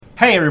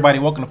Hey everybody,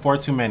 welcome to 4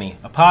 Too Many,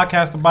 a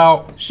podcast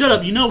about... Shut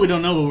up, you know we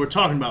don't know what we're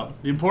talking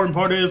about. The important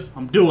part is,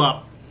 I'm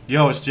doo-wop.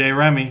 Yo, it's Jay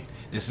Remy.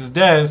 This is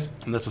Dez.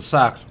 And this is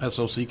Sox,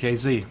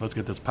 S-O-C-K-Z. Let's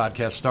get this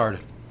podcast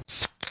started.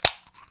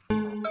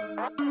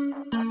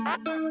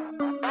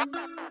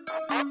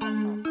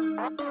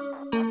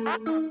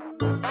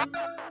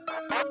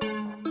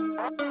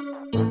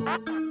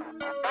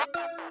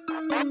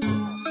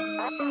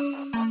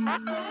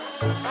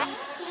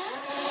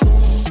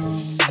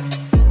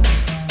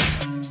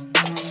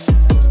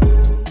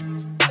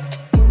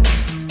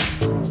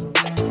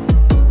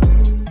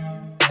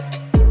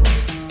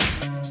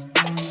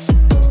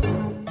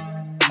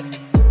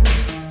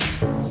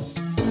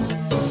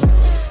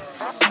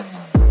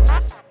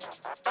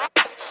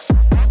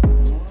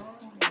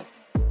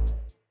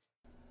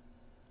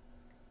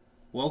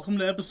 Welcome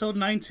to episode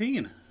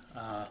 19.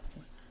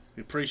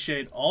 We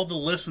appreciate all the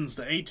listens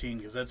to 18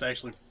 because that's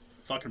actually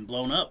fucking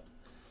blown up.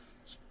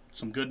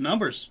 Some good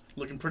numbers.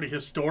 Looking pretty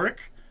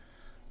historic.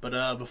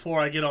 But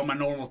before I get on my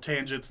normal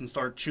tangents and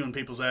start chewing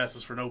people's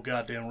asses for no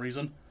goddamn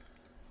reason,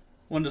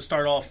 wanted to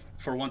start off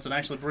for once and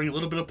actually bring a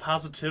little bit of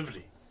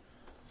positivity.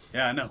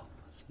 Yeah, I know.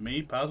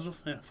 Me,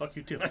 positive? Yeah, fuck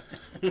you too.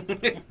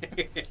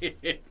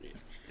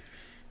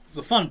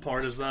 The fun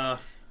part is I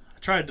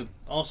tried to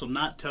also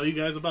not tell you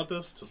guys about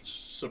this to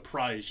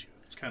surprise you.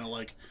 It's kind of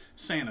like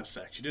Santa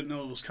sex. You didn't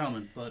know it was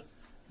coming, but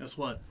guess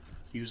what?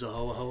 Use a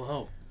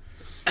ho.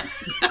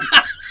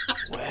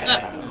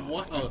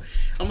 Wow.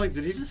 I'm like,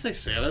 did he just say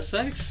Santa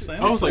sex?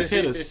 I was like,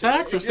 Santa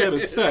sex or Santa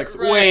sex?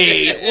 Right.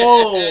 Wait,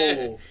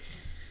 whoa.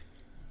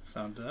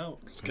 Found it out.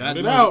 God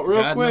it knows, out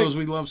real God quick. knows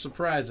we love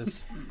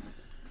surprises.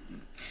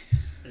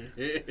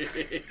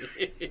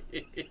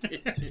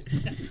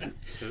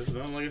 Doesn't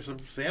sound like some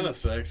Santa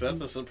sex.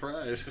 That's a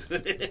surprise.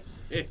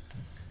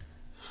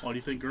 Why do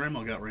you think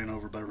Grandma got ran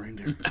over by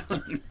reindeer?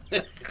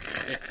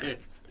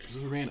 Because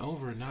we ran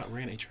over and not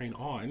ran a train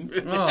on.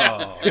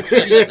 Oh. No,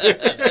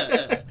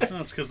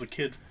 it's because the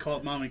kid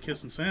caught Mommy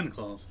kissing Santa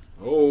Claus.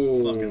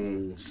 Oh.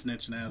 Fucking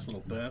snitching ass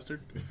little bastard.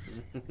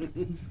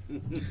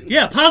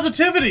 Yeah,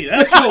 positivity.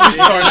 That's what we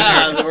started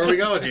here. Where are we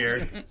going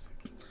here?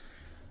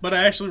 But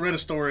I actually read a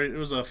story. It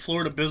was a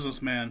Florida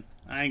businessman.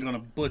 I ain't going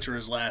to butcher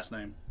his last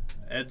name.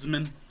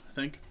 Edsman, I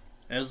think.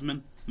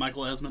 Esmond.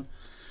 Michael Esmond.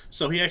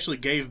 So he actually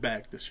gave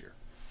back this year.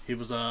 He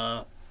was,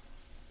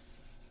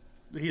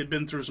 he had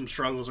been through some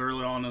struggles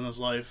early on in his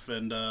life,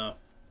 and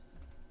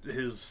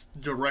his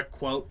direct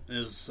quote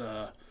is,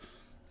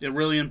 it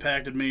really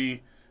impacted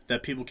me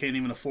that people can't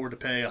even afford to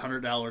pay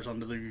 $100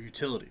 under their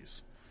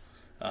utilities.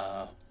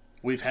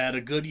 We've had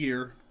a good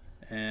year,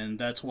 and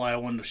that's why I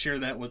wanted to share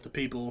that with the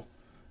people,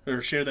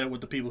 or share that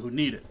with the people who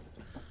need it.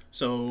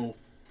 So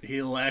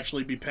he'll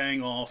actually be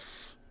paying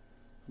off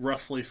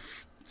roughly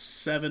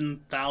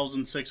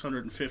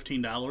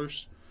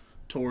 $7,615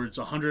 towards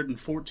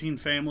 114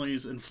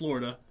 families in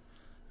Florida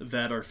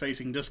that are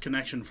facing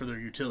disconnection for their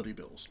utility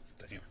bills.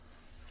 Damn.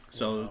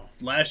 So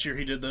last year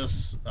he did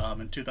this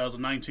in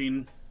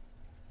 2019,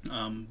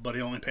 but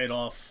he only paid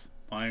off.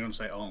 Well, I ain't gonna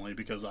say only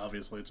because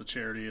obviously it's a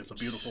charity. It's a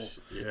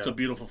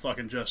beautiful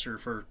fucking gesture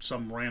for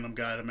some random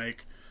guy to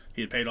make.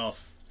 He had paid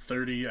off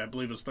 30, I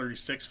believe it was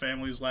 36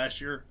 families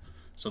last year.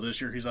 So this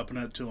year he's upping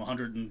it to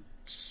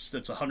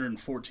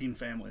 114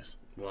 families.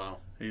 Wow.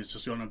 He's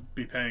just going to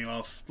be paying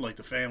off like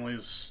the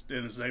families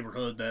in his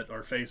neighborhood that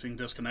are facing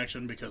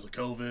disconnection because of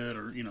COVID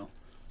or,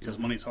 because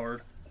money's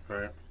hard.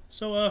 Right.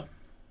 So,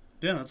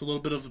 yeah, that's a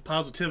little bit of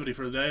positivity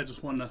for the day. I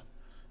just wanted to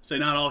say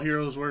not all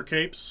heroes wear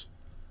capes.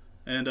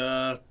 And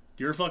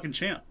you're a fucking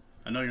champ.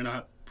 I know you're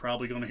not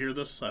probably going to hear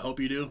this. I hope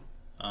you do.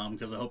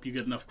 Because I hope you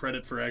get enough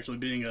credit for actually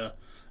being a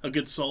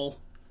good soul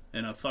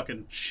in a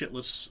fucking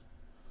shitless,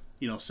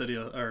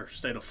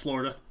 state of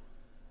Florida.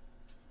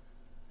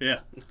 Yeah.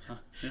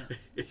 Yeah.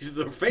 He's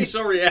the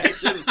facial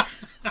reaction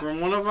from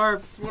one of our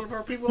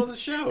people on the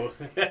show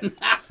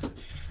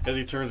as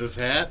he turns his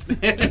hat.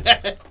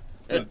 The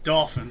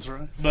Dolphins,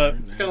 right? But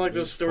It's kind of like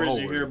those stories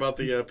you hear about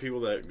the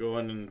people that go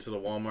into the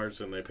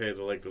Walmarts and they pay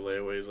the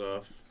layaways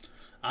off.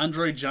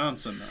 Andre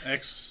Johnson,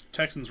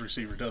 ex-Texans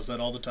receiver, does that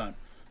all the time.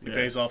 He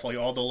pays off like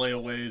all the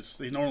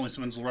layaways. He normally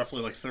spends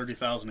roughly like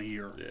 $30,000 a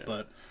year,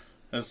 but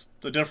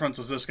the difference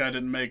is this guy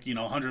didn't make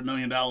 $100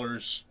 million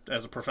as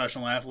a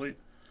professional athlete.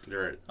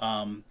 Right.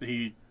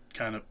 He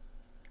kind of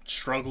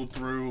struggled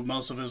through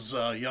most of his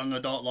young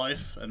adult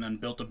life and then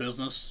built a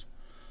business.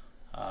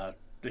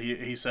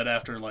 He said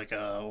after what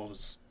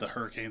was the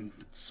Hurricane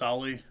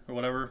Sally or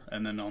whatever,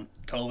 and then on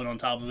COVID on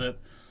top of it,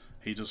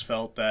 he just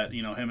felt that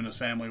him and his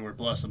family were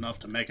blessed enough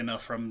to make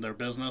enough from their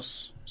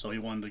business, so he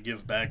wanted to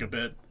give back a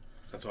bit.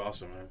 That's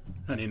awesome, man.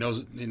 And he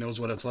knows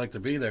what it's like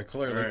to be there,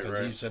 clearly,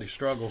 because he said he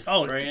struggled.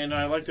 Oh, right, and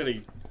I like that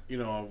he,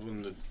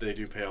 when they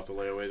do pay off the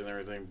layaways and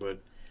everything, but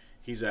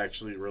he's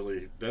actually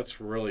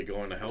that's really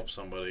going to help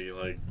somebody.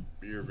 Like,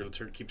 you're going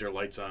to keep their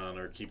lights on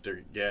or keep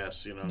their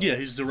gas, Yeah,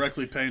 he's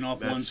directly paying off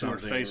That's ones who are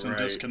facing right.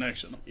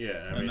 disconnection. Yeah,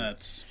 I and mean,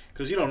 that's...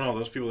 Because you don't know,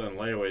 those people in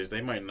layaways, they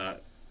might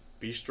not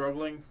be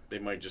struggling. They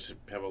might just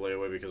have a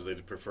layaway because they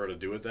prefer to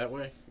do it that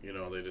way.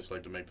 They just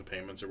like to make the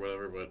payments or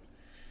whatever, but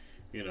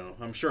you know,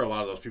 I'm sure a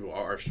lot of those people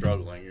are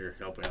struggling. You're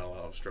helping out a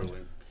lot of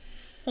struggling.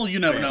 Well, you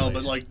never know,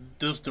 families. but like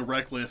this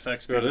directly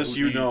affects But people. this, who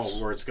you know needs-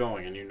 where it's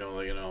going, and you know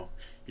that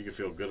you can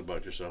feel good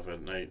about yourself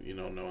at night. You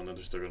know, knowing that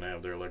they're still going to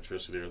have their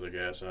electricity or their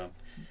gas on.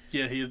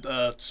 Yeah, he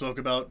spoke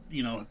about,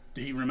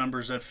 he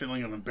remembers that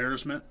feeling of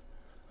embarrassment,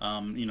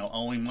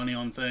 owing money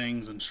on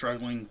things and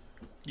struggling,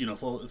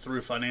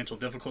 through financial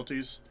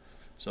difficulties.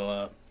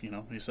 So,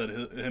 he said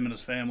him and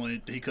his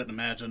family, he couldn't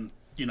imagine,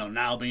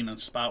 now being in a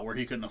spot where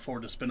he couldn't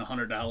afford to spend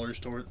 $100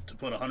 to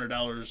put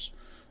 $100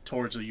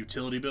 towards a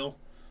utility bill,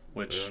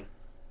 which,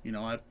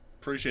 I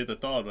appreciate the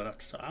thought, but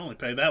I only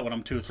pay that when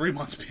I'm 2 or 3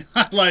 months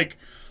behind. Like,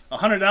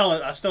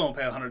 $100, I still don't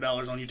pay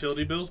 $100 on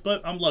utility bills,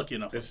 but I'm lucky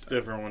enough. It's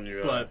different when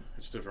you.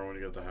 It's different when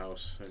you get the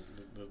house.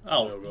 The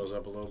bill goes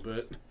up a little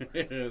bit.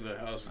 The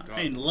house.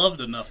 I ain't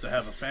loved enough to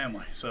have a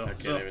family, so I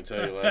can't even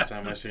tell you last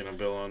time I seen a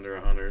bill under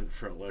 100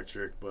 for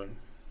electric, but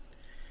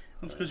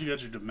that's because you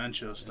got your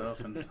dementia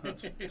stuff, and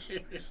that's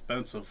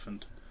expensive.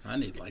 And I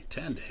need like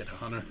 10 to hit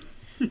 100.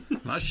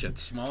 My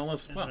shit's small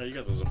as fuck. you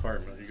got those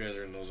apartments. You guys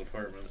are in those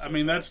apartments. I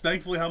mean, that's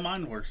thankfully how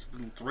mine works.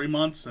 3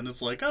 months, and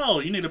it's like, oh,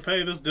 you need to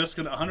pay this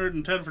disconnect,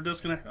 110 for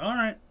disconnect. All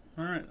right.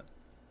 I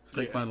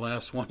think my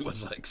last one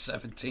was like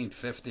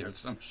 $17.50 or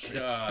some shit.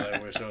 God, I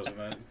wish I was in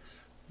that.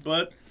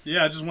 But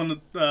yeah, I just wanted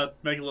to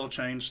make a little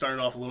change.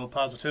 Started off a little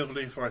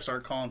positivity before I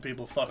start calling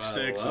people fuck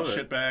sticks and love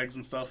it. shitbags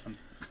and stuff. And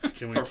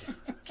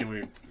Can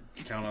we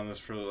count on this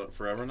for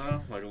forever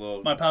now? Like a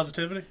little my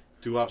positivity.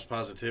 doo-wops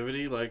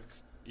positivity, like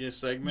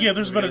segment. Yeah,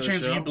 there's a better at the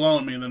chance of show? you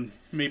blowing me than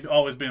me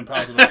always being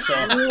positive. So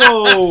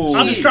Whoa!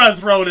 I'll just try to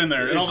throw it in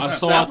there. It all depends.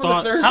 So I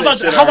thought. How about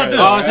this?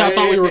 Honestly, I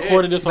thought we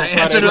recorded this on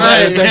Friday. answer to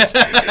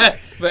night.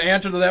 The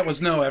answer to that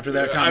was no after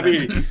that I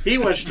comment. mean, he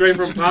went straight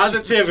from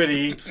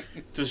positivity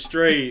to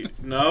straight.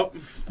 Nope.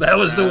 that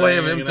was the way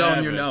of ain't him gonna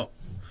telling you happen. no.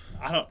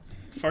 I don't.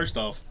 First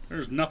off,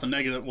 there's nothing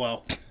negative.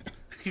 Well,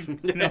 you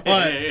know what?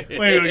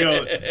 Where do we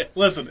go?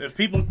 Listen, if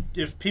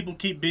people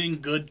keep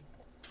being good,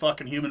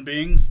 fucking human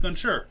beings, then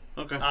sure.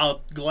 Okay.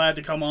 I'll glad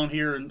to come on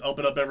here and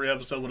open up every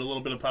episode with a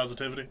little bit of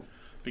positivity,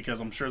 because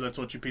I'm sure that's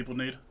what you people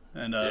need,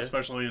 and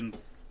especially in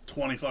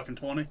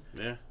 2020.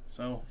 Yeah,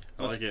 So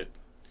I let's like it.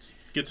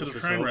 get to Let's the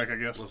just train hope- wreck, I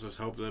guess. Let's just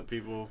hope that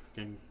people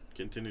can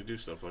continue to do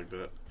stuff like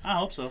that. I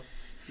hope so.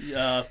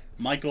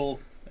 Michael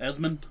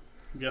Esmond,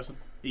 I'm guessing.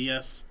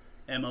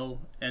 ESMOND,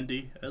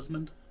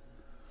 Esmond.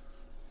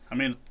 I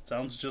mean, it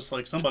sounds just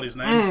like somebody's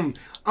name.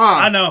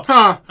 I know.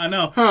 I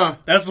know.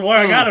 That's where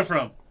I got it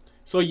from.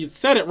 So you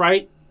said it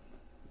right.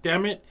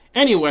 Damn it.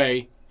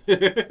 Anyway.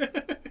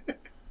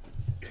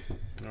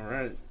 All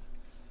right.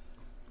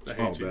 I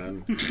hate you.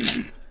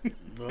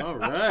 Ben. All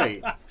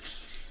right.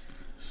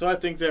 So I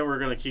think that we're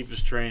gonna keep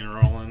this train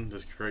rolling,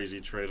 this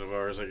crazy train of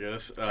ours, I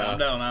guess. Calm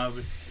down,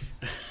 Ozzy.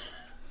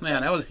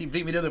 Man, he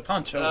beat me to the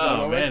punch. I was Oh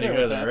going man, right you there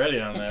guys with are that. ready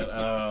on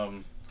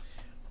that.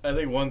 I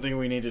think one thing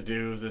we need to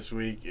do this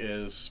week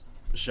is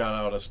shout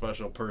out a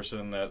special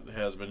person that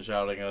has been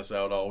shouting us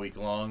out all week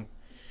long.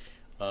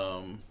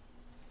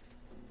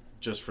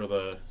 Just for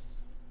the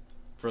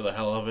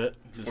hell of it.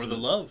 For the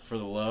love. For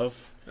the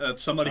love.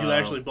 Somebody who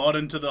actually bought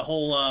into the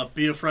whole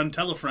be a friend,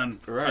 tell a friend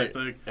Right. type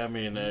thing. I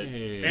mean,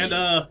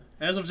 And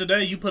as of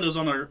today, you put us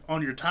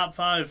on your top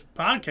 5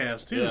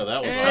 podcast too. yeah,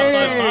 that was Top 5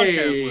 awesome.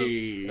 podcast list.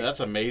 Hey. That's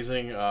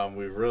amazing.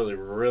 We really,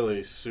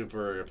 really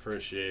super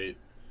appreciate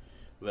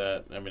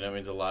that. I mean, that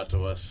means a lot to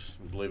us,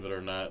 believe it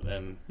or not.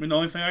 And I mean, the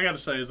only thing I got to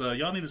say is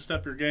y'all need to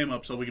step your game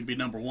up so we can be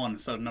number 1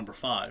 instead of number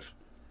 5.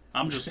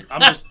 I'm just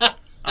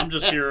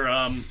here.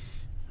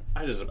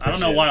 I just appreciate I don't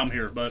know why I'm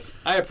here, but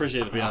I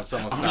appreciate to be on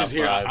someone's I'm top just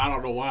here. 5. I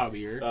don't know why I'm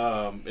here.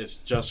 It's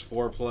just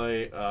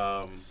foreplay.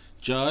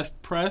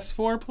 Just press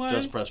foreplay.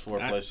 Just press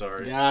foreplay.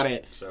 Sorry, Got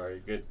it.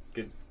 sorry. Good.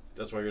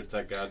 That's why you're the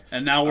tech god.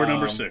 and now we're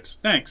number 6.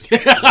 Thanks.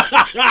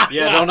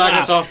 Yeah, don't knock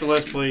us off the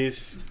list,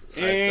 please.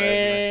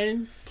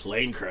 And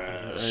plane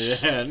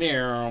crash. Yeah,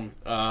 near.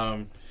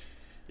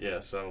 Yeah.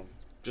 So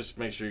just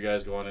make sure you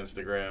guys go on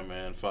Instagram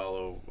and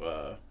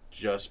follow.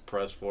 Just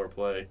press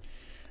foreplay.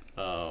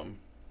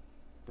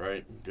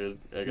 Right. Good.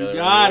 I got You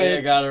got it.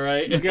 I got it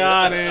right. You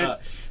got it.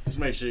 Just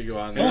make sure you go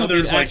on Oh, there. there's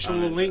There's like-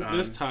 actual link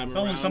this time If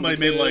only around. somebody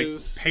made like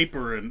because-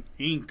 paper and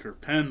ink or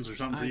pens or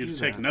something for I you to do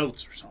take that.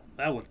 notes or something.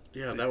 That would.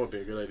 Yeah, that would be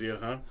a good idea,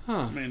 huh?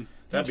 Huh. I mean,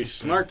 That'd be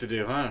smart to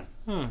do, huh?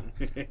 Huh.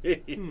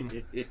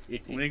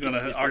 we ain't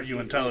gonna argue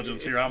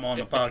intelligence here. I'm on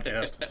the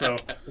podcast, so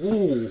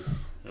Ooh.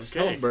 Okay.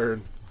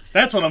 Self-burn.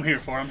 that's what I'm here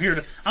for.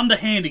 I'm the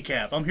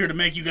handicap. I'm here to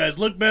make you guys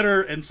look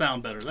better and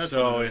sound better. That's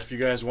So what it is. if you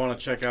guys want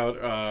to check out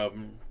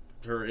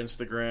her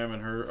Instagram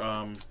and her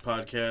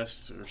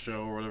podcast or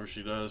show or whatever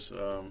she does,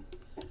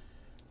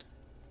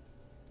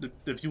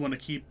 If you want to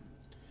keep.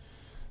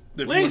 if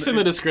you Links in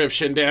wanna- the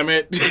description, damn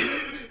it.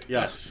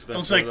 yes, I that's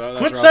was like, where- that's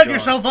quit where I setting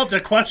was going. yourself up to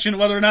question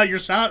whether or not you're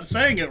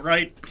saying it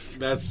right.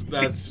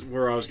 That's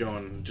where I was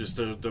going. Just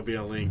there'll be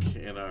a link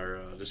in our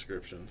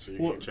description, so you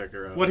can check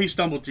her out. What he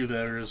stumbled through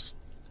there is,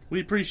 we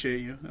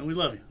appreciate you and we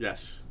love you.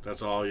 Yes,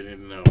 that's all you need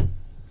to know.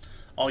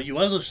 All you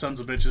other sons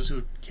of bitches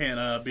who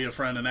can't be a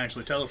friend and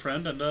actually tell a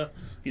friend, and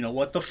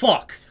what the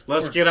fuck?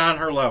 Let's get on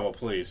her level,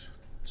 please.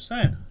 Just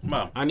saying.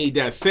 Mom. I need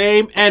that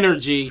same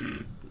energy.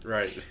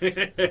 Right.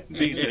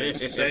 Need that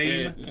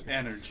same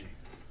energy.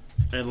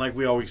 And like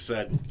we always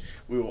said,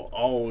 we will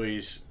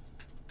always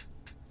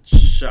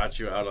shout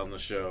you out on the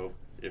show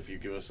if you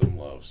give us some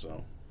love.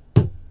 So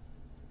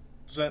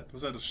Was that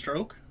a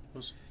stroke?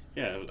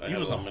 yeah, He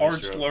was a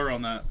hard slur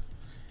on that.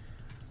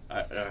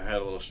 I had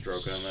a little stroke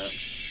on that.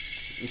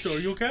 So are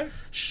you okay?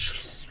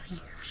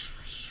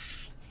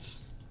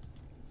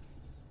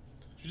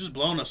 You just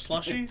blowing a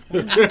slushy?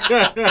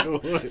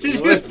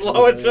 He's just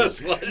blowing to a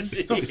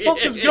slushy. What the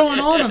fuck is going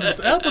on in this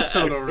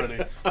episode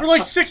already? We're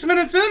like 6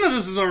 minutes into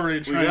this is already a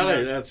We train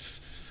gotta.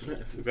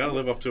 wreck. We gotta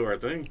live up to our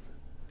thing.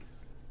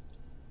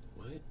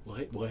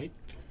 What? What?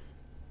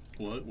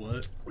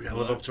 We gotta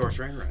live up to our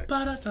train wreck.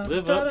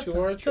 Live up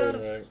to our train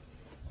wreck.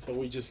 So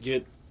we just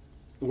get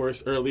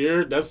worse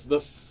earlier.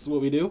 That's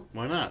what we do.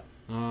 Why not?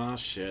 Oh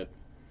shit.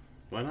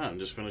 Why not? And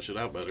just finish it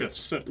out better. Gotta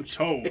set the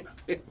tone.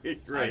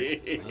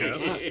 Right.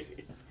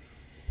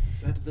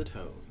 Set the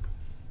tone.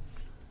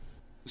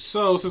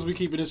 So since we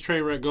keeping this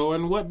train wreck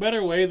going, what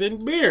better way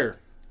than beer?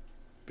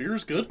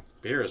 Beer's good.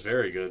 Beer is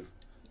very good.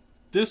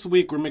 This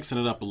week we're mixing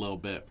it up a little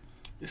bit.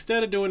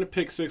 Instead of doing the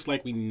pick six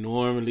like we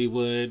normally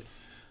would,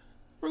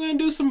 we're gonna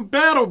do some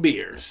battle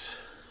beers.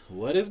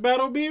 What is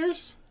battle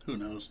beers? Who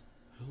knows?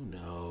 Who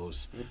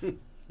knows?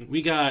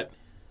 We got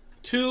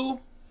two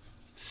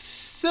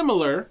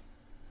similar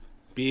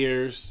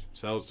beers,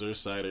 seltzers,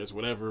 ciders,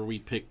 whatever we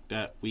picked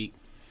that week.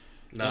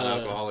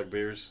 Non-alcoholic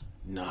beers.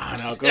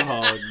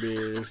 Non-alcoholic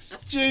beers.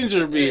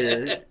 Ginger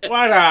beer.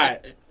 Why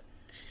not? Does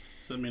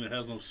that mean it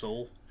has no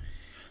soul?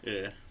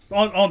 Yeah.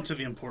 On to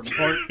the important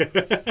part.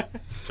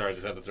 Sorry, I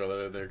just had to throw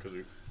that in there because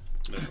we.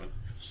 Never mind.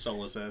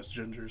 Soulless ass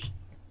gingers.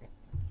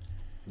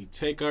 We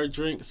take our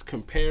drinks,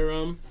 compare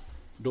them.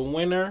 The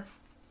winner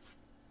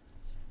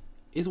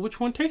is which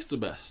one tastes the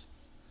best.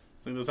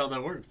 I think that's how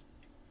that works.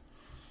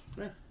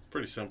 Yeah,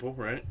 pretty simple,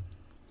 right?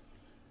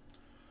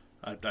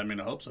 I mean,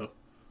 I hope so.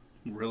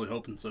 I'm really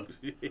hoping so.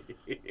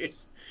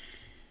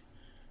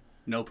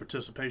 No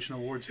participation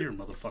awards here,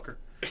 motherfucker.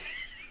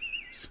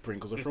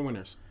 Sprinkles are for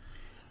winners.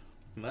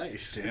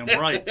 Nice. Damn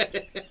right.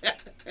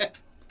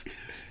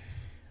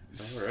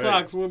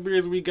 Socks, what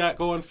beers we got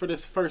going for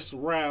this first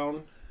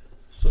round?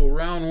 So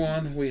round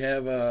one, we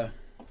have a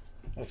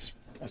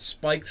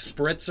spiked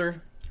spritzer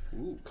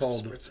Ooh,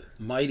 called Spritzer.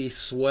 Mighty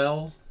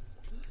Swell.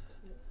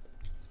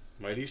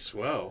 Mighty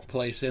Swell.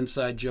 Place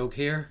inside joke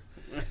here.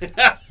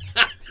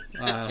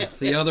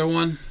 The other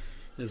one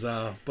is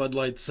a Bud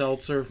Light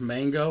Seltzer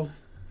Mango.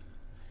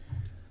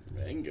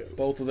 Mango.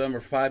 Both of them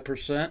are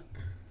 5%.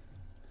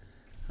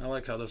 I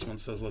like how this one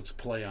says "Let's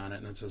play" on it,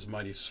 and it says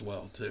 "Mighty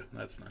Swell" too.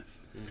 That's nice.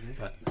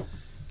 Mm-hmm. But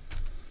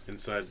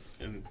Inside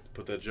and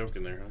put that joke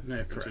in there, huh? Yeah,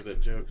 Insert correct. that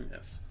joke.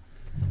 yes,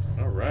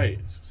 All right.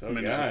 So I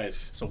mean,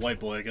 guys, it's a white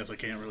boy. I guess I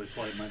can't really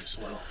play Mighty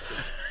Swell.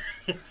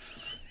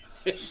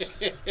 So.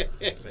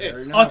 fair Oh,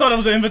 I enough. thought it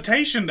was an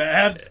invitation to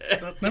add.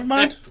 Never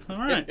mind. All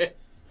right.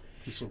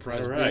 I'm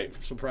surprised. All right.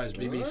 Surprised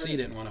BBC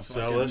didn't want to.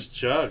 so let's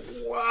chug.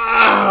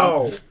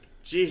 Wow!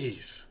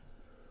 Jeez.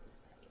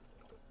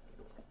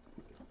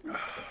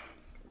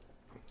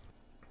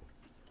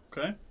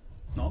 Okay.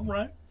 All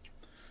right.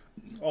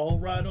 All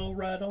right. All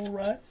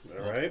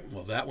right.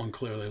 Well, that one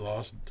clearly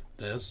lost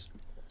this.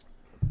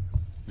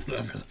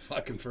 Whatever the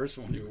fucking first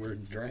one you were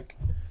drank.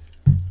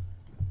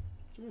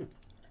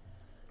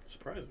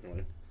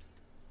 Surprisingly.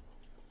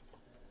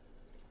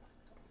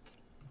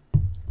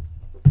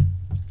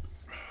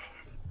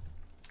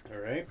 All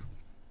right.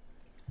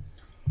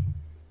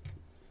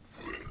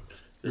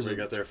 Everybody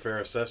got their fair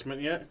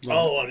assessment yet?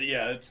 Oh,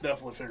 yeah. It's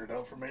definitely figured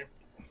out for me.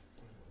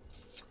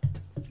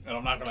 And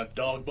I'm not going to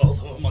dog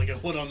both of them like I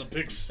would on the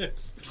Big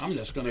Six. I'm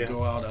just going to Yeah.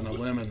 go out on a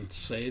limb and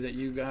say that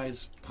you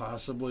guys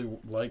possibly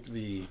like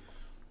the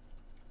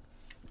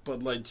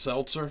Bud Light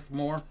Seltzer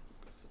more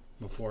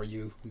before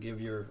you give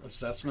your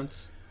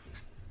assessments.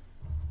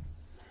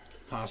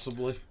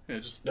 Possibly. Yeah,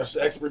 just That's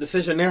the expert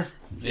decision there.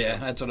 Yeah,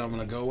 that's what I'm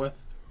going to go with.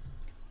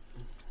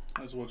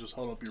 might as well just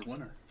hold up your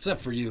winner.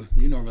 Except for you.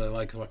 You normally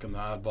like fucking the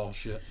oddball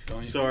shit,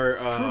 don't you? So, our,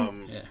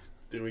 yeah.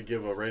 did we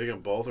give a rating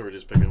on both, or are we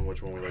just picking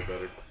which one we like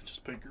better?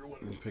 Just pick your winner.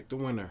 And pick the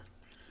winner.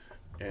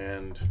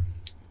 And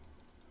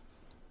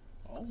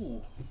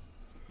Oh.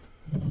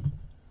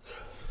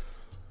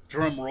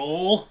 Drum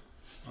roll.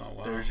 Oh,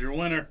 wow. There's your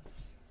winner.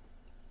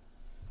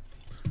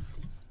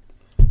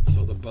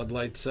 So the Bud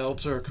Light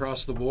Seltzer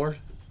across the board?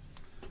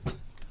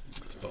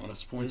 It's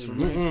bonus points for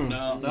me.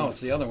 No. No,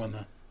 it's the other one,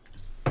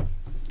 then.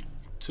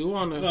 Two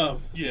on the.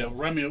 Yeah,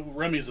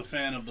 Remy's a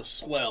fan of the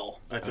swell.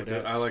 I took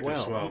Okay, I like the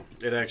swell. swell.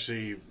 It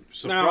actually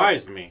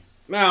surprised me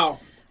Now,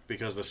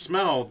 because the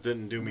smell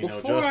didn't do me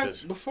no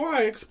justice. before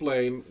I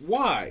explain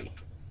why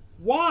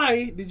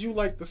did you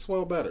like the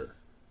swell better?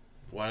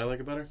 Why did I like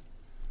it better?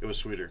 It was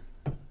sweeter.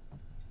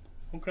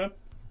 Okay.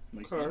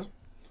 Makes Okay. sense.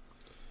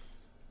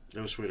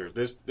 It was sweeter.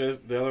 The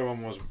other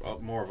one was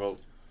more of a.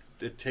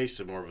 It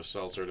tasted more of a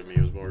seltzer to me.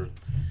 It was more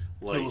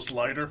light, It was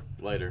lighter.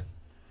 lighter.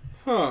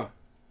 Huh?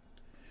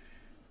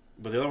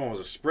 But the other one was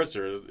a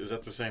spritzer. Is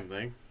that the same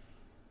thing?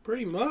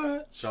 Pretty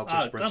much. Seltzer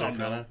I spritzer don't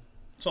know. kind of.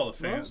 It's all the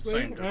fans Mostly,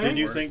 saying. right? Didn't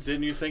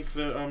you think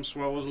the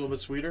swell was a little bit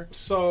sweeter?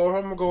 So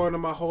I'm gonna go into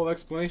my whole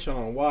explanation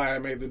on why I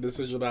made the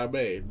decision I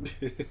made.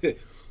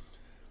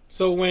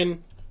 So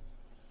when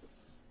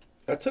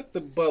I took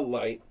the Bud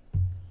Light,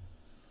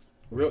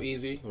 real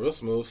easy, real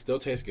smooth, still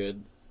tastes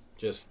good,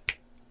 just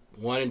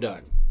one and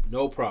done,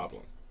 no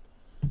problem.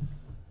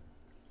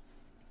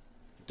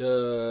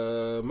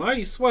 The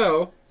Mighty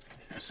Swell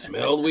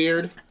smelled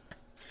weird.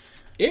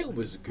 It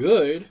was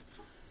good,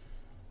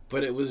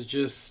 but it was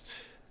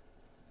just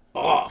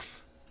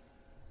off.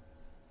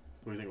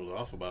 What do you think was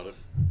off about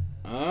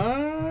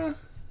it?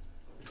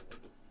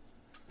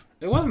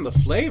 It wasn't the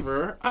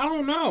flavor. I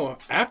don't know.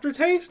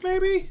 Aftertaste,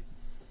 maybe?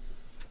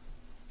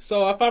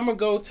 So if I'm going to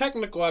go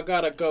technical, I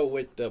got to go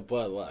with the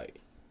Bud Light.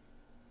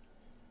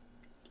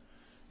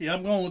 Yeah,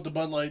 I'm going with the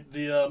Bud Light.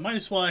 The Mighty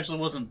Swell actually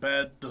wasn't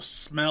bad. The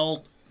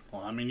smell,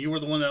 well, I mean, you were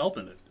the one that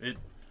opened it.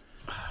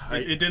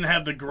 It didn't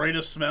have the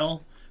greatest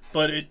smell,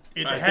 but it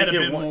had a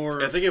bit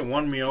more. I think it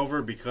won me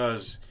over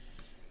because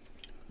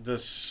the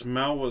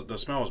smell was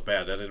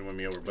bad. That didn't win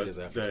me over, but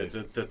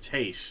the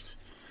taste.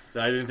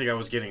 I didn't think I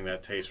was getting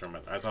that taste from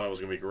it. I thought it was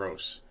going to be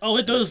gross. Oh,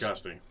 it does.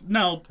 Disgusting.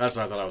 No. That's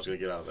what I thought I was going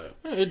to get out of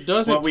that. It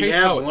doesn't taste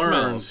how it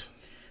smells.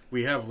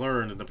 We have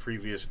learned in the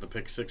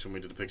Pick 6, when we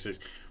did the Pick 6,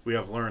 we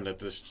have learned that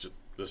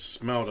the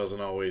smell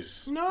doesn't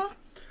always... No,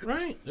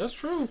 right. That's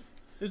true.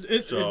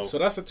 So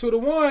that's a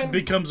 2-1. It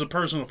becomes a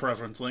personal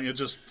preference. Like, it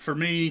just, for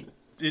me,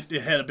 it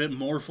had a bit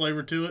more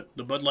flavor to it.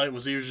 The Bud Light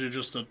was easier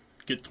just to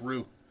get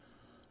through.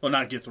 Well,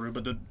 not get through,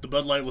 but the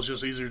Bud Light was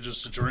just easier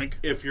just to drink.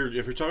 If you're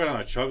talking on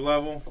a chug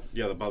level,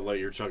 yeah, the Bud Light,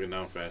 you're chugging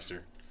down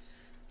faster.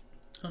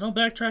 So don't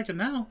backtrack it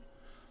now.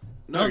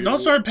 No, Don't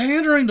start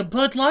pandering to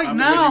Bud Light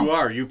now.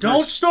 Well, you are.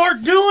 Don't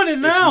start doing it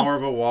It's now. more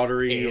of a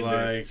watery,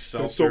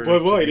 seltzer. so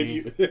Bud Light. to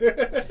me.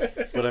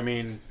 But I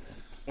mean,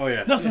 oh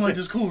yeah, Nothing like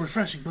this cool,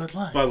 refreshing Bud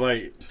Light. Bud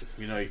Light.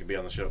 You can be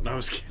on the show. No, I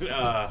was kidding.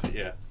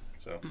 Yeah.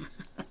 So,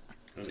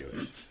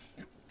 anyways,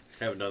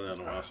 haven't done that in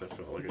a while, so I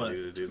felt like I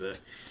needed to do that.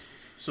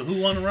 So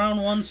who won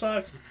round one,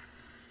 Sox?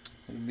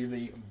 It would be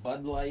the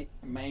Bud Light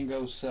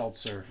Mango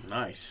Seltzer.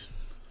 Nice.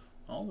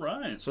 All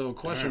right. So a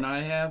question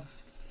I have,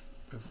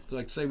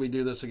 like say we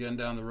do this again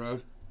down the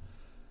road,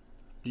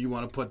 do you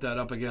want to put that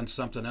up against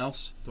something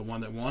else, the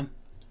one that won?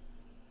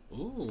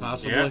 Ooh.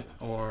 Possibly? Yeah.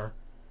 Or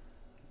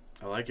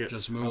I like it.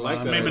 just move I like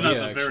on? that. Maybe not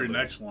Yeah, the very actually.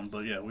 next one, but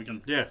yeah, we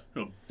can. Yeah.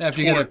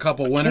 After you get a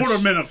couple winners.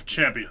 Tournament of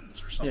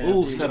Champions or something. Yeah.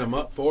 Ooh, set him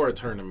up for a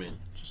tournament.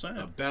 Just A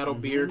saying. Battle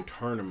Beer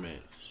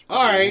tournament.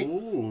 All right.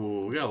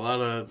 Ooh, we got a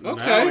lot of.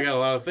 Okay. Now we got a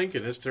lot of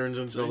thinking. This turns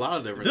into a lot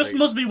of different. This things.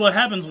 must be what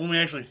happens when we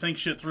actually think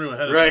shit through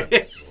ahead of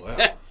time.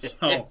 right.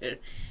 Wow.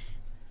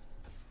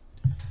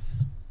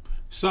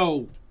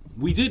 So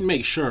we did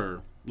make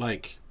sure,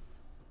 like,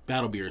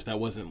 Battle Beers, that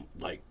wasn't,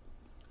 like,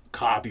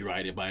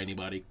 copyrighted by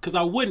anybody. Because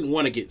I wouldn't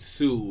want to get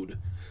sued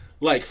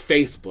like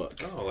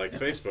Facebook. Oh, like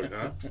Facebook,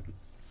 huh?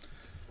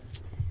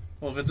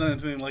 Well, if it's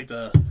anything like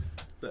the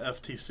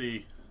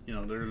FTC,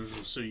 there's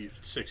a city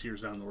 6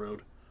 years down the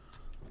road.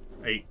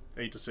 8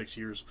 to 6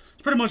 years.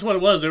 It's pretty much what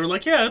it was. They were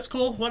like, yeah, it's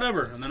cool,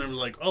 whatever. And then it was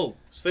like, oh.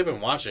 So they've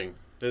been watching.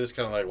 They just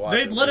kind of like watching.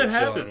 They'd let it They're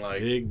chilling, happen.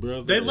 Like, Big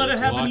Brother. They let it is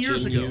happen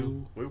years watching ago.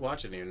 you. we're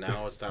watching you.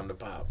 Now it's time to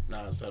pop.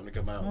 Now it's time to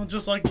come out. Well,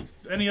 just like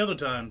any other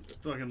time,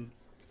 fucking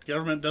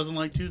government doesn't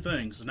like two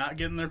things: not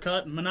getting their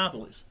cut and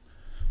monopolies.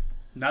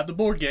 Not the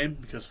board game,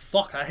 because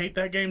fuck, I hate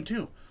that game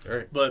too. All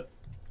right. But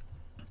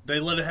they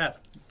let it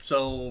happen.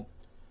 So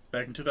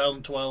back in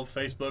 2012,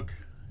 Facebook,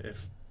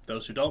 if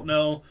those who don't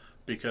know,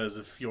 because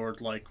if you're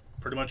like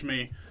pretty much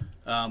me,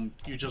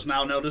 you just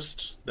now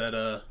noticed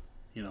that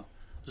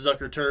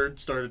Zucker Turd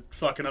started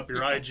fucking up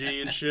your IG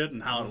and shit,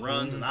 and how it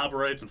runs and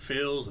operates and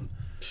feels, and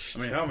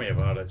Tell me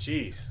about it.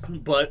 Jeez.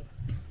 but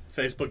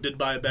Facebook did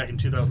buy it back in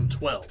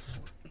 2012.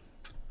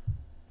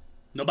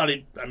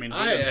 Nobody,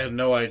 I had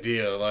no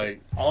idea.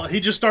 Like, he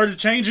just started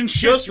changing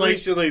shit. just like,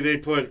 recently, they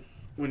put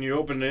when you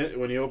open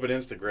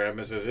Instagram,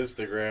 it says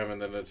Instagram,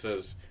 and then it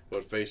says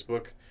what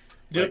Facebook.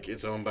 Yep. Like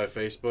it's owned by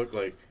Facebook.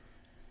 Like,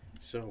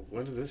 so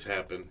when did this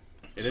happen?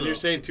 And then So- you're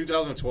saying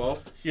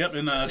 2012? Yep,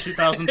 in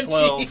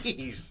 2012,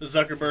 Jeez.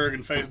 Zuckerberg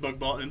and Facebook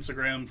bought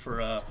Instagram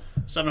for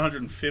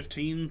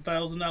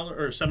 $715,000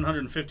 or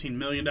 $715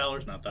 million,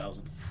 not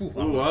thousand. Whew,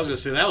 Ooh, I was gonna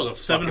say that was a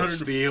fucking 700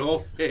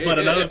 steal. But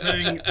another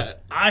thing,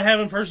 I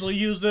haven't personally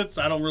used it,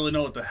 so I don't really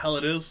know what the hell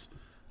it is.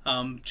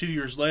 2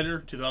 years later,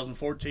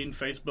 2014,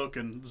 Facebook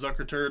and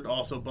Zuckerturd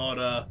also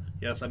bought.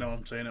 Yes, I know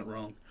I'm saying it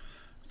wrong.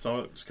 So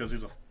it's because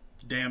he's a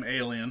damn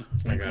alien.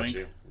 I Wink, got wink.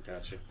 you.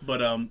 Got you.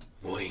 But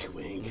Wink,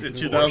 wink. in,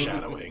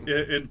 Foreshadowing.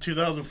 in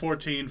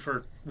 2014,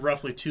 for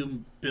roughly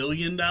 $2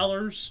 billion,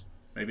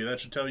 maybe that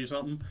should tell you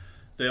something.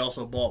 They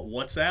also bought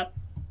WhatsApp.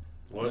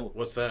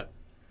 What's that?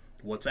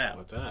 WhatsApp.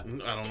 What's that? I don't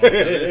know what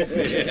that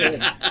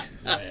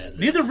is.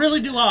 Neither really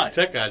do I.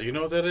 Tech guy, do you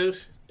know what that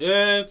is?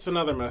 Yeah, it's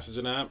another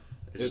messaging app.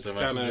 It's It's just a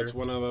kind of messenger? it's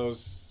one of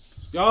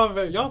those. Y'all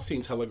have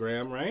seen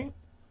Telegram, right?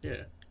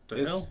 Yeah, The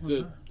It's hell?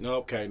 the no.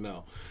 Okay,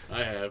 no,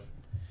 I have.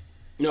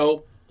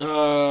 no.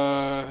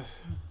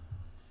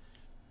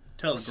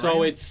 Telegram.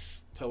 So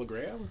it's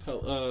Telegram?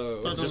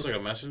 It's just like a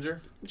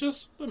messenger?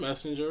 Just a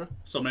messenger.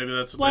 So maybe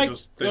that's Like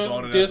they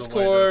bought it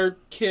Discord,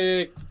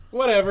 Kick,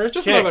 whatever. It's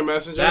just Kick. another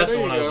messenger. That's There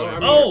the one you I was go. looking I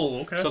for. mean, Oh,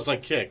 okay. So it's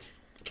like Kick.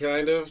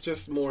 kind of,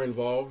 just more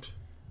involved.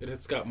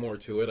 It's got more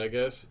to it, I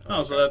guess.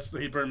 Oh, so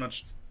he pretty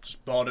much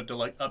just bought it to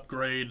like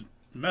upgrade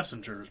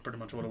Messenger is pretty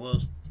much what it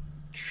was.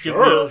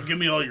 Give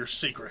me all your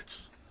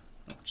secrets.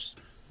 Just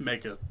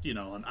make an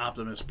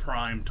Optimus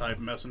Prime type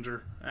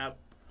messenger app.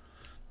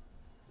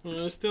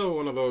 Well, it's still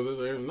one of those.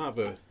 It's not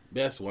the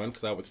best one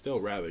because I would still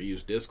rather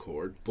use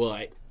Discord,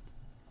 but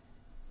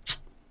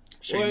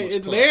Shameless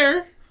it's plug.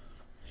 there.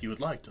 If you would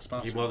like to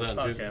sponsor He bought this that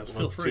podcast, in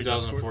feel free.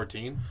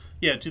 2014.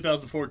 Yeah,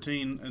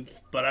 2014.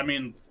 But I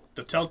mean,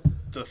 the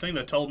thing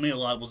that told me a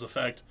lot was the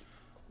fact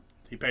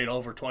he paid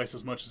over twice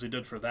as much as he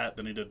did for that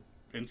than he did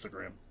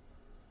Instagram.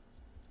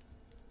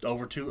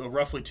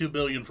 Roughly $2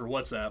 billion for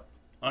WhatsApp,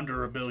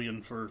 under $1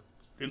 billion for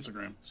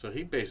Instagram. So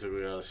he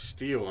basically got a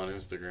steal on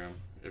Instagram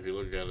if you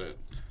look at it.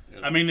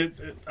 I mean,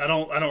 I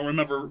don't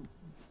remember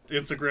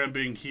Instagram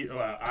being huge.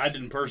 I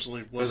didn't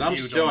personally. Because I'm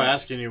still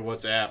asking you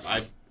what's app.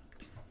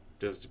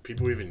 Does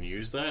people even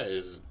use that?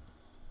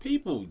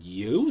 People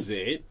use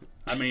it.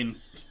 I mean,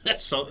 it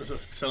sells for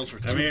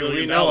 $2 I mean,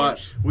 billion.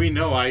 we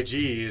know IG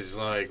is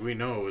like, we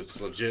know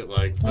it's legit.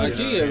 Like IG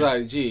is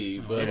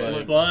IG, but It's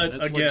like, But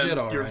That's again, legit,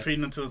 all you're right.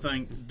 feeding into the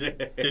thing.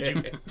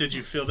 Did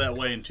you feel that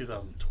way in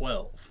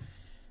 2012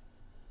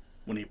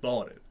 when he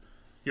bought it?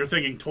 You're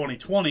thinking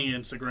 2020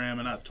 Instagram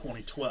and not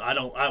 2012. I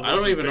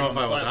don't even know if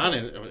I was on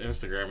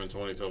Instagram in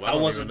 2012. I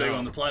wasn't big know.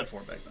 on the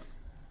platform back then.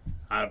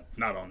 I'm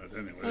not on it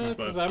anyways. But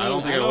 'cause I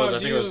don't think I know was.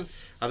 IG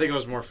I think it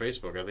was more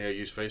Facebook. I think I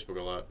used Facebook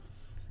a lot.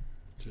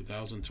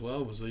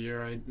 2012 was the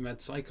year I met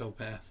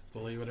Psychopath,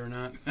 believe it or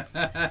not.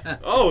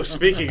 Oh,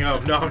 speaking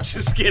of, no, I'm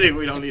just kidding.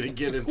 We don't need to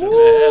get into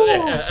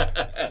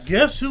that.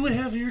 guess who we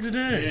have here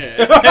today?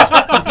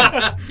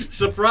 Yeah.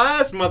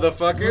 Surprise,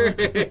 motherfucker.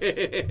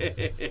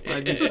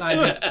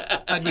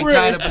 I'd be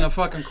tied up in a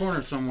fucking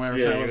corner somewhere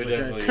Yeah, if that you was would the case.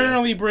 definitely-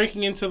 currently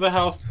breaking into the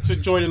house to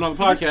join in on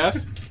the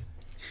podcast.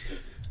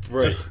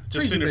 Right.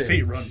 Just seen her big.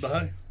 feet run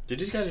by.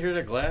 Did you guys hear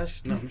that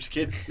glass? No, I'm just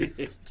kidding.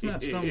 It's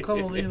not Stone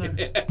Cold either.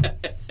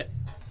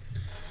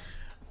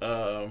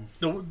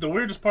 The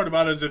weirdest part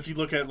about it is if you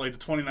look at like the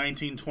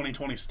 2019,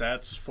 2020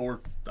 stats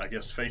for, I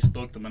guess,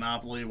 Facebook, the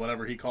monopoly,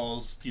 whatever he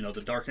calls,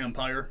 the dark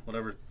empire,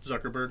 whatever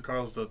Zuckerberg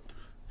calls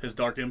his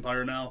dark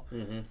empire now.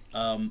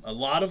 Mm-hmm. A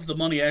lot of the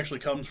money actually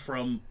comes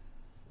from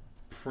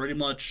pretty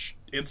much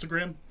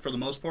Instagram for the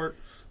most part.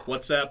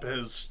 WhatsApp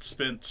has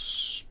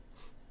spent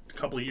a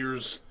couple of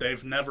years.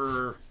 They've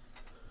never,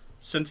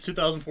 since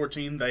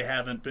 2014, they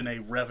haven't been a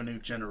revenue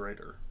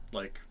generator.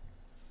 Like,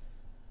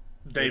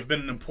 they've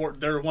been an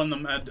important. They're one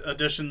of them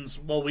additions.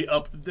 Well,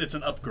 it's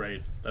an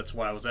upgrade. That's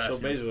why I was asking.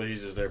 So basically,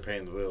 he's just there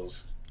paying the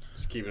bills,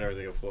 just keeping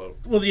everything afloat.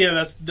 Well,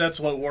 yeah, that's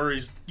what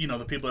worries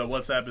the people at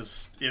WhatsApp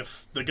is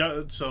if the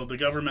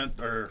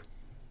government or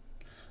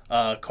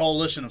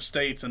coalition of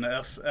states and the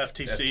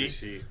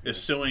FTC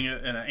is suing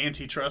it in an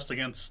antitrust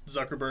against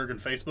Zuckerberg and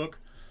Facebook.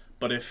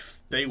 But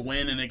if they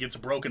win and it gets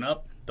broken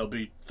up, there'll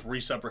be 3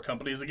 separate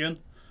companies again.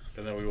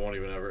 And then we won't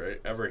even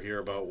ever hear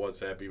about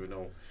WhatsApp, even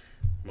though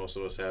most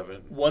of us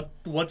haven't.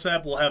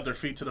 WhatsApp will have their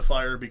feet to the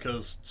fire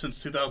because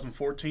since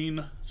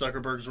 2014,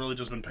 Zuckerberg's really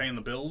just been paying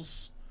the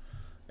bills,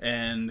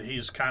 and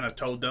he's kind of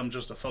told them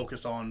just to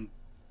focus on,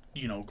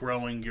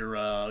 growing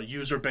your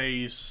user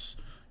base,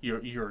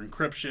 your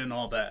encryption,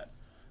 all that.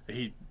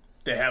 They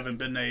haven't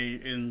been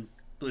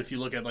if you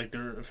look at like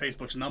their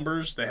Facebook's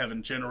numbers, they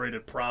haven't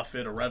generated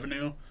profit or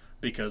revenue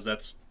because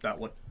that's not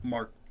what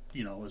Mark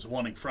is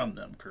wanting from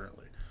them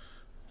currently.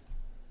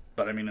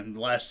 But I mean, in the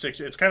last 6,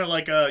 it's kind of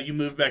like you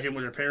moved back in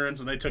with your parents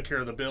and they took care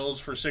of the bills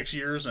for 6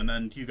 years, and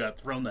then you got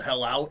thrown the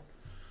hell out.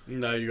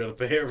 Now you got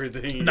to pay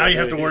everything. Now you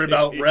have to worry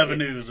about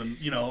revenues and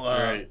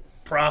Right.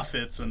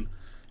 profits and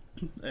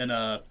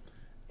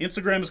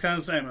Instagram is kind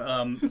of the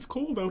same. It's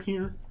cold out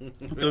here.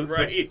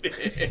 Right.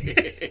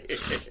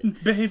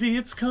 Baby,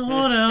 it's cold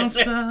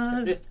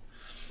outside.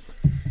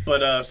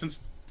 But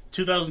since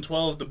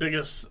 2012, the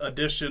biggest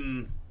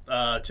addition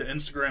to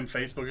Instagram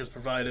Facebook has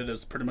provided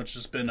has pretty much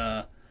just been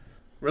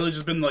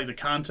like the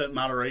content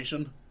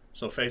moderation.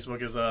 So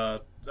Facebook has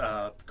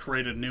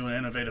created new and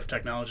innovative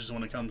technologies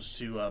when it comes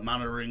to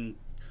monitoring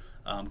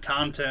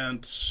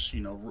content,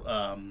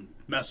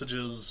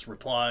 messages,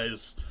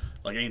 replies,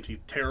 like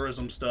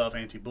anti-terrorism stuff,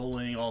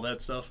 anti-bullying, all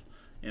that stuff.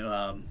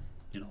 That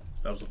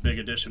was a big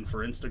addition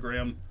for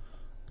Instagram.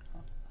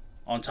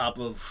 On top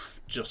of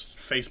just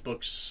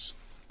Facebook's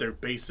their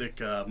basic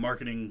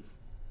marketing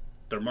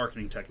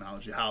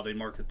technology, how they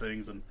market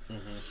things, and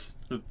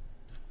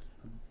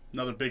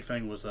another big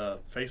thing was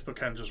Facebook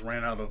kind of just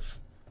ran out of.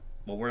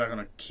 Well, we're not going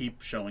to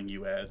keep showing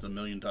you ads 1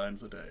 million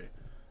times a day.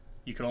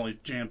 You can only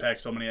jam pack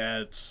so many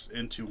ads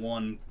into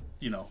one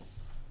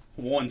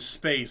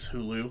space.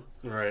 Hulu,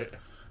 Right.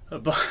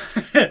 but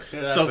That's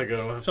a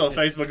good one. So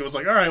Facebook was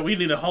like, all right, we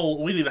need to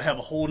have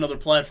a whole another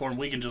platform.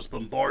 We can just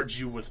bombard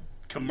you with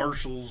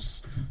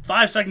commercials,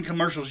 5-second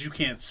commercials you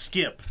can't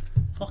skip.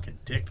 Fucking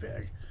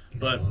dickbag.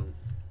 But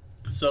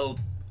So,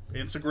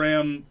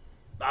 Instagram,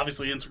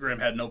 obviously Instagram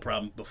had no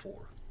problem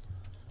before.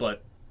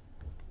 But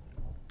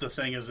the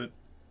thing is that,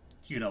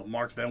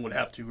 Mark then would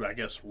have to, I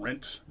guess,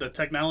 rent the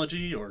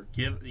technology or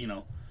give,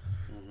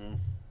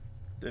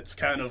 It's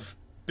kind of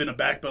been a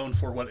backbone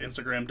for what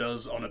Instagram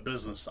does on a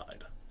business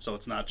side. So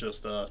it's not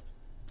just,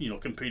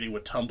 competing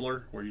with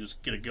Tumblr where you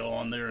just get to go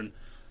on there and,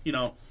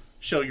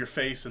 show your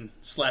face and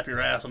slap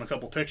your ass on a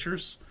couple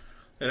pictures.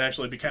 It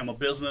actually became a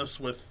business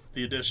with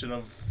the addition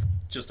of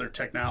just their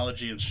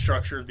technology and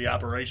structure, the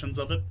operations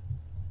of it.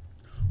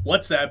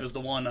 WhatsApp is the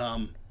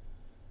one,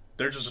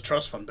 they're just a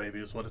trust fund baby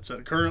is what it's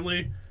at.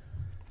 Currently,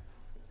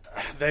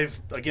 they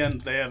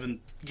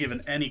haven't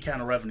given any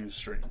kind of revenue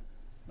stream.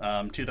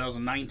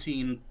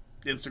 2019,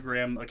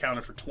 Instagram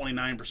accounted for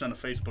 29% of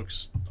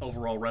Facebook's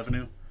overall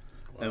revenue.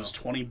 Wow. That was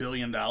 $20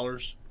 billion.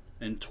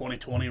 In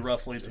 2020,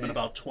 roughly, it's been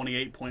about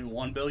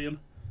 $28.1 billion,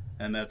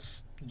 and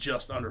that's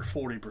just under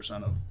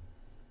 40% of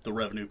the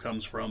revenue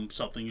comes from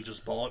something you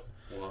just bought.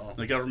 Wow.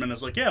 The government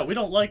is like, yeah, we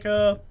don't like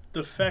the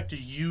fact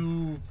that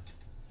you're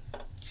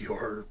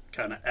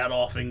kind of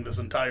ad-offing this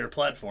entire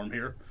platform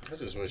here. I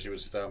just wish you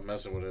would stop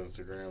messing with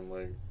Instagram.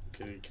 Like,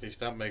 can you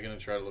stop making it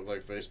try to look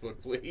like Facebook,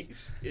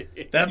 please?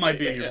 That might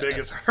be your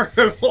biggest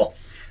hurdle.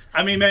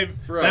 I mean, maybe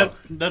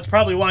that's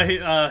probably why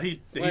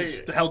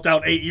he's held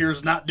out 8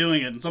 years not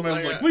doing it. And somebody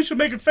was like, we should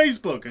make it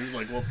Facebook. And he's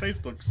like, well,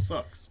 Facebook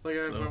sucks.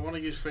 If I want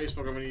to use Facebook,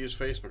 I'm going to use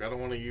Facebook. I don't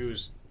want to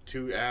use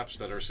two apps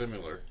that are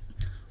similar.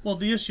 Well,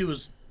 the issue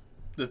is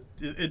that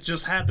it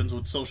just happens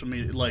with social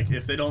media. Like,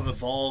 if they don't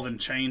evolve and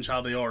change how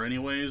they are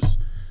anyways,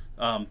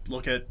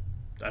 MySpace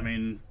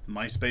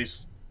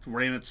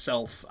ran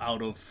itself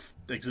out of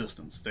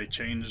existence. They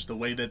changed the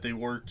way that they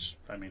worked.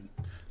 I mean,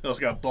 they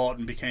also got bought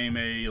and became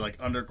a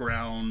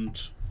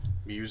underground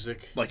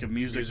music, like a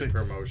music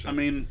promotion. I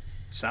mean,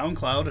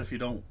 SoundCloud, if you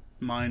don't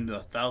mind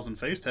 1,000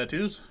 face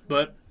tattoos,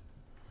 but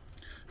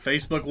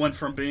Facebook went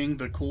from being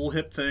the cool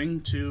hip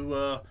thing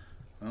to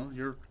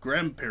your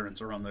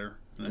grandparents are on there,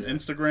 and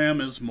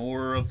Instagram is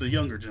more of the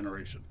younger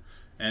generation.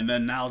 And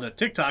then now that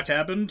TikTok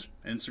happened,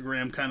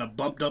 Instagram kind of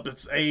bumped up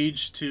its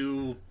age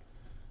to,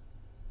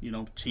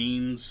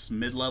 teens,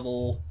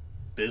 mid-level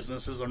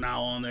businesses are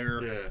now on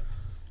there. Yeah.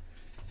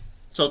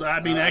 So,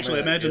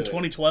 imagine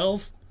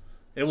 2012,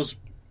 it was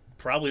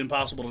probably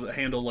impossible to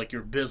handle,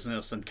 your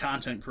business and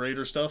content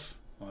creator stuff.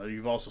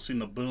 You've also seen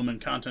the boom in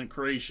content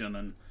creation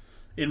and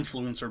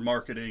influencer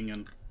marketing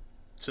and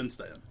since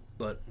then.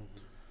 But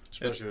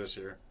especially this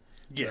year.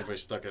 Yeah.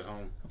 Everybody's stuck at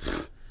home.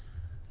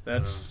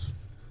 That's...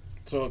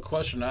 So a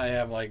question I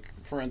have,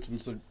 for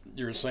instance,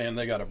 you're saying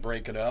they got to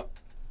break it up.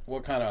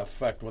 What kind of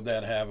effect would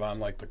that have on,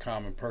 the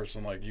common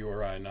person like you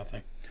or I?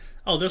 Nothing.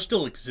 Oh, they'll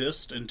still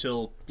exist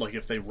until,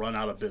 if they run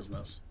out of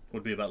business.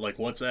 Would be about,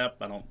 WhatsApp.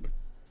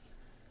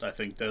 I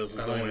think Des is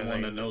the only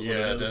one that knows what it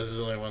is. Yeah, Des is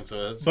the only one,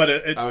 so it's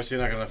obviously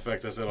not going to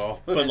affect us at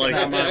all. But, it's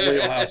not my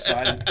wheelhouse.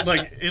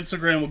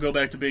 Instagram will go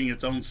back to being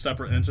its own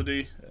separate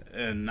entity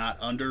and not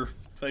under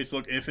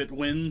Facebook if it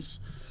wins.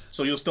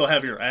 So you'll still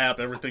have your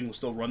app. Everything will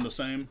still run the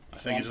same. I'm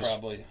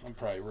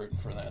probably rooting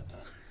for that.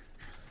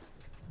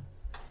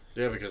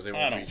 Yeah, because they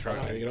won't be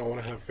trying. You don't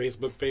want to have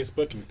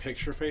Facebook and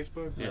picture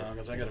Facebook? Yeah,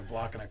 because I got to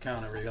block an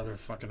account every other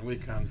fucking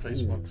week on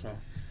Facebook. So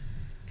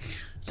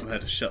I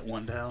had to shut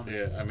one down.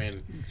 Yeah, I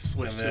mean,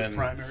 switch to the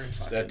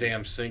primaries. That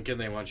damn syncing.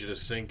 They want you to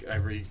sync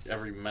every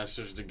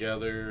message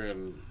together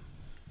and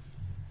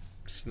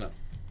just no.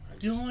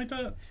 You don't like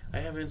that? I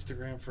have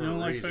Instagram for a reason. You don't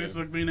like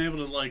Facebook being able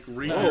to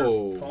read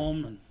your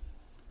poem and.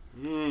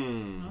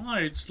 All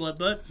right, slut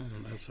butt.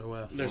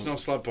 SOS. There's no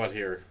slut butt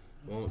here.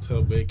 Won't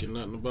tell Bacon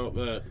nothing about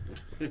that.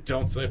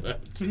 Don't say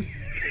that.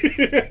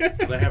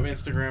 But I have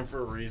Instagram for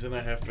a reason. I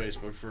have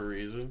Facebook for a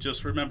reason.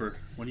 Just remember,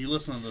 when you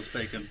listen to this,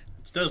 Bacon,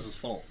 it's Dez's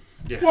fault.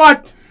 Yeah.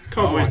 What?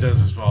 Always does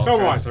his fault.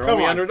 Come on. Throw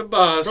me under the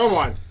bus.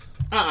 Come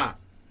on.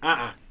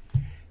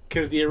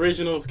 Because the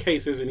original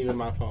case isn't even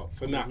my fault.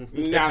 So no.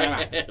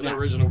 The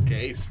original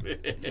case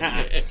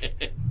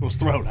was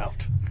thrown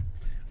out.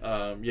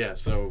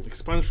 So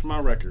expunged from my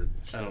record.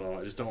 I don't know.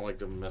 I just don't like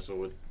to mess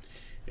with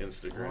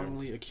Instagram.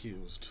 Wrongly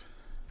accused.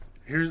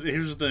 Here's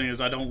the thing: is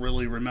I don't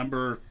really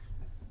remember.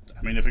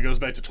 I mean, if it goes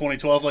back to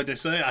 2012, like they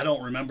say, I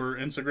don't remember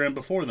Instagram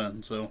before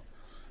then. So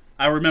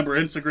I remember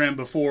Instagram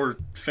before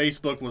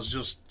Facebook was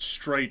just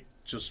straight,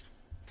 just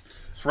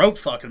throat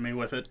fucking me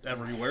with it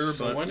everywhere.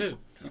 So but when did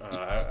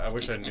I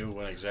wish I knew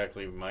when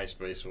exactly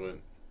MySpace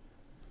went.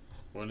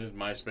 When did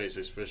MySpace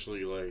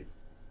officially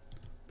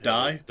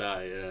die?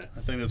 Yeah.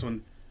 I think that's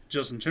when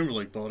Justin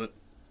Timberlake bought it.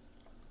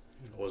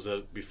 Was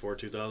that before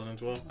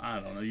 2012? I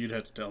don't know. You'd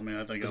have to tell me.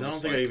 I think I don't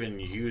think I even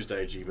used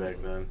IG back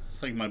then.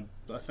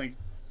 I think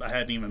I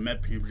hadn't even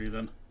met puberty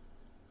then.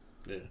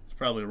 Yeah, it's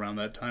probably around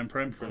that time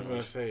frame. I was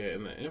gonna say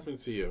in the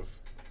infancy of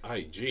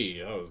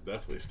IG, I was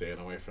definitely staying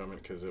away from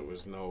it because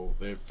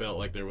it felt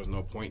like there was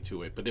no point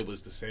to it. But it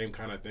was the same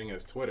kind of thing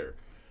as Twitter.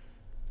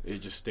 You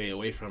just stay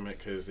away from it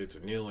because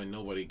it's new and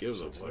nobody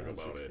gives a fuck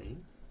about it.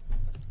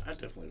 I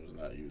definitely was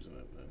not using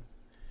it then.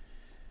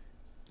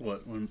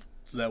 What?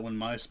 Is that when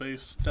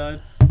MySpace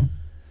died?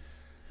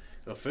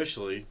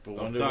 officially, but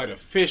when died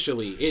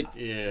officially. It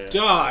yeah,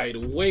 died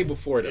way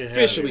before it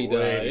officially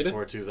way died.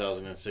 before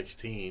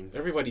 2016.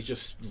 Everybody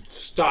just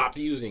stopped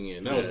using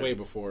it. That was way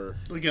before.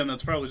 Again,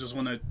 that's probably just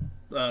when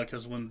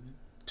because when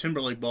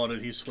Timberlake bought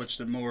it, he switched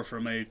it more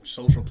from a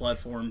social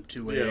platform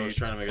to a was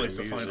trying to make place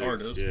it to find music,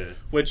 artists. yeah.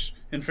 Which,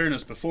 in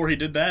fairness, before he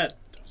did that,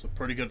 it was a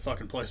pretty good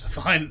fucking place to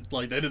find.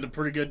 Like, they did a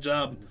pretty good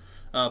job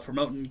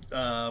promoting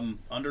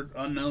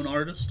unknown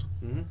artists.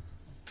 Mm-hmm.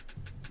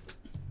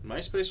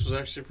 MySpace was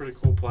actually a pretty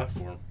cool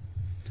platform.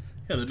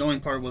 Yeah, the annoying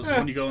part was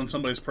when you go on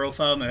somebody's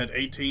profile and they had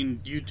 18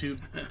 YouTube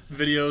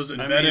videos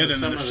embedded,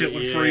 and then the shit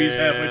would freeze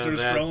halfway through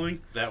scrolling.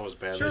 That was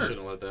bad. Sure. They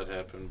shouldn't let that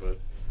happen, but...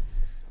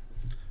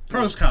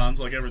 Pros, cons,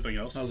 like everything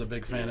else. I was a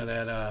big fan of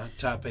that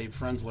top 8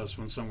 friends list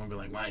when someone would be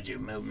like, "Why'd you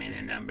move me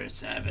to number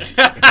 7?" It's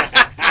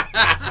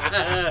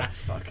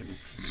fucking...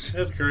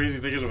 That's crazy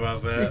thinking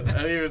about that.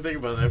 I didn't even think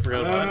about that. I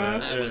forgot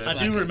about that. was I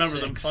do remember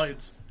them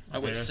fights. I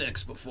was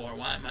 6 before.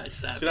 Why am I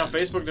 7? See, now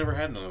Facebook never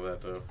had none of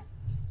that, though.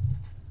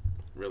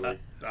 Really?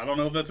 I don't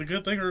know if that's a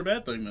good thing or a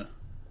bad thing, though.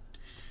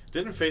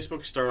 Didn't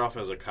Facebook start off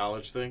as a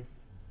college thing?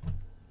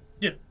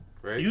 Yeah.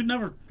 Right? You'd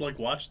never, like,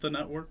 watch the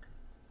network?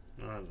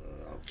 I don't know.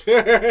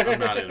 I'm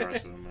not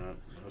interested in that.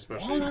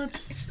 Especially...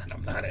 He said,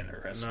 I'm not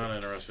interested. Not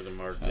interested in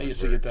marketing. I used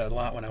to get that a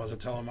lot when I was a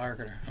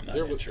telemarketer. I'm not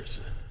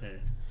interested. Yeah.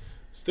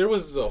 So there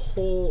was a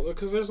whole...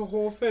 Because there's a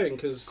whole thing.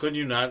 Cause Couldn't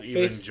you not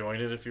even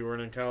join it if you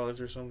weren't in college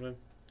or something?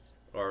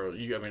 Or,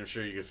 I'm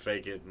sure you could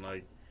fake it and,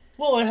 like...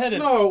 Well, it had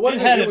its, No, it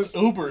wasn't. It had It its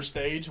was- Uber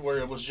stage where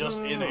it was just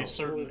in a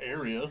certain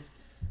area.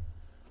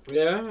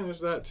 Yeah, there's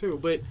that too.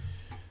 But,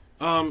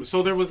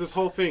 so there was this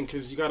whole thing,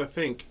 because you got to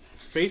think,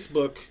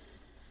 Facebook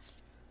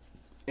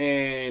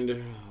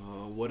and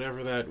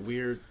whatever that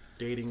weird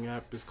dating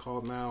app is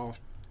called now,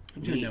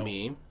 You know,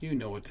 Me, you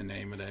know what the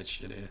name of that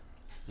shit is.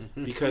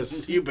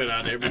 because... You've been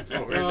on there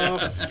before.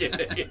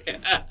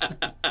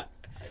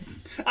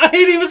 I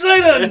ain't even say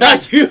that!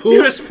 Not you! He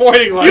was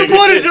pointing like... You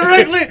pointed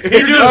directly!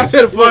 I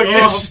said fuck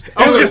off.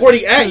 I was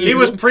reporting at you. He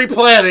was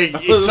pre-planning.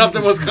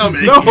 Something was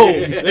coming. No!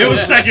 It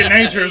was second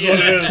nature is what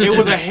it is. It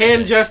was a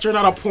hand gesture,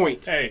 not a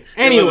point. Hey,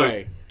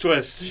 Anyway.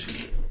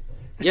 Twist.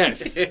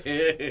 Yes.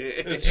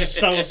 it's just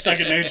so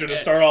second nature to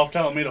start off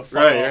telling me to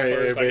fuck off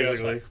first, I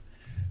guess. basically.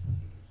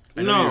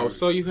 No,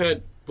 so you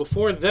had...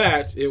 Before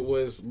that, it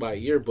was my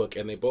yearbook,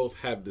 and they both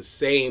had the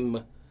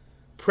same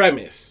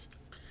premise.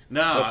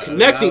 No, of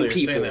connecting now that you're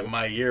people. saying that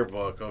my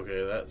yearbook.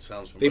 Okay, that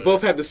sounds They familiar.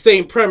 both had the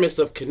same premise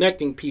of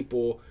connecting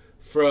people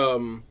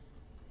from,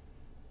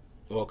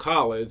 well,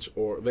 college,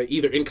 or they're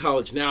either in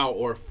college now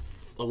or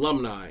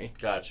alumni.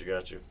 Got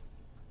you.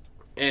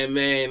 And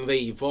then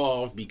they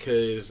evolved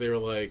because they were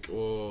like,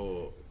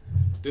 well,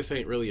 this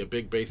ain't really a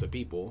big base of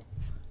people.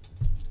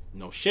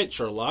 No shit,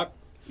 Sherlock.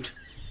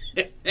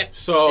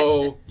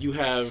 So you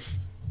have...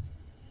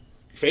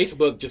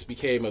 Facebook just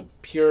became a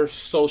pure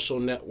social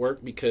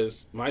network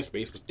because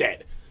MySpace was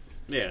dead.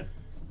 Yeah.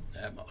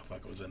 That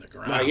motherfucker was in the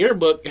ground. My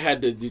yearbook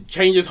had to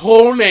change his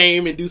whole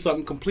name and do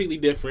something completely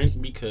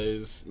different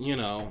because,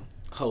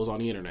 hoes on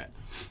the internet.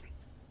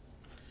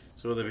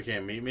 So they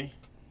became Meet Me?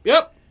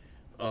 Yep.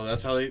 Oh,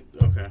 that's how they...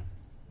 Okay.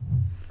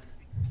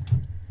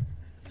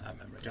 I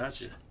remember.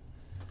 Gotcha.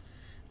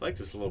 I like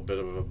this little bit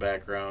of a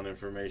background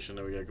information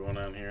that we got going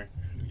on here.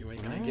 You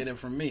ain't gonna get it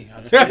from me.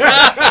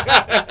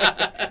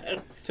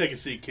 Take a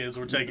seat, kids.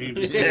 We're taking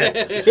you.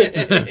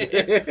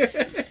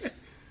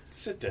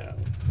 Sit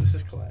down. This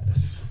is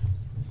class.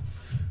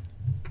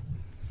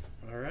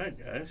 All right,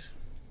 guys.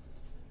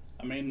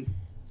 I mean,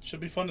 should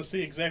be fun to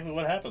see exactly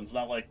what happens.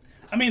 Not like...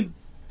 I mean,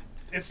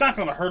 it's not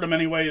going to hurt him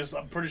anyways.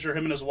 I'm pretty sure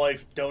him and his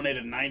wife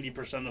donated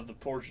 90% of the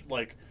portion,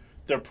 like,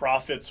 their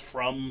profits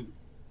from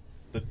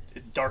the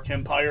Dark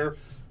Empire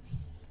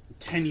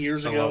 10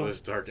 years I ago. love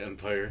this Dark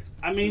Empire.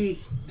 I mean,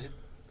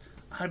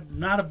 I'm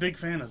not a big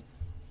fan of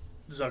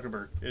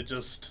Zuckerberg.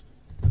 It's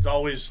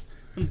always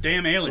them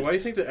damn aliens. So why do you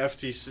think the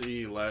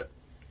FTC let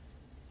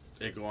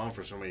it go on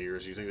for so many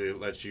years? You think they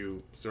let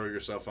you throw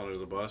yourself under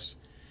the bus,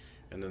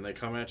 and then they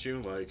come at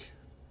you like?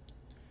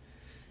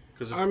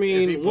 Because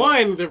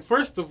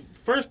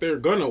first they're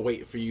gonna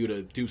wait for you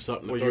to do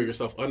something to throw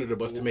yourself under the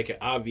bus to make it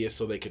obvious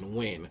so they can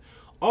win.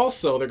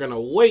 Also, they're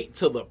gonna wait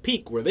till the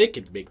peak where they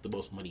can make the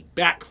most money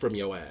back from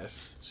your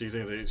ass. So you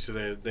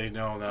think they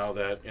know now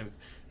that,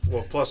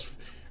 plus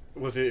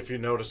with it, if you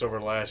noticed over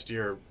last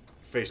year,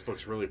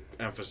 Facebook's really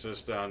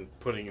emphasis on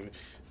putting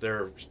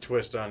their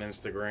twist on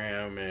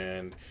Instagram,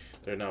 and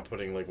they're not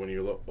putting, like, when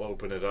you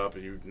open it up,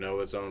 you know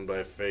it's owned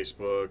by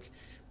Facebook.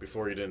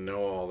 Before you didn't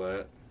know all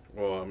that.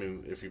 Well, I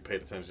mean, if you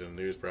paid attention to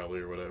the news probably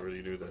or whatever,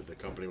 you knew that the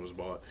company was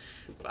bought.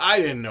 But I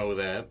didn't know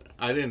that.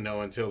 I didn't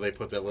know until they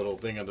put that little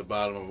thing at the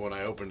bottom of when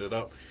I opened it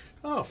up.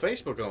 Oh,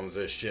 Facebook owns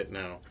this shit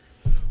now.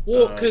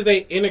 Well, because they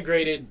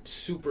integrated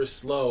super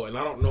slow, and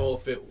I don't know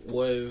if it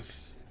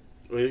was...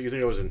 Well, you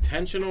think it was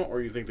intentional,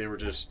 or you think they were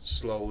just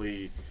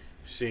slowly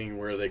seeing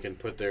where they can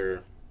put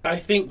their... I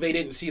think they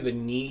didn't see the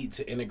need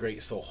to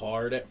integrate so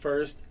hard at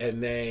first,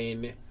 and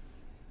then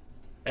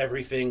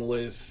everything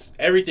is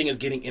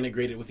getting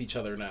integrated with each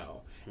other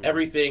now.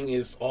 everything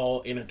is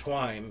all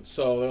intertwined.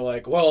 So they're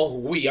like, well,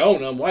 we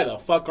own them. Why the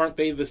fuck aren't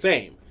they the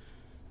same?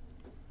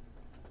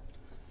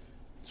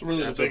 It's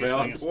really That's the a biggest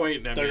valid thing. Is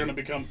point. they're going to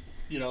become,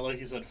 like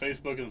you said,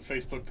 Facebook and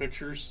Facebook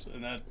pictures,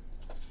 and that.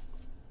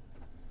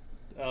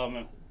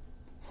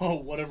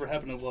 Whatever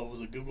happened to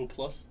was it Google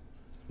Plus?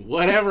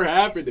 Whatever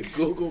happened to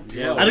Google Plus?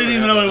 Yeah, I didn't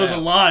even know it was that.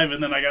 alive,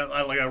 and then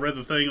I read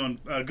the thing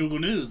on Google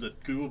News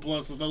that Google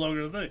Plus is no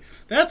longer a thing.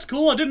 That's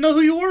cool. I didn't know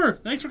who you were.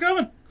 Thanks for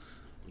coming.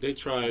 They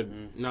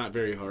tried not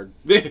very hard.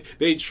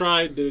 They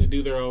tried to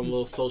do their own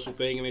little social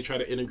thing, and they tried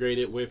to integrate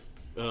it with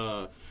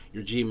your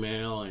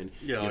Gmail and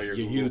your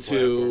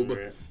YouTube,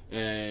 platform, right?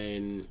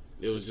 and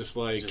it was just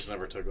like It just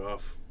never took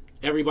off.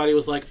 everybody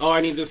was like, "Oh,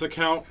 I need this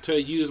account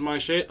to use my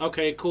shit."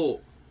 Okay,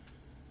 cool.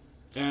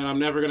 And I'm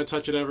never gonna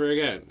touch it ever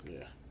again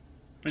Yeah.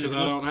 because I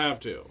don't have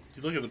to.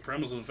 You look at the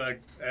premise of the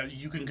fact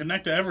you can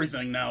connect to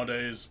everything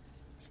nowadays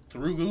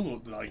through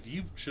Google. Like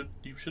you should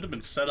have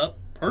been set up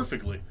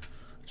perfectly.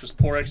 Just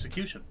poor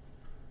execution.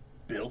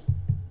 Bill.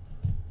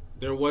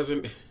 There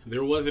wasn't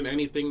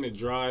anything to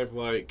drive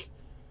like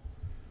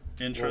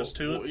Interest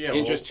to it. Yeah,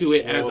 interest to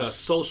it as a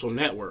social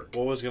network.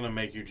 What was going to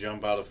make you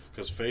jump out of...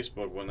 Because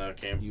Facebook, when that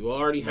came... You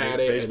already had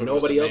Facebook it, and was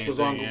nobody the else main was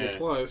on thing, Google yeah.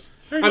 Plus.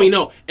 There you I go. mean,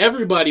 no,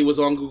 everybody was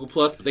on Google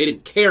Plus, but they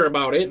didn't care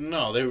about it.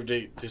 No,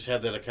 they just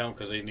had that account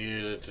because they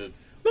needed it to...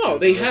 No,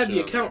 they had the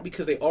Shit on account there.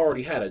 because they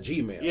already had a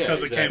Gmail. Yeah,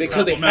 Because it came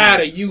Because they had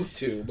a complimentary.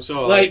 YouTube.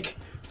 So, like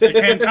It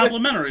came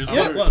complimentary is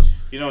Yeah. what it was.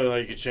 You know,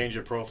 like you change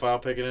your profile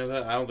pic and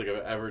that. I don't think I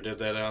ever did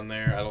that on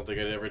there. I don't think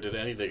I ever did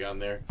anything on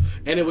there.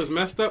 and it was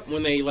messed up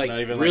when they like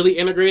Not even, really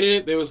integrated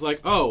it. They was like,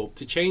 oh,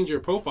 to change your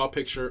profile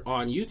picture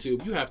on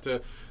YouTube, you have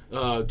to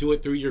do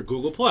it through your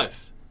Google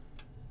Plus.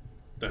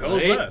 The hell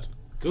is Right? that?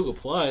 Google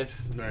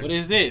Plus. Right. What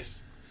is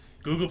this?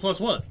 Google Plus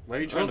what? Why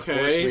are you trying to force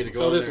me Okay, to go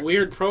so on this there?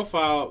 weird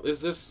profile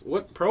is this?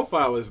 What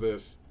profile is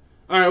this?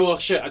 All right, well,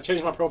 shit. I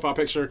changed my profile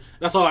picture.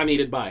 That's all I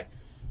needed. Bye.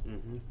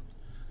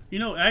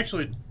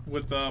 Actually,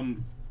 with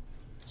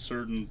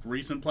certain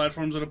recent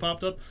platforms that have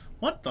popped up,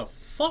 what the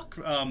fuck,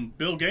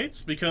 Bill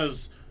Gates?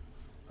 Because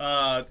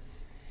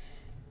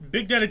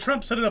Big Daddy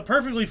Trump set it up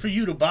perfectly for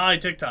you to buy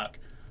TikTok.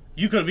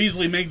 You could have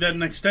easily made that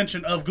an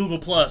extension of Google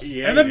Plus,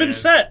 Yeah, and then he been did.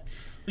 set.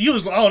 You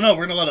was, oh no,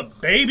 we're gonna let a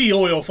baby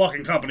oil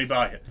fucking company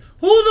buy it.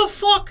 Who the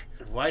fuck?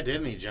 Why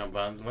didn't he jump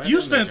on? Why You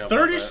didn't they spent jump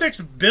on that?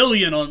 $36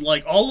 billion on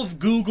like all of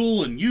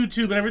Google and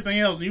YouTube and everything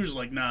else, and you were just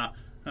like, nah,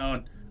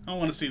 I don't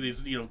want to see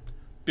these,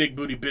 big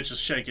booty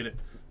bitches shaking it.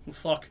 Well,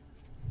 fuck.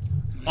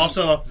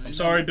 Also, I'm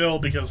sorry, Bill,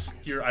 because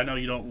I know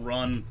you don't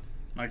run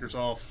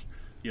Microsoft.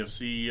 You have a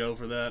CEO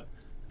for that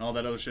and all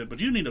that other shit, but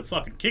you need to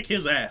fucking kick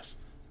his ass.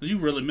 You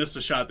really missed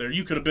a shot there.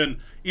 You could have been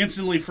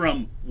instantly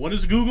from, what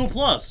is Google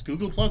Plus?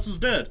 Google Plus is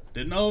dead.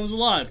 Didn't know it was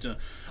alive. To,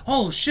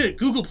 oh shit,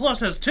 Google Plus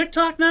has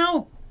TikTok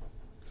now?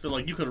 I feel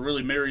like you could have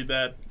really married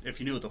that if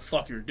you knew what the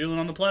fuck you were doing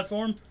on the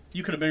platform.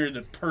 You could have married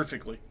it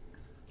perfectly.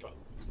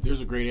 There's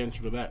a great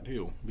answer to that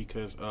too,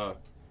 because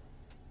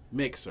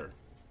Mixer.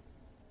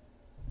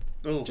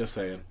 Oh, Just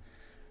saying.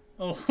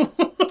 oh.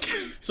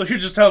 So you're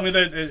just telling me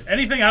that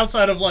anything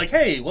outside of like,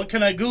 hey, what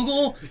can I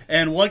Google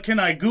and what can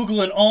I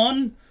Google it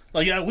on?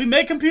 Like, yeah, we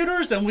make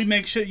computers and we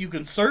make shit you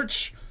can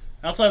search.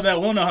 Outside of that,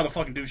 we don't know how to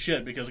fucking do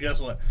shit because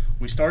guess what?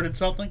 We started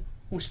something.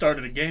 We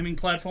started a gaming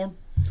platform.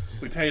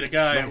 We paid a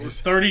guy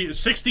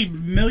 $60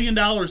 million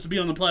to be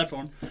on the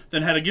platform,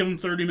 then had to give him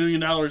 $30 million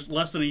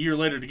less than a year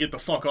later to get the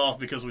fuck off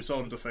because we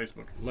sold it to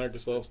Facebook.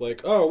 Microsoft's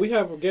like, oh, we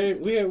have a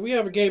game. We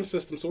have a game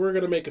system, so we're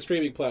going to make a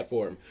streaming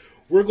platform.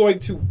 We're going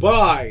to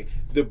buy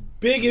the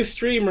biggest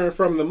streamer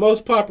from the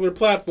most popular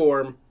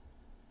platform.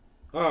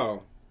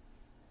 Oh,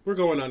 we're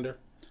going under.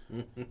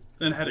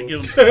 Then had to give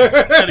him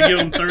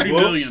 $30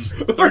 million.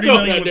 $30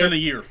 million within a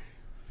year.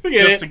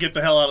 Forget Just it. to get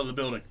the hell out of the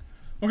building.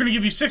 We're going to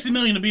give you $60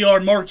 million to be our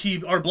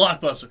marquee, our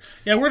blockbuster.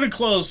 Yeah, we're going to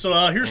close, so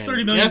here's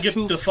 $30 million to guess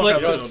who get the fuck out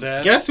of the flipped building.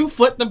 that? Guess who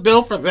footed the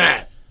bill for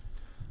that?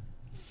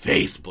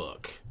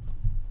 Facebook.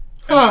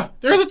 Huh,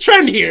 there's a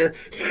trend here.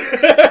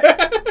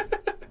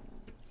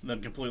 Then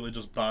completely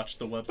just botched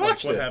the website.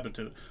 Botched What it. happened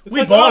to it? It's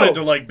We like, bought oh. it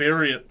to like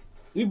bury it.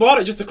 We bought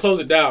it just to close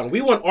it down.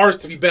 We want ours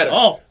to be better.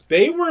 Oh.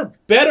 They were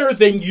better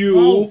than you.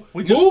 Oh,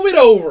 we just- Move it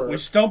over. We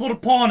stumbled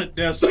upon it,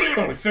 Des.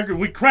 We figured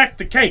we cracked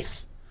the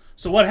case.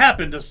 So what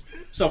happened is,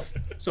 so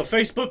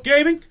Facebook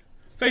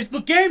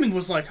Gaming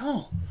was like,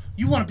 oh,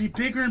 you want to be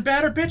bigger and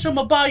badder, bitch? I'm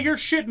gonna buy your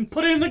shit and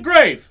put it in the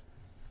grave.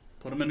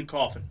 Put them in the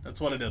coffin. That's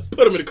what it is.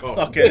 Put them in the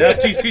coffin. Okay, the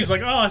FTC's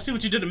like, oh, I see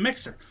what you did to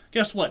Mixer.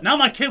 Guess what? Now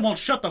my kid won't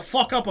shut the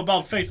fuck up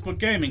about Facebook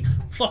Gaming.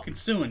 Fucking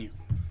suing you.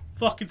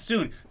 Fucking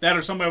suing. That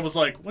or somebody was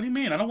like, what do you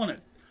mean? I don't want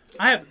it.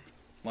 I have,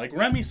 like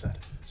Remy said.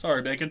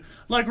 Sorry, Bacon.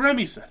 Like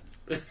Remy said.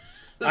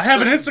 I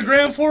have an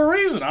Instagram for a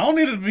reason. I don't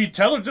need it to be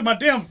tailored to my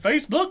damn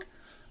Facebook.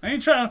 I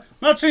ain't trying. I'm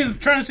not trying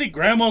to see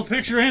grandma's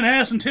picture and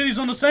ass and titties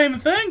on the same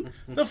thing.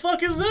 The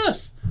fuck is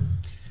this?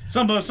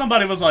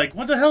 Somebody was like,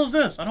 "What the hell is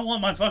this? I don't want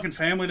my fucking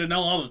family to know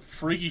all the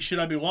freaky shit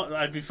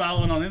I'd be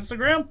following on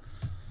Instagram."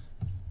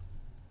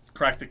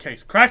 Crack the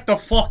case. Crack the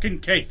fucking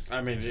case.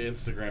 I mean,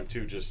 Instagram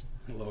too just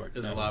Lord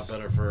is a knows. lot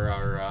better for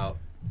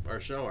our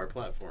show, our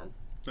platform.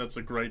 That's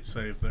a great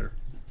save there.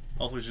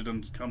 Hopefully she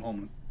doesn't come home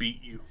and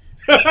beat you.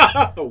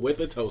 With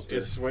a toaster.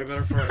 It's way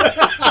better for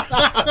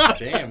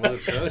Damn,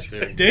 with a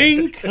toaster.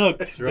 Dang cook,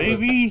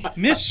 baby.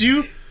 Miss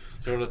you.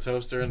 Throw the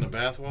toaster in the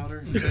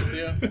bathwater?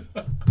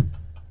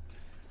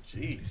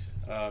 Jeez.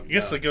 I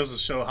guess that goes to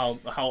show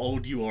how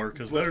old you are,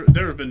 because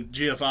there have been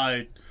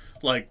GFI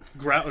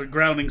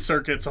grounding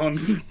circuits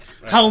on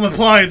home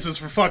appliances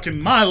for fucking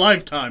my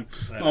lifetime.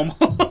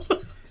 Almost.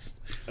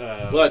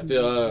 But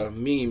the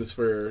memes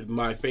for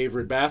my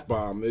favorite bath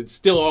bomb, it's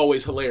still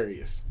always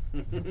hilarious.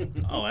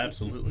 Oh,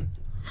 absolutely.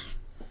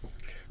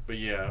 But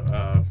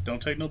yeah,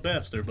 Don't take no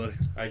baths there, buddy.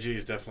 IG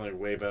is definitely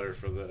way better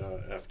for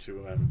the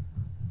F2M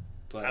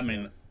platform. I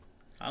mean,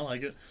 I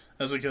like it.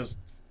 That's because,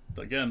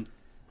 again,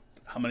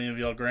 how many of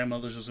y'all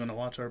grandmothers is going to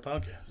watch our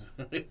podcast?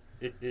 Hey,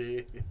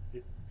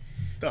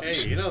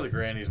 you know the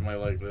grannies might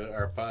like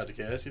our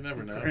podcast. You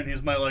never know.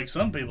 Grannies might like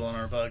some people on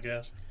our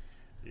podcast.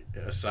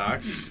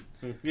 Socks.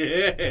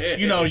 Yeah.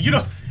 You know, you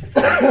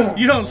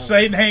don't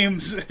say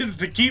names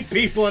to keep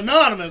people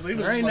anonymous. He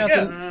was There ain't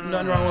just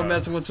nothing wrong with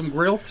messing with some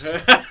grills.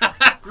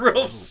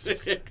 Grills.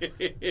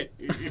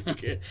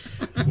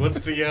 What's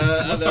the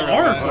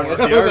R for?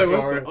 What's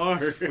the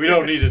R for? We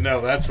don't need to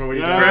know. That's what we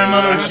do.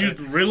 Grandmothers, you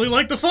really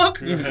like the fuck?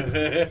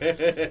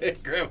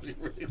 Grandmas, you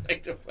really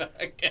like the fuck.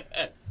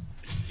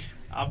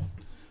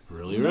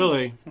 Really?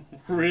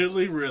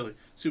 Really.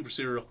 Super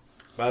cereal.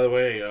 By the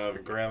way,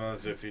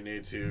 grandmas, if you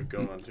need to go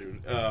on to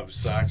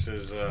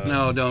Socks'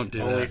 No, don't do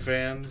that.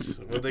 OnlyFans.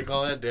 What do they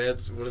call that?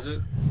 Dad's. What is it?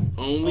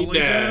 Only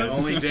dads.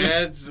 Only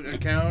Dad's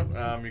account.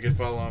 You can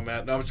follow him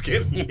at. No, I'm just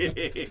kidding.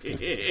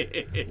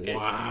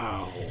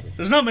 Wow.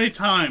 There's not many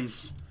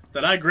times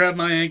that I grab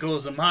my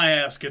ankles and my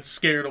ass gets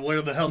scared of where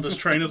the hell this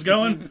train is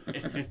going.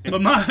 But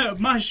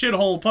my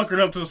shithole puckered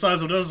up to the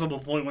size of a decimal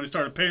point when he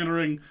started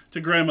pandering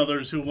to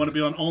grandmothers who want to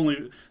be on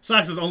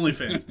Socks'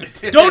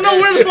 OnlyFans. Don't know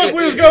where the fuck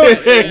we was going.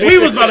 We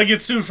was about to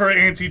get sued for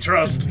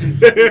antitrust.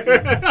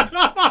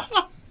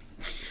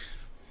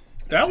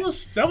 That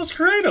was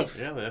creative.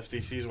 Yeah, the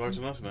FTC's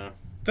watching us now.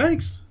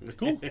 Thanks.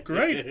 Cool.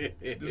 Great.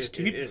 Just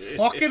keep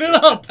fucking it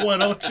up, why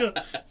don't you?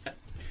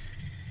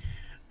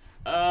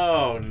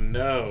 Oh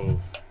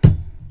no.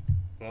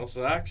 Well,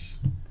 Socks.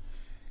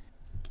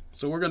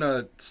 So we're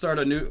gonna start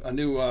a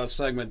new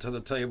segment to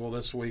the table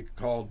this week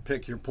called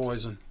 "Pick Your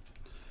Poison."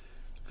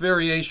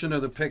 Variation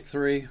of the pick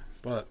three,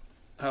 but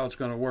how it's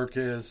gonna work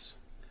is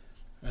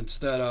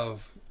instead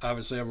of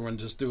obviously everyone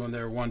just doing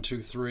their 1,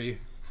 2, 3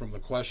 from the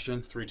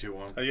question. 3, 2,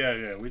 1.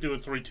 Yeah. We do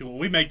it 3, 2, 1.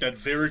 We make that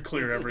very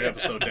clear every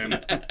episode, damn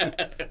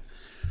it.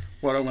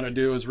 What I'm gonna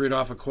do is read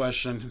off a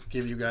question,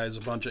 give you guys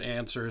a bunch of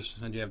answers,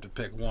 and you have to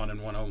pick one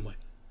and one only.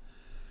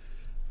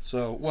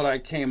 So what I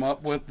came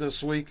up with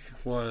this week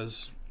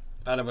was,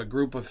 out of a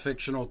group of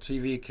fictional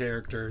TV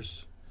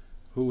characters,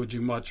 who would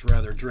you much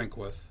rather drink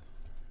with?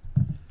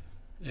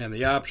 And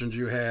the options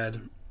you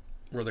had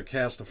were the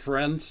cast of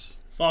Friends,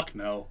 Fuck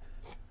no.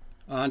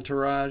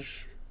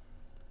 Entourage,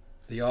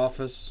 The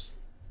Office,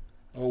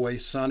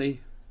 Always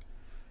Sunny,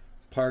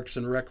 Parks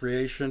and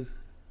Recreation,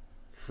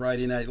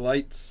 Friday Night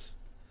Lights,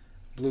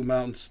 Blue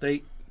Mountain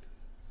State,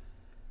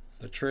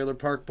 The Trailer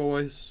Park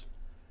Boys,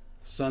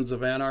 Sons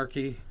of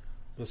Anarchy,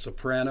 The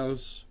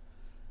Sopranos,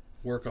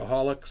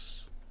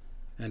 Workaholics,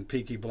 and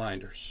Peaky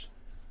Blinders.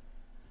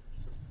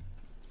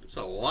 It's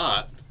a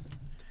lot.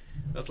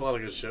 That's a lot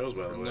of good shows,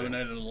 by the way.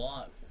 Eliminated a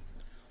lot.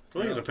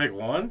 We have to pick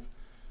one.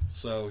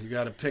 So you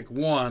got to pick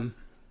one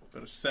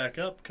Better stack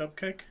up,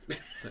 cupcake.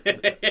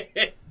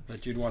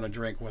 that you'd want to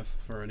drink with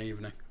for an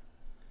evening.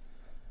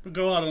 We'll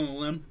go out on a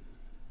limb.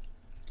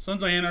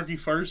 Sons of Anarchy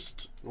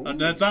first.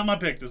 That's not my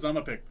pick.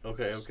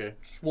 Okay.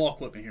 Just walk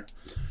with me here.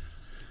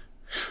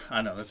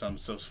 I know, that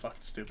sounds so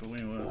fucking stupid. We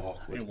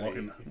ain't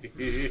walking.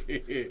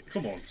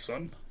 Come on,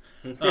 son.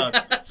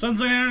 Sons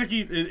of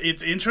Anarchy,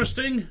 it's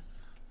interesting.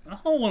 I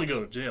don't want to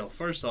go to jail.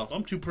 First off,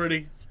 I'm too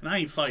pretty, and I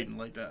ain't fighting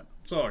like that.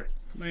 Sorry.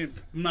 I'm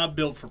not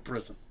built for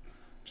prison.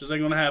 Just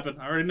ain't gonna happen.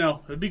 I already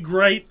know. It'd be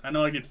great. I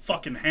know I get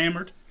fucking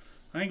hammered.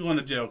 I ain't going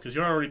to jail, because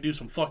you already do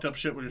some fucked up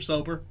shit when you're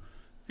sober.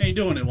 I ain't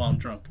doing it while I'm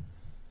drunk.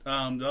 The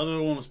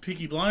other one was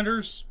Peaky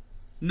Blinders.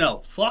 No.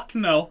 Fuck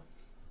no.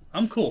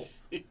 I'm cool.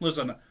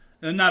 Listen,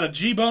 there's not a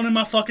G-bone in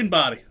my fucking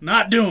body.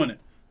 Not doing it.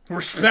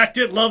 Respect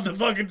it. Love the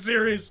fucking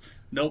series.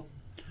 Nope.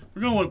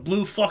 We're going with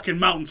Blue fucking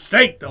Mountain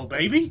State, though,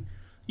 baby.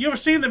 You ever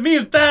seen that me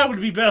and Thad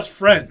would be best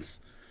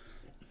friends?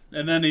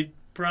 And then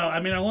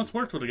I once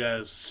worked with a guy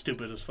as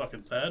stupid as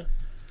fucking Thad.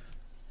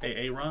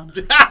 Hey, Aaron.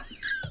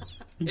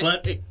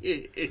 But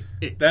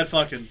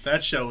that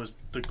show is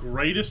the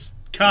greatest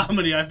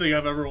comedy I think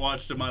I've ever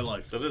watched in my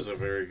life. That is a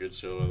very good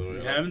show, by the way.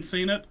 If you haven't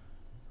seen it,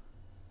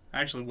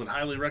 actually would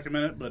highly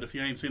recommend it, but if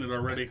you ain't seen it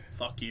already,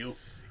 fuck you.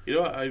 You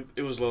know,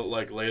 it was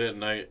like late at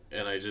night,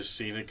 and I just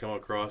seen it come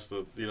across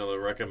the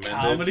recommended.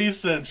 Comedy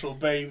Central,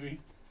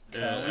 baby.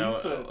 And I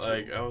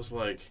was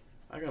like,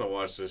 I gotta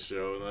watch this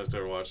show, and I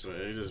started watching it.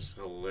 And it's just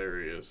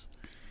hilarious.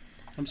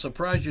 I'm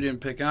surprised you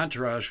didn't pick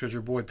Entourage because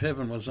your boy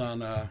Piven was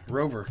on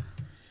Rover.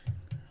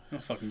 I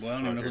don't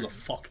even know who the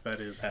fuck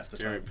that is half the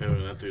Jeremy time.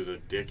 Piven, that dude's a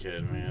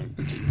dickhead, man.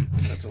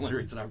 That's the only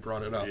reason I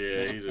brought it up.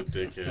 Yeah, he's a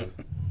dickhead.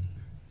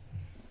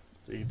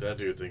 That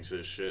dude thinks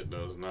his shit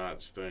does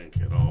not stink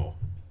at all.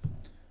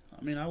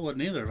 I mean, I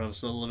wouldn't either if I was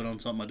still living on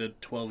something I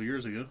did 12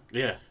 years ago.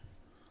 Yeah.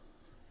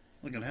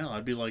 Look at hell,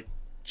 I'd be like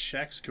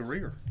Shaq's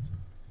career.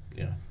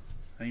 Yeah.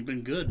 Ain't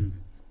been good in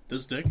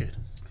this decade.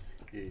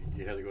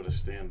 You had to go to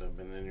stand-up,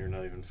 and then you're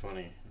not even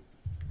funny.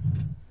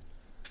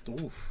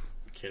 Oof.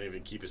 Can't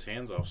even keep his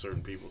hands off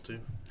certain people, too.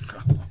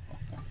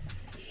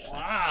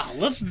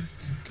 Wow,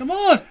 come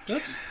on.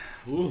 Let's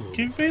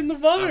keep feeding the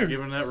fire. I'm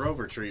giving that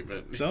Rover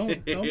treatment.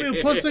 Don't be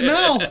a pussy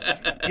now.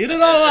 Get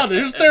it all out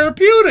there. It's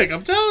therapeutic,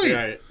 I'm telling you.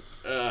 Right.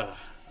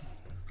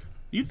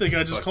 You think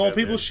I just Fuck call that,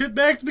 people man.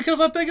 shitbags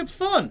because I think it's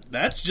fun.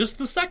 That's just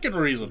the second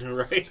reason.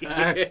 Right.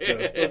 That's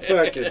just the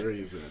second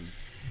reason.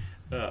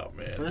 Oh,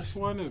 man. First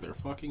one is they're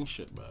fucking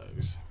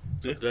shitbags.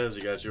 Des,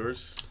 you got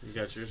yours? You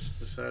got yours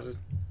decided?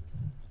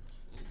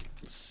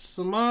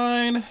 So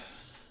mine,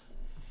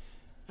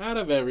 out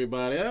of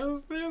everybody,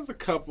 there's a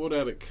couple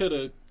that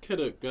could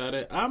have got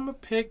it. I'm gonna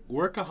pick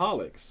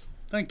Workaholics.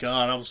 Thank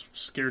God. I was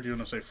scared you were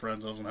going to say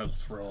Friends. I was going to have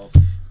to throw up.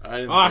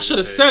 I should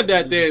have said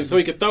that then, so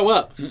he could throw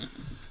up. No,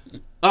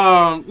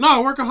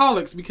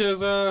 Workaholics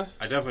because I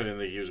definitely didn't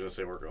think he was going to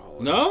say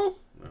Workaholics. no.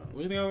 No. What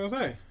do you think I was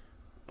gonna say?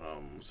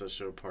 What's that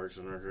show, Parks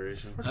and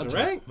Recreation?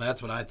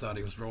 That's what I thought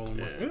he was rolling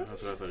Yeah, with.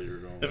 that's what I thought you were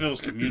going If with. it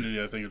was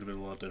Community, I think it would have been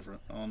a lot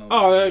different. I don't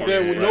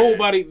know.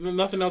 Nobody,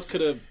 nothing else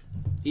could have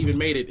even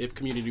made it if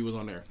Community was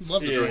on there.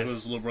 Love to drink with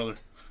his little brother.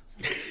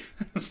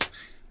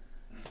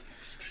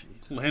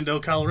 Lando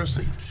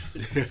Calrissian.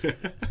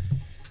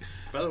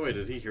 By the way,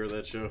 did he hear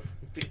that show?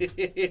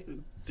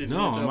 Didn't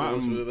No, you tell me to I'm-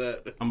 listen to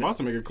that? I'm about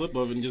to make a clip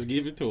of it and just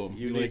give it to him.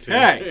 You Be need like, to.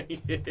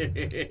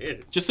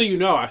 hey, just so you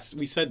know,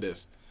 we said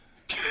this.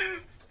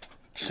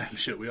 Same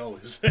shit we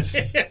always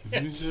say.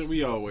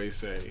 We always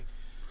say.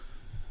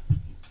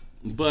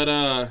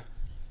 But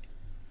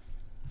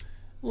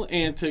little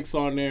antics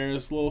on there.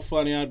 It's a little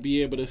funny. I'd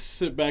be able to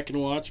sit back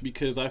and watch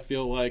because I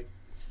feel like,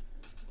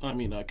 I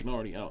can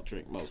already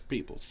outdrink most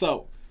people.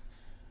 So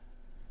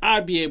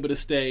I'd be able to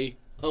stay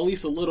at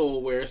least a little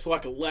aware so I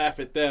could laugh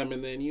at them,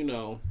 and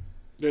then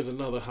there's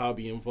another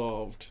hobby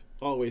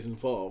always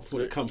involved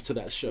when it comes to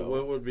that show.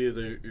 What would be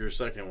your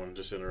second one?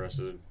 Just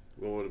interested.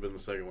 What would have been the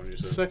second one you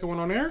said? Second one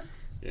on air?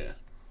 Yeah.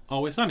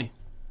 Always Sunny.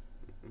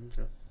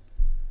 Okay.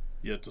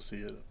 Yet to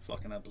see a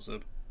fucking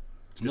episode.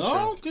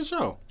 Good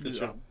show. Good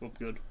job.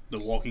 Good. The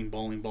walking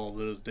bowling ball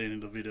that is Danny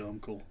DeVito. I'm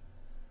cool.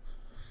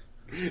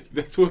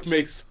 That's what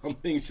makes some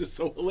things just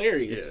so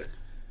hilarious.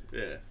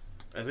 Yeah.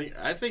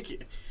 I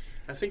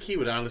think he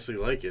would honestly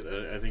like it.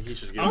 I think he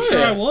should give I'm it a sure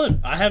shot. I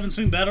would. I haven't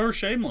seen that or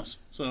Shameless,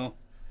 so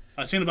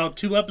I've seen about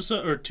 2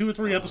 or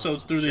 3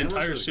 episodes through the Shameless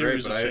entire is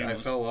series great, of but I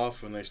Shameless. fell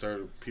off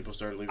when people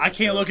started leaving. I the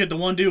can't show. look at the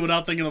one dude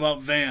without thinking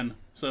about Van.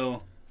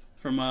 So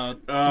from Oh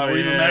Reba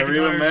yeah,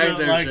 Reba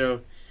McEntire show.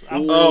 show.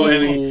 I'm-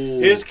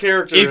 And his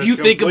character If is you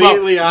think about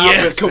completely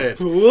opposite.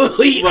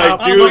 completely Like,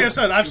 opposite. dude. like I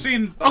said, I've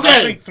seen I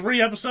Okay. think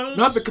 3 episodes.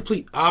 Not the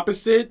complete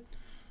opposite.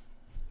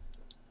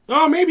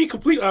 Oh, maybe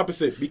complete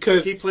opposite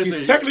because He plays he's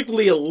a-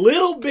 technically a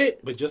little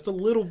bit, but just a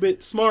little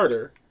bit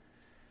smarter.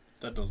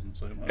 That doesn't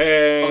say much.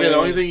 And Okay, the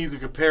only thing you could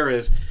compare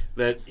is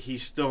that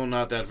he's still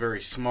not that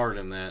very smart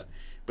in that,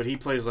 but he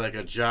plays like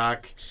a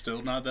jock,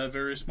 Still not that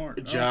very smart.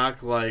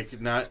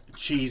 like not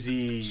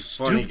cheesy,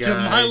 funny Stoop guy. to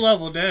my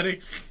level, Daddy.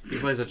 He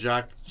plays a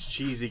jock,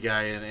 cheesy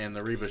guy in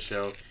the Reba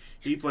show.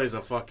 He plays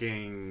a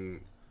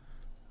fucking,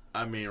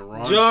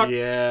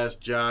 raunchy ass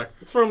jock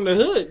from the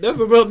hood. That's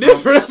about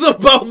different. That's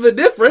about the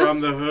difference.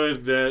 from the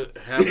hood that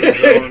happens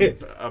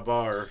to own a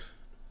bar.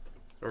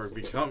 Or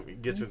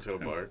gets into a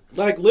bar.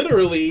 Like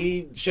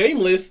literally,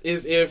 Shameless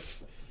is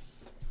if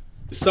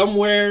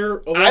somewhere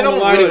along I don't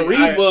the line of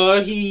really-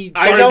 Reba, he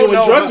I started don't doing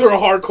know drugs how- real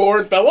hardcore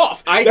and fell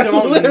off. I That's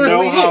don't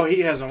literally know how it.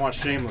 he hasn't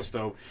watched Shameless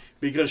though,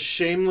 because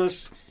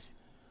Shameless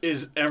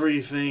is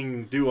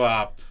everything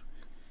doo-wop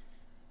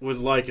would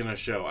like in a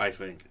show. I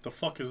think. The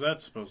fuck is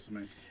that supposed to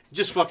mean?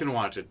 Just fucking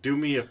watch it. Do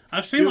me a.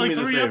 I've seen do like me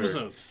the 3 favor.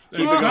 episodes.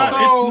 Keep It's it not,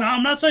 going.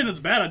 I'm not saying it's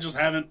bad. I just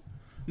haven't.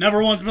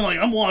 Never once been like,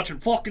 I'm watching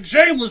fucking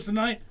Shameless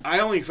tonight. I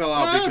only fell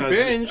out I because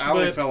binged,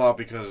 but- fell out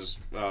because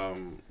I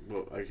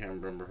can't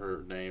remember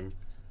her name,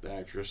 the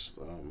actress,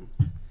 the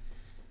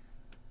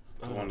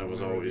one that was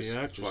remember always the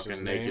actress's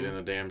fucking naked name. in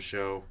the damn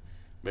show,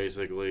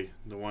 basically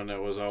the one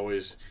that was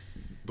always,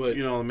 But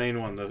the main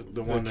one, the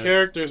one the that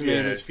character's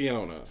name yeah. is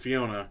Fiona.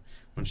 Fiona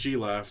when she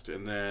left,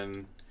 and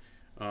then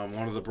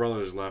one of the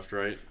brothers left,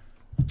 right?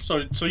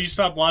 So you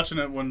stopped watching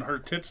it when her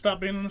tits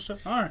stopped being on the show?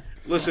 All right.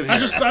 Listen here. I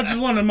just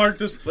wanted to mark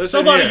this. Listen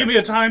Somebody here. give me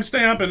a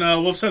timestamp and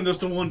we'll send this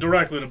to one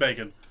directly to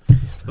Bacon.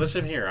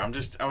 Listen here. I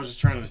was just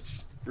trying to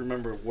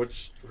remember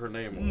which her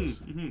name was.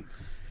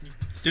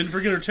 Didn't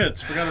forget her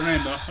tits. Forgot her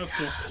name though. That's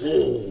cool.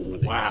 Oh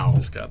wow!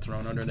 Just got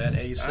thrown under that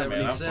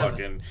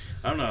A77.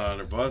 I'm not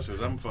under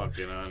buses. I'm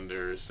fucking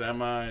under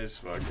semis,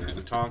 fucking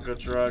Tonka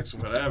trucks,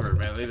 whatever,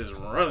 man. They just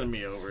running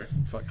me over.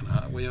 Fucking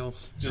Hot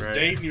Wheels. Just Right.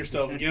 dating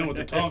yourself again with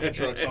the Tonka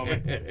trucks,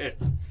 homie.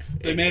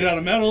 They made out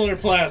of metal or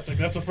plastic?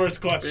 That's the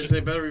first Bitch, question. they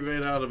better be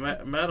made out of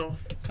metal.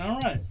 All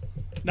right.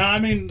 No, I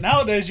mean,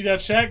 nowadays you got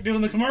Shaq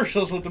doing the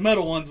commercials with the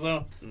metal ones,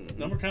 though.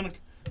 Them were kind of...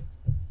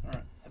 All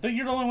right. I think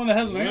you're the only one that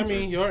has an answer. I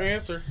mean, your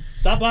answer.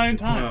 Stop buying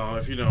time. No,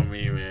 if you know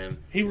me, man.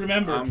 He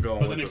remembered, I'm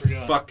going but then with he the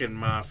forgot. fucking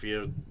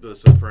mafia, the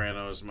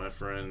Sopranos, my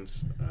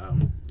friends.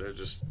 They're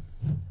just...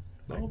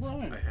 Oh,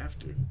 Brian. I have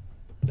to.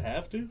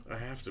 Have to? I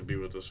have to be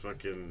with this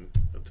fucking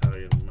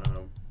Italian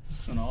mob.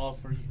 It's an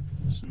offer.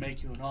 Just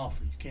make you an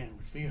offer you can't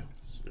refuse.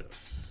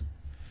 Yes.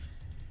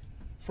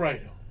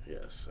 Fredo.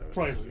 Yes.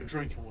 Fredo, you're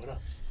drinking with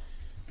us.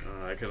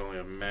 I could only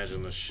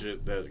imagine the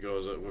shit that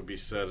would be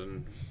said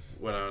and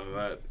went on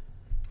to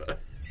that.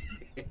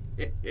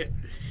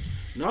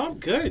 No, I'm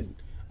good.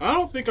 I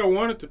don't think I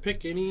wanted to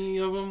pick any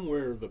of them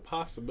where the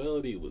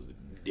possibility was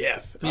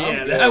death.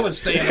 Yeah, I was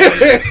staying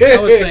away. I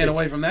was staying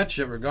away from that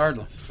shit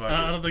regardless.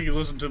 I don't think you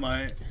listened to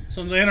my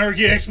Sons of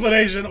Anarchy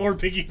explanation or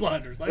Peaky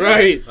Blinders. Like,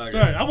 Right. It's all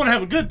right. I want to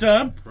have a good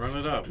time. Run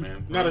it up,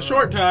 man. Not a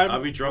short time.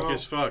 I'll be drunk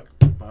as fuck.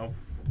 Well,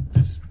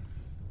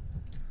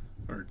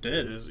 Or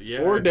dead. yeah.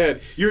 Or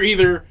dead. You're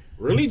either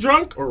really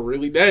drunk or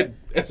really dead.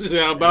 That's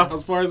about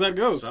as far as that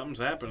goes. Something's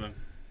happening.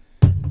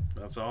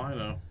 That's all I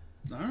know.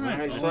 All All right.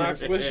 right,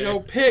 Sox, what's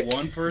your pick?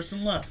 One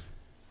person left.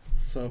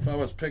 So if I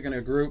was picking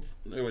a group,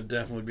 it would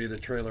definitely be the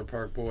Trailer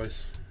Park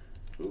Boys.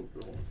 Ooh,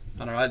 good one.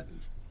 I don't know.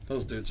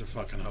 Those dudes are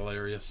fucking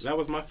hilarious. That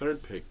was my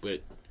third pick,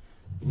 but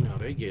you know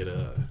they get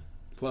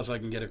Plus, I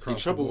can get in across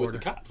the trouble with border.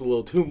 the cops a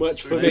little too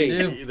much for They me.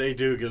 do. They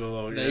do get a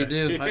little. They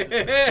do,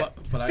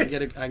 but I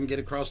can get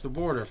across the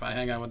border if I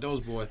hang out with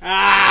those boys.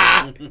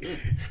 Ah!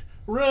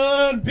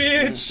 Run,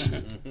 bitch.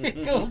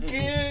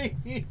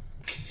 Okay.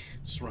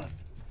 Just run.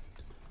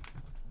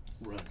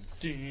 Run.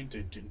 Dun,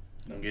 dun, dun.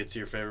 No. Get to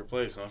your favorite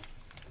place, huh?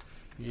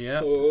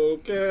 Yeah. Oh,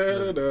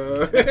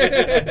 Canada.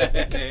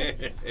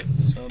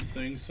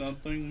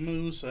 Something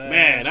moose ass.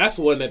 Man, that's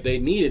one that they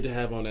needed to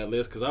have on that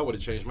list because I would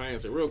have changed my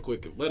answer real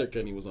quick if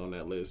Letterkenny was on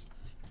that list.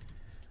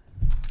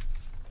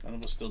 None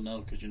of us still know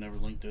because you never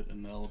linked it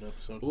in the old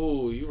episode.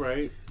 Ooh, you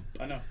right.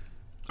 I know.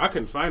 I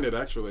couldn't find it,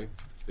 actually.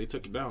 They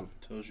took it down.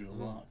 Tells you a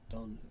lot,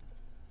 doesn't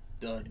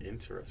it? Done.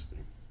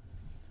 Interesting.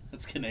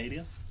 That's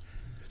Canadian.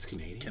 It's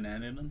Canadian.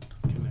 Canadian.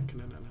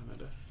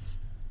 Canada.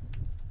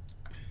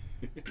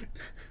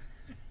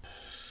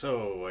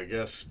 So I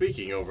guess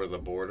speaking over the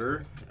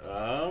border,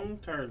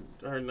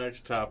 our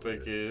next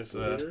topic is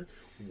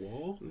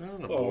Wall? not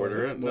on a Oh,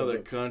 border, that's another border.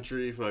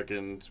 country.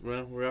 Fucking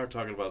well, we are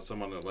talking about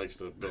someone that likes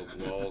to build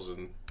walls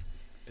and.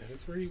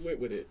 That's where he went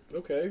with it.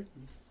 Okay.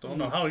 Don't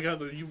know how he got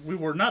the. We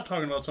were not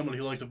talking about somebody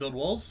who likes to build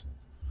walls.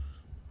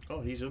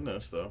 Oh, he's in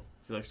this though.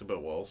 He likes to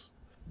build walls,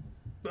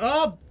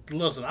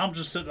 Listen, I'm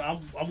just sitting.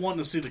 I'm wanting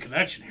to see the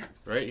connection here.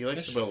 right? He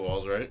likes to build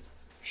walls, right?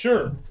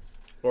 Sure.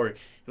 Or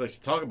he likes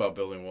to talk about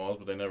building walls,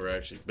 but they never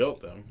actually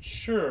built them.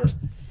 Sure.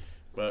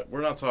 But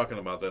we're not talking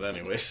about that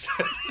anyways.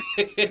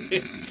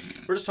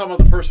 We're just talking about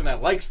the person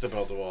that likes to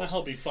build the I walls.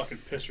 hope you fucking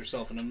piss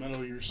yourself in the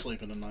middle of your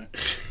sleeping tonight.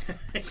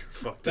 You're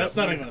fucked That's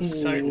up. not even a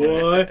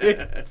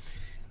segue.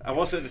 What? I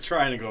wasn't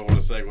trying to go with a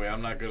segue.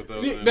 I'm not good at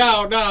those.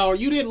 No,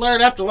 you didn't learn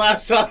after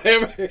last time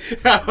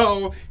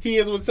how he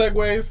is with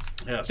segues.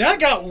 Yes. That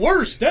got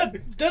worse.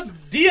 That's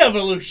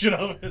de-evolution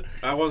of it.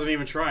 I wasn't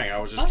even trying. I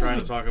was just trying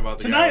to talk about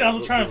the Tonight guy I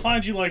was trying to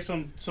find you like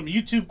some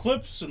YouTube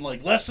clips and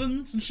like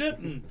lessons and shit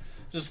and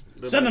just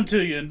send them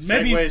to you and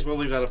maybe. Segues, we'll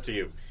leave that up to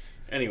you.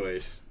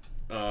 Anyways,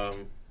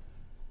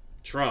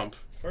 Trump.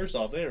 First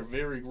off, they are a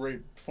very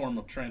great form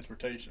of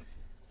transportation.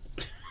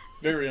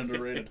 Very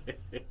underrated.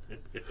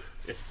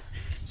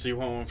 So you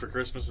want one for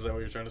Christmas? Is that what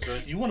you're trying to say?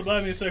 If you want to buy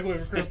me a Segway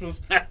for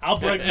Christmas, I'll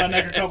break my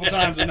neck a couple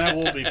times and that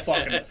will be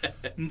fucking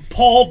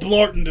Paul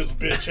Blorton this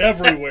bitch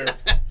everywhere.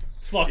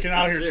 Fucking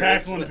out here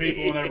tackling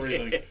people and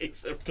everything.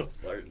 Go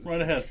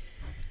right ahead.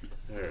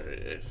 All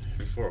right.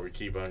 Before we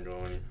keep on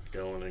going,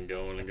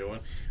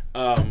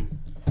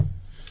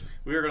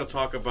 we are going to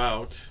talk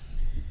about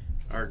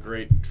our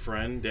great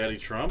friend, Daddy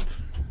Trump,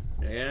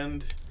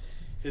 and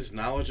his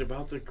knowledge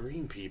about the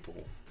green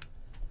people.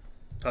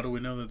 How do we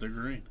know that they're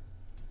green?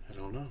 I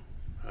don't know.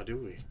 How do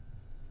we?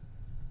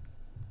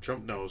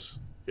 Trump knows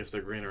if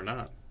they're green or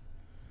not.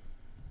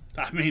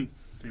 I mean,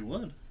 he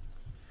would.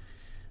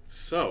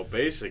 So,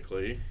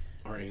 basically,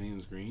 Are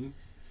aliens green?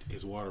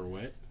 Is water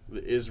wet?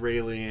 the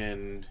Israeli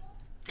and...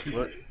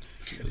 What?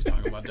 He's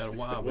talking about that a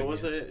while. What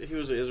was it? He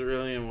was an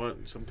Israeli and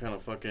what? Some kind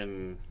of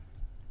fucking...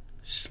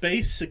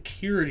 Space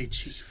security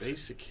chief.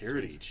 Space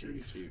security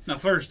chief. Now,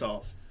 first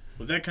off,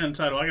 with that kind of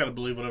title, I got to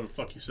believe whatever the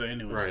fuck you say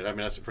anyways. Right, I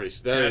mean,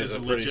 that That is is a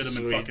a pretty legitimate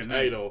sweet fucking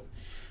name. title.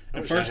 I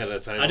At wish first, I had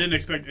that title. I didn't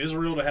expect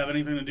Israel to have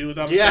anything to do with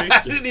outer Yeah, I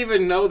space. didn't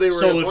even know they were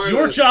So a part if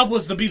your of it. job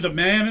was to be the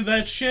man of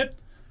that shit,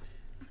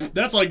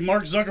 that's like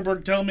Mark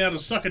Zuckerberg telling me how to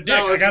suck a dick.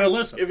 No, I if gotta you-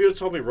 listen. If you had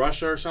told me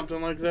Russia or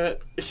something like that,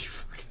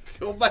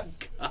 oh my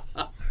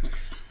god.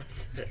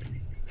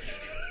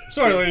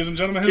 Sorry, ladies and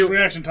gentlemen, his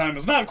reaction time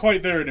is not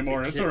quite there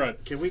anymore. It's all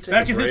right. Can we take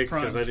Back a in his break?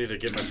 prime. Because I need to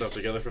get myself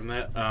together from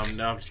that.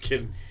 No, I'm just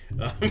kidding.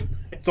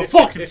 It's a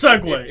fucking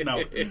segue.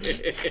 No.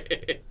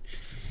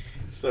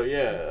 So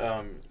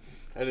yeah,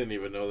 I didn't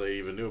even know they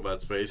even knew about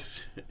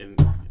space. And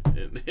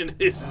in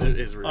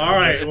Israel. All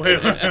right,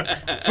 wait.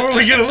 Before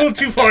we get a little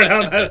too far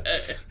down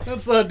that,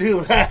 let's not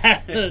do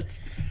that.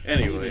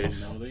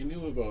 Anyways, No, they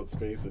knew about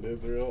space in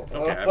Israel.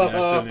 okay. I mean,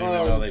 I still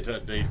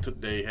didn't even know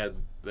they had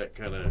that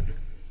kind of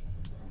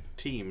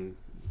team,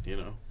 you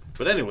know.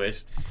 But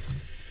anyways,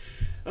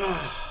 you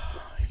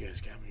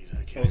guys got me.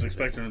 I was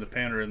expecting the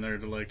pander in there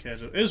to like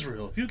catch it.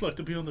 Israel, if you'd like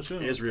to be on the show.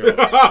 Israel,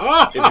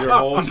 if your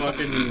whole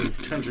fucking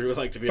country would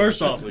like to be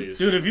First on the off, show, please.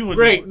 dude, if you would.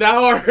 Great.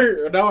 Now our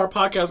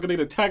podcast is gonna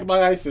get attacked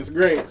by ISIS.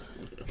 Great.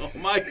 Oh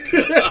my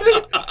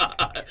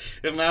god!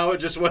 And now it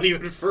just went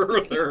even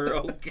further.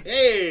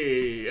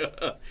 Okay.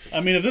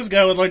 I mean, if this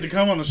guy would like to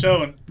come on the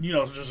show and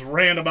just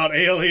rant about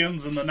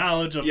aliens and the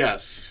knowledge of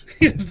Yes.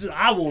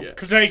 I will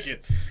take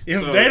it. If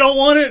So- they don't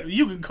want it,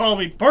 you can call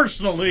me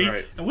personally,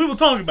 Right. and we will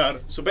talk about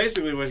it. So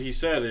basically, what he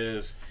said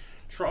is,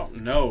 Trump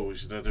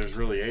knows that there's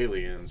really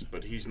aliens,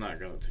 but he's not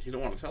gonna. He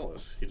don't want to tell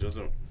us. He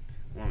doesn't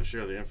want to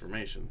share the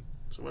information.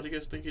 So why do you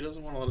guys think he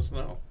doesn't want to let us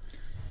know?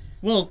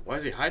 Well, Why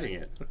is he hiding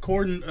it?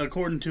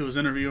 according to his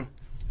interview,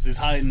 he's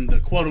hiding the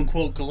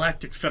quote-unquote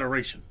Galactic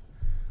Federation.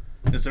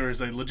 As there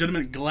is a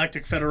legitimate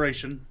Galactic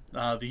Federation.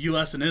 The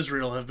U.S. and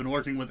Israel have been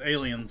working with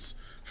aliens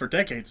for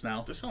decades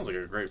now. This sounds like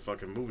a great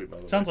fucking movie, by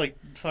the way. Sounds like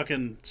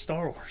fucking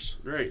Star Wars.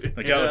 great.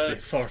 A galaxy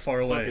far,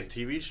 far away. Fucking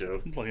TV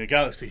show. Like a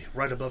galaxy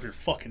right above your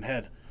fucking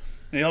head.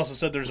 And he also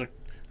said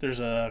there's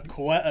a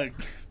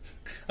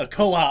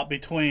co-op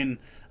between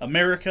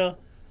America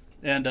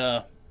and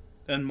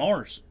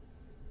Mars,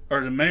 or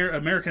the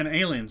American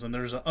aliens, and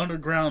there's an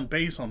underground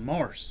base on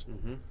Mars.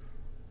 Mm-hmm.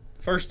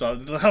 First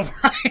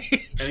off, right?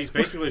 And he's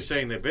basically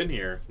saying they've been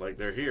here, like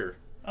they're here.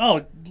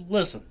 Oh,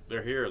 listen.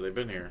 They're here. They've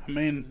been here. I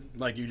mean,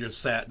 Like you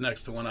just sat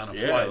next to one on a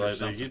Yeah, flight or like,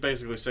 something. he's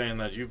basically saying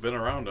that you've been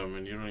around them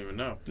and you don't even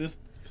know. this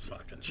It's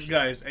fucking shit.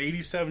 guy is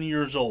 87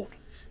 years old,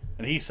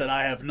 and he said,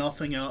 "I have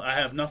nothing. I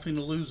have nothing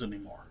to lose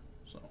anymore."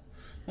 So,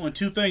 only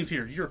two things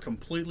here: you're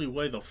completely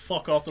way the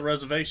fuck off the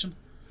reservation,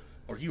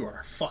 or you are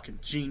a fucking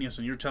genius,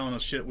 and you're telling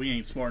us shit we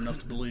ain't smart enough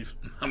to believe.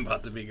 I'm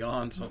about to be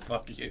gone, so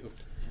fuck you.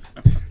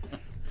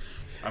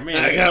 I mean,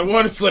 I got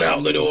one foot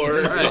out the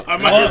door, so I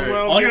might All, as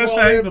well. all I give gotta all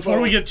say the before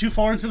info. we get too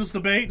far into this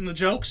debate and the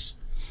jokes,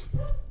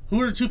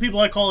 who are the two people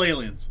I call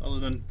aliens, other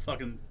than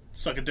fucking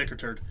suck a dick or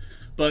turd?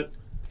 But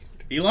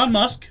Elon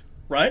Musk,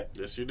 right?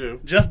 yes, you do.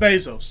 Jeff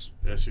Bezos,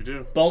 Yes, you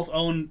do. both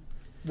own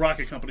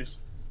rocket companies.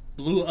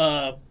 Blue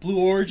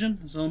Origin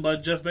is owned by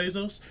Jeff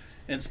Bezos,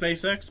 and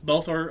SpaceX.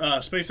 Both are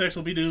SpaceX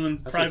will be doing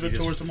private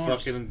tours to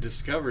Mars. Fucking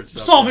discovered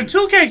something. Solving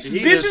two cases,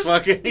 He bitches. just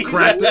fucking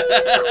Crack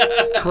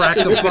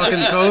the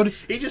fucking code.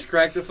 He just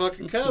cracked the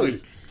fucking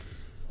code.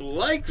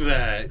 Like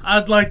that.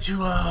 I'd like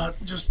to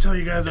just tell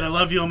you guys that I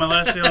love you on my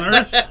last day on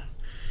Earth, and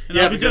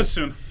Yeah, I'll be good because-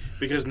 soon.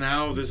 Because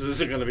now this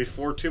isn't going to be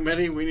 4 Too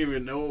Many. We didn't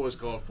even know it was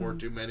called 4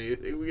 Too Many.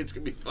 It's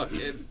going to be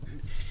fucking...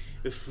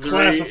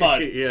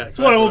 Classified. Yeah, That's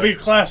what it will be,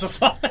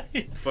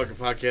 classified. Fucking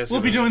podcast.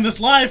 We'll be doing this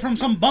live from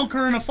some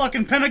bunker in a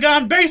fucking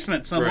Pentagon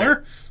basement somewhere.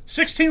 Right.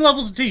 16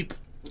 levels deep.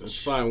 It's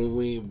fine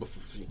when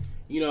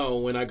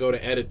when I go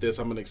to edit this,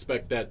 I'm gonna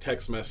expect that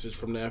text message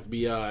from the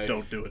FBI.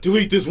 Don't do it.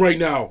 Delete this right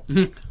now.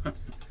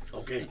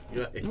 Okay.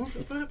 Go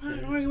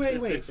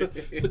ahead. Wait. So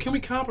can we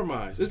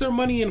compromise? Is there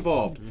money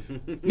involved?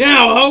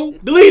 Now, ho!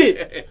 Delete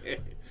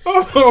it!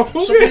 Oh,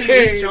 So can you okay.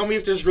 please tell me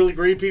if there's really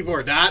green people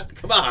or not?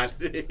 Come on. I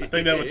think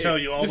that would tell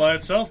you all by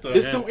itself, though.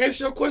 Just Yeah. don't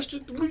answer your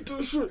question. Delete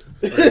this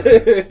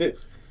shit.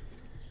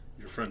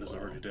 Your friend is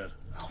already dead.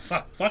 Oh,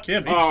 fuck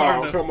him. He Oh,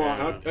 started it. come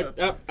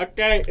on.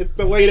 Okay, it's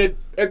deleted.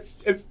 It's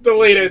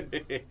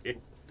deleted.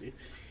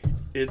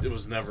 It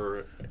was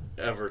never,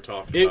 ever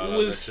talked It about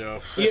was on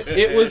the show.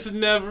 it was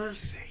never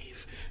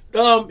safe.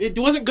 It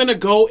wasn't gonna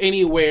go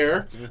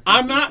anywhere.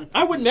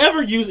 I would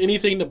never use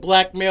anything to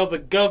blackmail the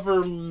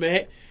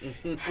government.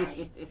 Hey,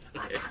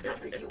 I got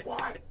something you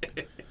want.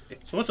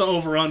 So what's the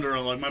over-under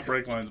on, like, my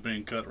brake line's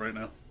being cut right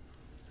now?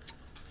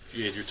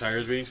 You had your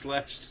tires being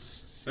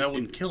slashed? That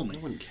wouldn't kill me. I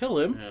wouldn't kill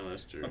him. Yeah,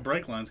 that's true. My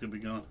brake line's going to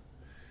be gone.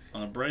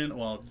 On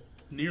a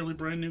nearly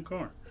brand new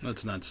car.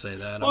 Let's not say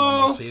that. I'm Oh.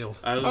 almost healed.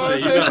 I was Oh, gonna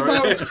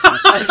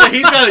say,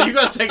 say you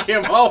gotta take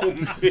him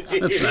home.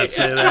 Let's not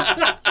say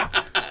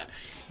that.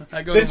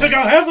 I go They to took my,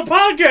 out half the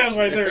podcast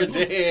right there.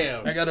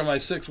 Damn. I got to my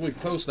 6-week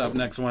post-op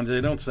next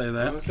Wednesday. Don't say I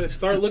that. said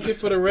start looking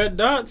for the red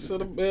dots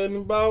in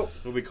about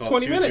We'll be called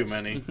 20 too minutes.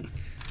 many.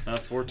 Not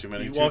 4 Too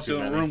Many. You Too walked too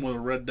in a many. room with a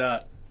red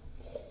dot.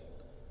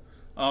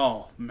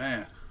 Oh,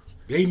 man.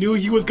 They knew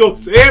you was gonna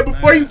say it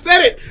before you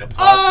said it.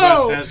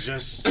 Oh, Says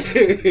just.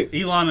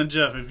 Elon and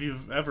Jeff, if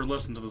you've ever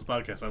listened to this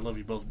podcast, I love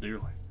you both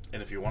dearly.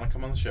 And if you want to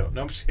come on the show,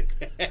 no, I'm just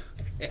kidding.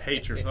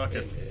 Hate your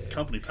fucking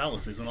company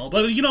policies and all.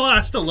 But you know what?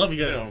 I still love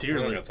you guys We're not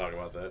dearly. gonna talk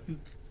about that.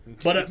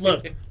 But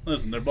look,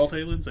 listen, they're both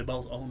aliens. They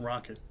both own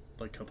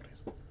rocket-like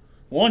companies.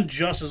 One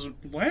just as...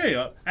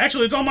 Hey,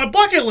 actually, it's on my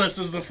bucket list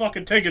is to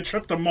fucking take a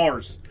trip to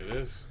Mars. It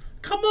is.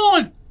 Come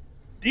on,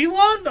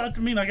 Elon. I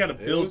mean, I got to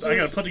build... was I got to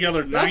just- put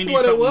together that's 90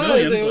 what it something was.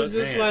 million. It was but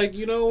just man. like,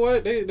 you know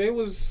what? They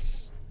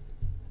was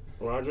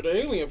Roger the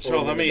alien. For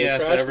So let me They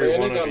ask crashed every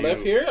landed, one of got left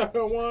you. here. I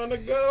don't want to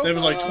go. They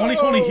was like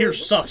 2020 here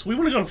sucks. We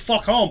want to go to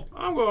fuck home.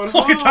 I'm going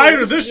Fucking home.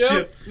 tired of this Yep.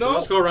 shit. No.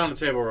 Let's go around the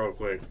table real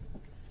quick.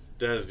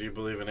 Des, do you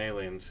believe in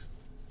aliens?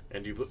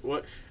 And do you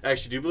what?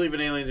 Actually, do you believe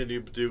in aliens? And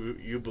do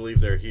you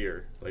believe they're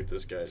here? Like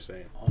this guy's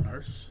saying, On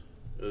Earth,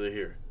 are they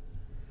here?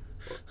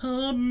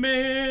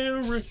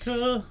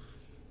 America.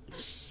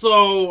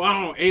 So, I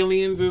don't know.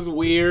 Aliens is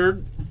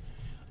weird.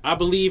 I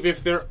believe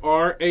if there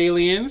are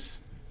aliens,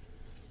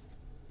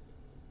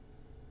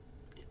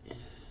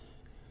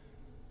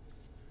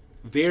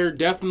 they're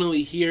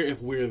definitely here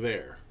if we're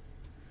there.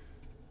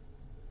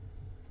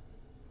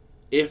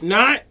 If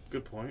not,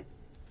 Good point.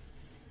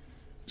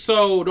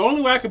 so the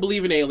only way I could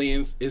believe in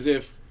aliens is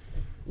if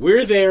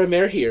we're there and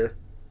they're here,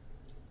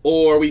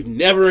 or we've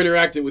never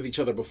interacted with each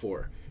other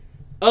before.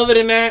 Other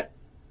than that,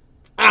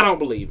 I don't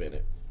believe in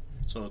it.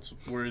 So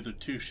we're either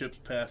two ships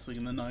passing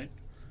in the night,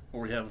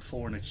 or we have a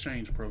foreign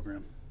exchange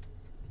program.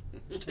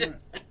 It's all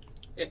right.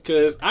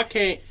 Because I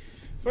can't.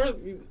 First,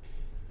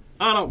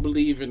 I don't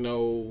believe in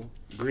no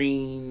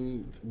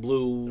green,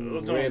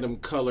 blue, Don't- random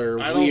color,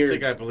 I don't weird,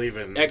 think I believe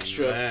in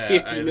extra that.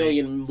 50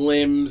 million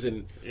limbs.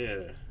 And Yeah,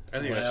 I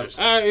think that's just.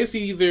 it's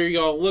either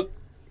y'all look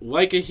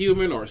like a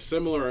human or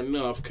similar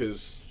enough,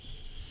 because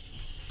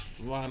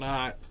why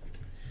not?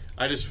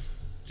 I just.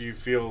 Do you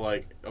feel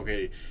like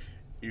okay?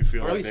 You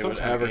feel Or at like least they some would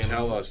kind of ever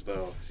tell animal. us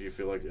though? Do you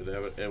feel like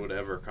it would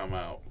ever come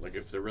out? Like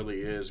if there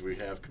really is, we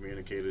have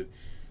communicated.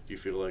 Do you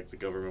feel like the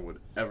government would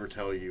ever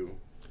tell you?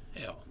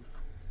 Hell,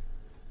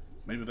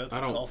 Maybe that's I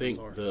what don't dolphins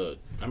think are.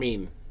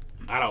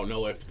 I don't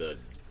know if the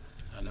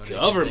I know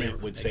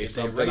government would say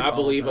something. I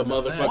believe a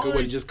motherfucker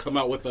would just come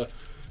out with a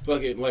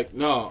fucking like,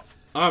 no,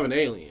 I'm an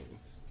alien.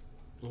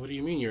 What do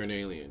you mean you're an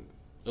alien?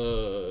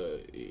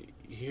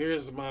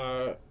 Here's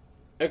my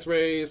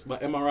X-rays, my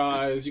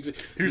MRIs. You can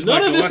say, Here's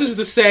none my of this galactic- is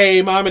the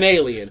same. I'm an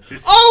alien.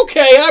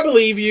 Okay, I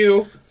believe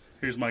you.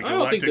 Here's my I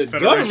don't think Galactic the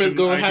Federation government's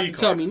gonna have ID to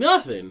tell card. me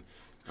nothing.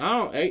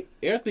 I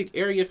think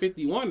Area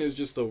 51 is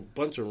just a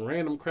bunch of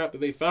random crap that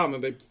they found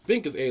that they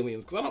think is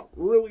aliens. Because I don't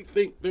really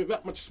think they're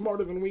that much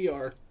smarter than we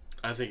are.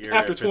 I think Area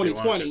After 51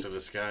 2020. is just a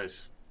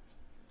disguise.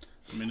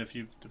 I mean, if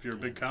you're a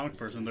big comic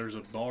person, there's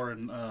a bar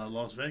in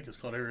Las Vegas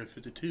called Area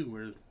 52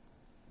 where,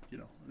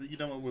 you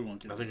know what we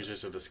won't get. I think it's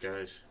just a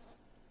disguise.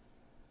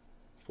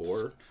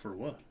 For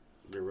what?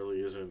 There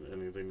really isn't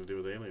anything to do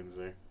with aliens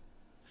there.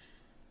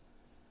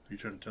 Are you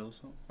trying to tell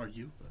us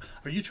something?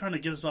 Are you trying to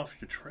get us off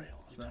your trail?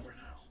 Is that what it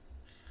is?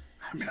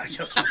 I mean, I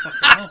guess we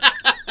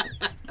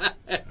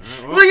fucking know.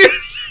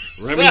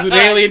 Remy's an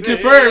alien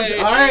confirmed.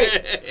 All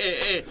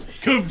right.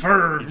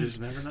 Confirmed. You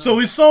just never know. So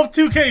we solved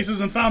 2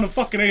 cases and found a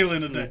fucking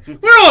alien today.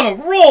 We're on a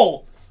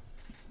roll.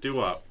 Do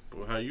up.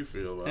 Well, how you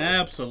feel about it?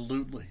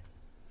 Absolutely.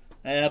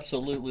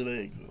 Absolutely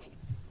they exist.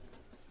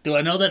 Do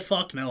I know that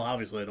fuck? No,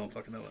 obviously I don't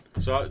fucking know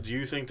it. So, do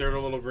you think they're the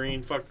little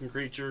green fucking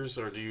creatures,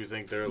 or do you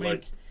think they're mean-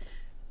 like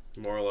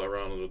more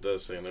around what it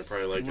does saying they're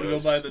probably like If we go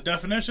us? by the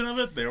definition of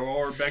it, there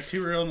are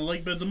bacteria on the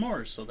lake beds of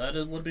Mars, so that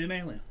would be an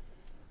alien.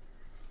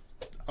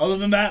 Other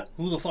than that,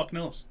 who the fuck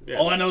knows? Yeah,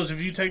 All I know is if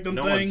you take them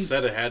no one things,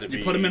 said it had to be.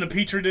 you put them in a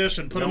petri dish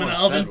and put no them in one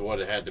an oven. said what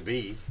it had to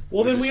be.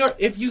 Well, then we are.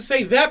 If you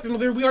say that, then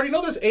we already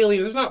know there's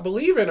aliens. It's not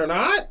believing or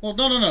not. Well,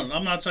 no.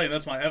 I'm not saying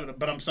that's my evidence,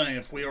 but I'm saying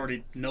if we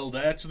already know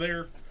that's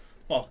there,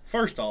 well,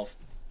 first off,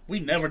 we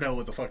never know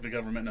what the fuck the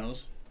government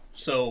knows.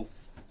 So,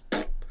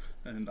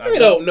 and We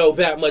don't know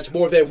that much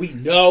more than we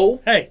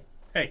know. Hey,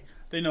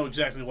 they know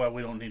exactly why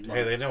we don't need money.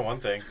 Hey, they know one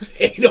thing.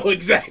 They know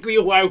exactly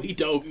why we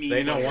don't need.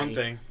 They know money. one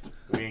thing.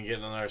 We ain't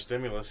getting our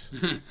stimulus.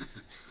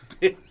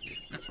 This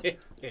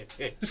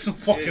is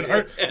fucking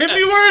hurt. Hit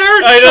me where it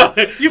hurts. I know.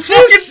 You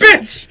fucking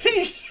bitch.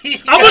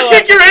 I'm gonna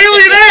kick your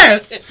alien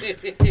ass.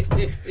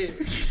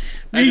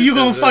 Me, you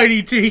gonna fight,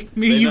 ET. Me,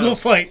 They you know. gonna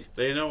fight.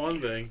 They know one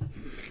thing.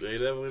 They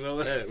definitely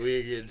know that. We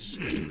ain't getting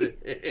shit.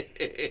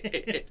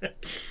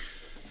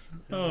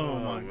 Oh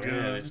my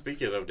man. god.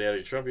 Speaking of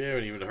Daddy Trump, you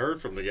haven't even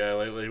heard from the guy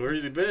lately.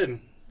 Where's he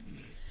been?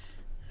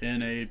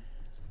 In a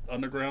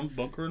underground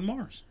bunker in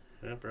Mars.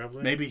 Yeah,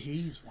 probably. Maybe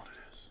he's what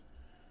it is.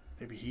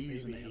 Maybe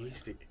he's an alien.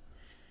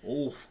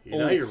 Oh,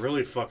 Now you're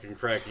really fucking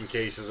cracking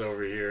cases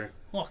over here.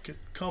 Look,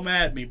 come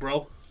at me,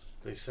 bro.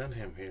 They sent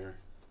him here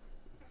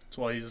That's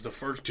why he's the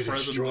first to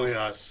president. destroy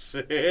us.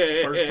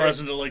 First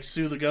president to like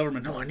sue the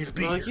government. No, I need to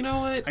be Like, here. you know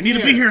what? I need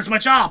to be here. It's my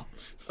job.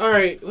 All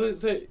right,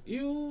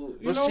 you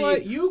Let's know see.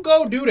 what? You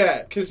go do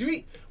that because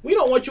we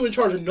don't want you in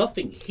charge of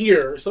nothing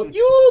here. So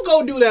you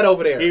go do that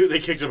over there. They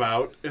kicked him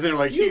out, and they're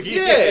like,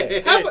 Yeah,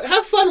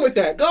 have fun with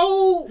that.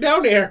 Go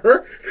down there.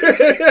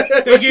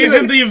 They gave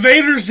him the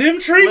Invader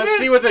Zim treatment. Let's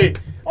see what they.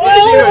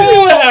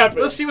 Oh, what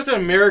happens? Let's see what the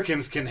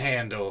Americans can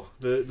handle.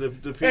 The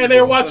people. And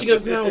they're watching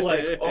us now,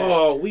 like,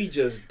 oh, we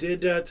just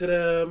did that to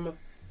them.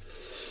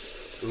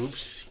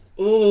 Oops.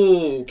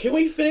 Ooh, can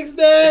we fix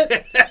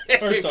that?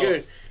 First off,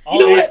 You all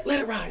know the- what? Let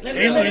it ride. Let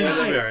it ride. Let it Aliens- This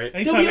will be ride. all right.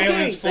 Anytime They'll be okay.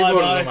 aliens They fly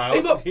voted him by, out.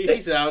 They vote-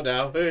 He's out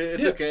now.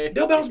 It's okay.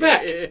 They'll bounce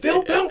back.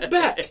 They'll bounce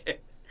back.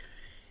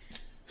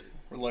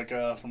 we're like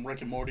from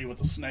Rick and Morty with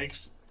the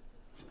snakes.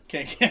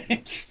 Can't.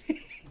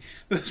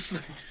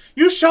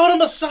 You showed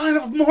him a sign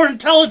of more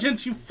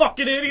intelligence, you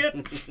fucking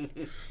idiot.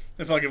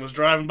 If fucking was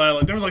driving by,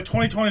 like, there was like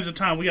 2020s at the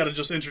time. We got to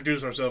just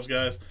introduce ourselves,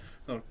 guys.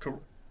 Fucking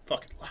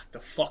lock the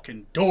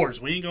fucking doors.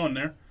 We ain't going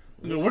there.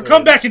 We're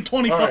coming back in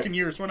 20 fucking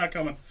years. We're not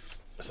coming.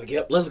 It's like,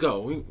 yep, let's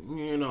go.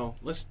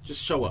 Let's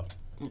just show up.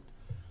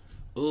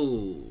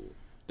 Ooh,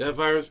 that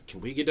virus.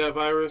 Can we get that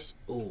virus?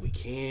 Ooh, we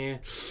can.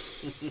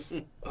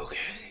 Okay.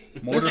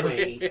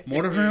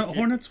 Mortar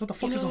hornets? What the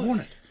fuck is a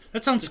hornet?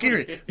 That sounds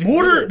scary.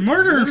 Murder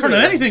in front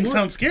of anything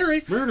sounds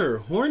scary. Murder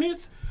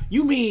hornets?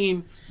 You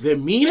mean the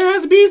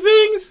mean-ass bee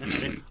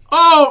things?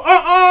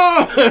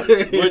 Oh,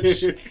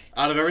 Which,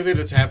 out of everything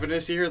that's happened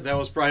this year, that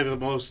was probably the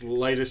most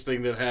lightest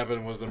thing that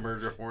happened was the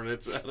murder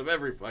hornets out of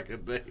every fucking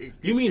thing.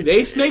 You mean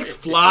they snakes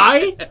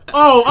fly?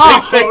 Oh,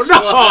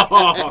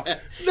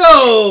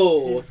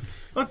 no.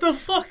 What the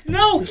fuck?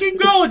 No, keep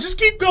going. Just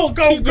keep going.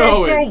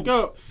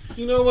 Go.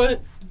 You know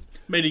what?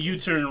 Made a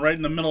U-turn right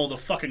in the middle of the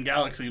fucking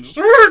galaxy and just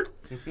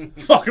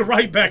fucking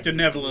right back to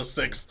Nebula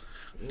 6.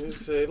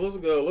 Let's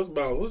go.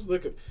 Let's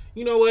look at.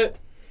 You know what?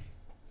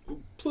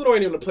 Pluto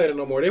ain't even a planet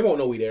no more. They won't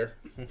know we there.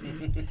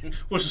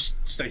 We'll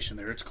just station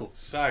there. It's cool.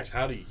 Sox,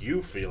 how do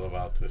you feel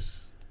about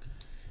this?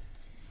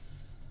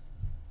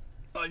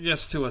 I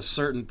guess to a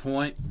certain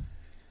point,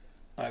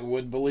 I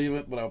would believe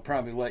it, but I'll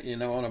probably let you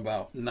know in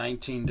about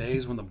 19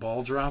 days when the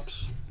ball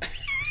drops.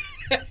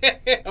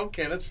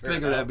 Okay, that's fair.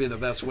 Figure that'd be the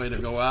best way to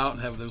go out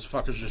and have those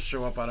fuckers just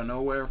show up out of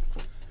nowhere.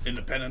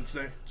 Independence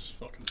Day. Just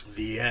fucking.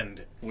 The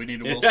end. We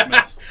need a Will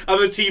Smith. On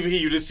the TV,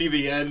 you just see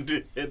the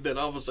end, and then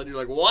all of a sudden you're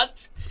like,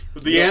 what?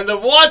 The end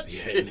of what?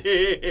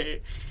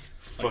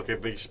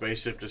 Fucking big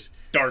spaceship just...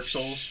 Dark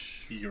Souls.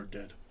 You're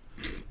dead.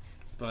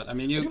 But, I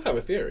mean, You have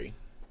a theory.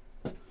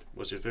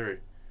 What's your theory?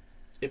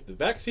 If the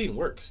vaccine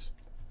works,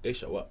 they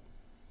show up.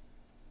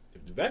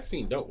 If the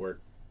vaccine don't work,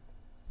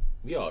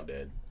 we all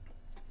dead.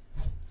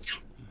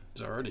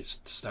 It's already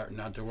starting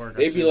not to work.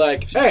 They'd be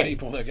like, hey,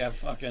 people that got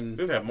fucking...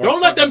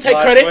 don't let them take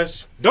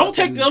credit. Don't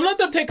let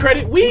them take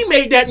credit. We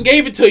made that and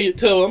gave it to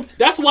them.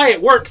 That's why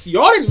it works.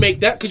 Y'all didn't make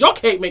that because y'all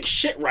can't make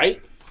shit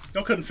right.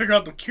 Y'all couldn't figure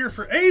out the cure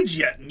for AIDS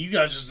yet, and you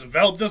guys just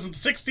developed this in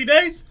 60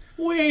 days?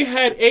 We ain't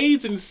had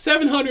AIDS in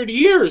 700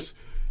 years.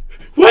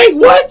 Wait,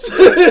 what?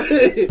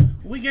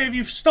 We gave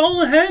you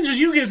stolen hinges.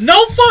 You give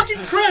no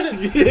fucking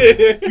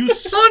credit. You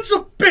sons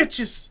of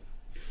bitches.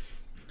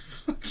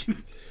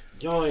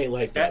 Y'all ain't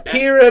like that.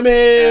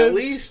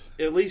 Pyramids.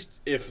 At least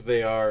if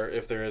there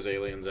is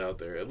aliens out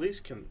there, at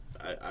least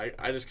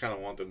I just kind of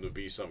want them to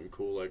be something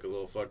cool, like a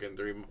little fucking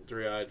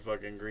three-eyed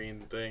fucking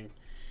green thing.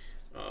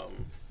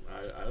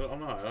 I don't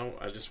know.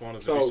 I just want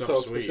it to be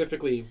something sweet.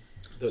 Specifically,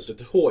 the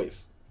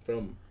toys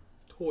from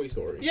Toy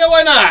Story. Yeah,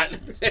 why not?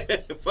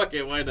 Fuck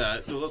it, why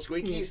not? The little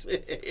squeakies.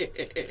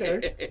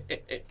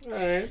 Okay. All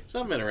right.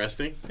 Something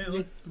interesting.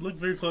 Hey, look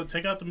very close.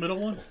 Take out the middle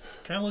one.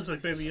 Kind of looks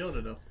like Baby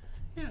Yoda, though.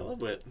 Yeah, a little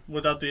bit.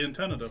 Without the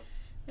antenna, though.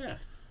 Yeah.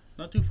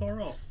 Not too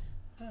far off.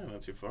 Yeah,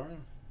 not too far.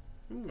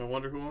 I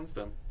wonder who owns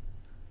them.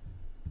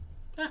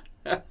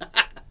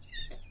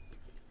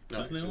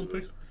 Disney own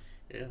Pixar?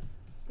 Yeah.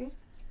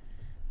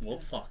 Well,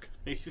 fuck.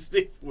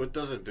 What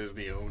doesn't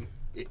Disney own?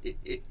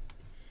 They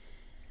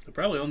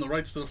probably own the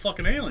rights to the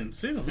fucking aliens,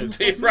 too.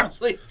 They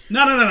probably...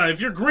 No. If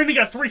you're green and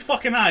got 3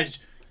 fucking eyes,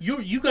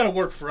 you got to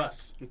work for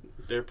us.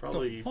 They're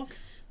probably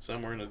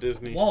somewhere in the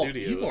Disney Walt,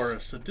 studios. You are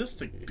a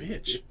sadistic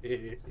bitch.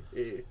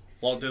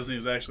 Walt Disney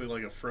is actually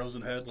like a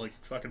frozen head, like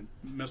fucking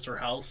Mr.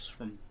 House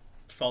from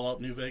Fallout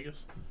New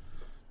Vegas.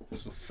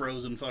 It's a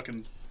frozen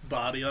fucking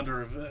body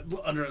under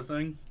a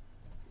thing.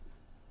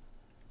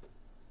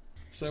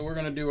 So we're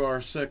going to do our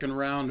second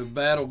round of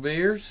battle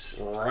beers.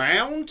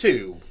 Round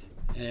 2.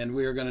 And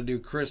we are going to do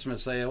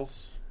Christmas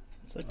ales.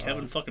 Is that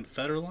Kevin fucking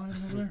Federline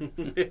over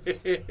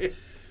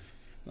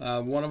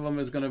there? One of them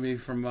is going to be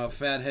from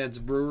Fatheads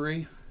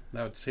Brewery.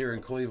 That's here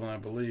in Cleveland, I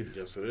believe.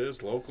 Yes, it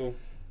is. Local.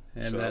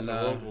 And Shout then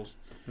out to locals.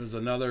 There's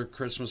another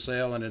Christmas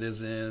ale, and it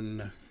is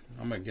in,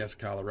 I'm going to guess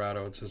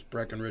Colorado. It says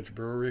Breckenridge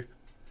Brewery.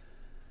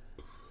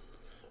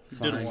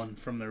 We did one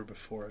from there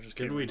before. I just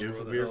Didn't we do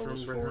a beer from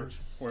Breckenridge?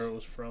 Where it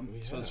was from.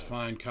 It says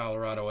fine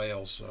Colorado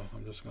ale, so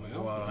I'm just going to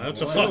go out on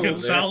That's a a limb. fucking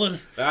solid.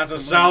 That's a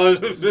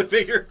solid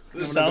figure.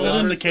 Solid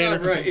indicator.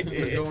 Right. I'm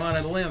gonna go on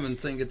a limb and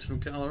think it's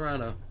from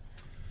Colorado.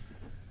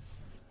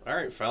 All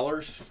right,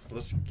 fellers,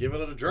 let's give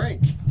it a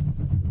drink.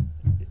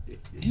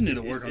 You need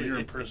to work on your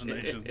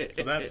impersonations.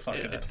 That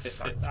fucking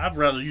sucked. I'd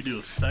rather you do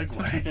a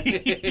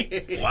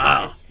segue.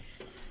 Wow.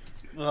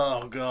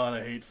 Oh, God,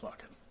 I hate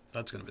fucking.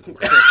 That's going to be the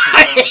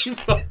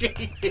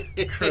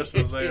Fucking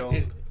Christmas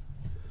ales.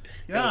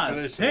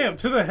 God damn,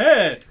 to the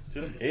head.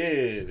 to the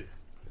head.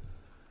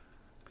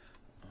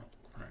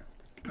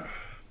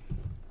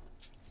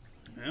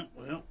 Yeah,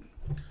 well,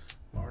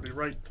 already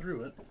right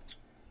through it.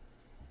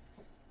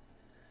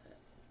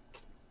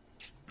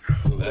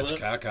 Ooh, that's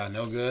caca.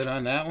 No good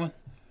on that one.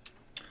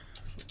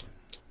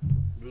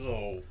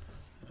 Oh.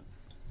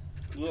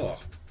 Ugh.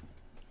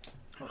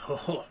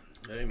 Oh,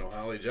 That ain't no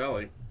holly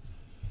jolly.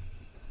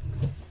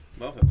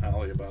 Nothing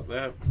holly about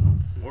that.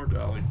 More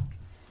jolly.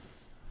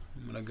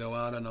 I'm going to go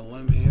out on a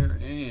limb here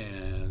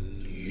and...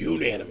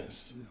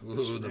 Unanimous.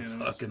 Ooh, the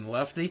fucking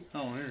lefty.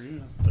 Oh, there you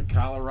go. The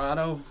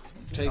Colorado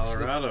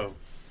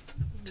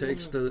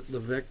takes the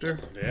victor.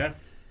 Yeah.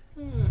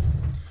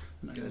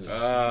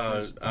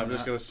 I'm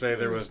just gonna say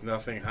there was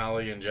nothing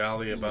holly and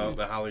jolly about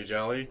the Holly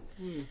Jolly,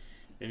 and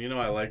you know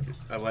I like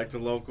the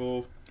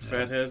local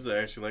Fatheads. I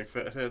actually like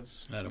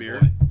Fatheads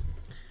beer.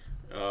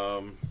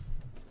 You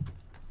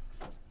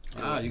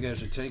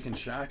guys are taking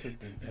shots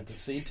at the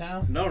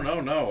Seatown? No,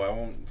 I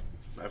won't.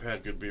 I've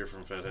had good beer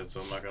from Fatheads,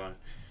 so I'm not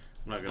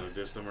gonna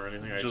diss them or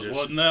anything. Just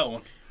wasn't that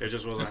one. It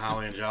just wasn't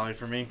holly and jolly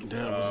for me.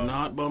 That was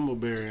not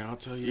Bumbleberry, I'll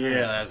tell you.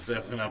 Yeah, that's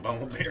definitely not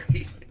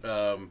Bumbleberry.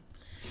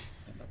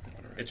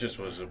 It just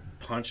was a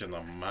punch in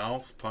the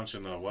mouth, punch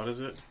in the, what is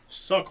it?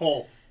 Suck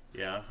hole.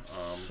 Yeah.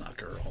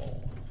 Sucker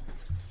hole.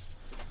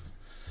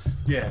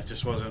 Yeah, it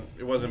just wasn't.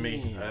 It wasn't me.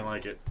 I didn't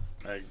like it.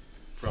 I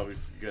probably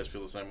you guys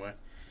feel the same way.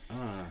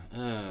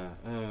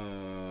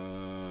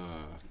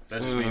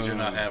 That just means you're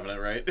not having it,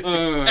 right?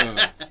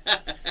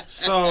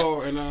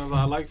 So, and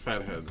I like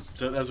Fatheads.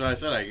 So that's what I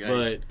said.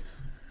 But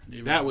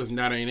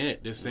that ain't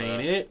it. This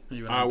ain't it.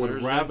 I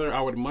would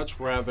much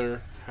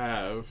rather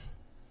have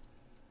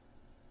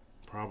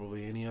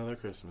probably any other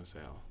Christmas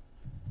ale.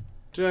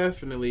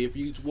 Definitely, if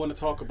you want to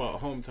talk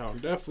about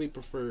hometown, definitely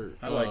prefer.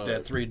 I like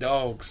that Three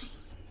Dogs.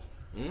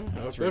 I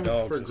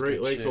definitely prefer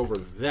Great Lakes over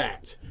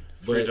that.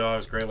 Three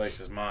Dogs, Great Lakes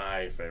is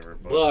my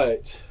favorite.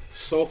 But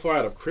so far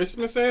out of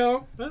Christmas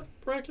ale, that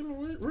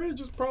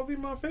Breckenridge is probably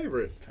my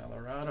favorite.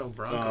 Colorado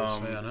Broncos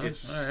fan, huh?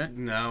 It's all right.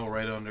 Now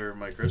right under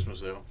my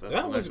Christmas ale.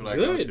 That was what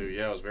good. I go to.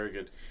 Yeah, it was very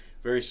good.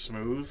 Very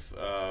smooth.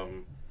 I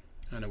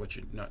know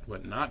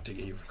what not to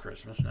get you for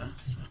Christmas now.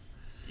 So.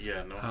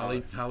 Yeah, no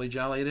Holly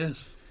Jolly it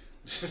is.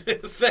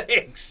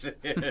 Thanks. A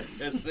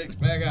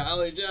 6-pack of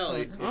Holly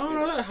Jolly.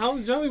 Oh,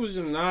 Holly Jolly was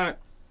just not.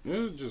 It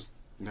was just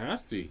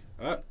nasty.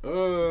 Do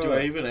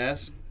I even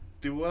ask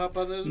Doo-Wop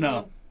on this?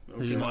 No.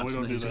 Okay. He wants we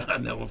don't do these. that. I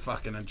have no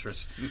fucking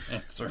interest in the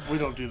answer. We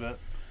don't do that.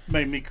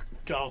 Made me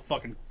I'll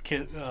fucking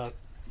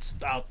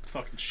out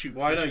fucking shoot.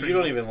 Why don't you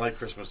don't even like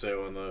Christmas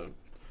ale in the?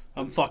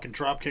 I'm fucking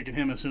drop kicking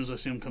him as soon as I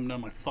see him come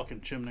down my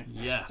fucking chimney.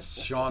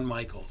 Yes, Shawn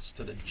Michaels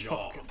to the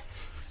jaw. Fucking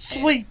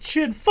sweet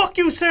chin. Fuck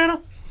you,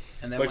 Santa.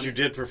 And then But you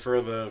did prefer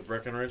the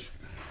Breckenridge?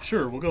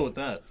 Sure, we'll go with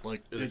that.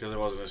 Like, Is it because it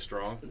wasn't as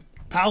strong?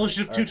 polished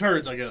of two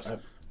turds, I guess.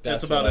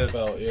 That's about what it. I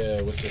felt. Yeah,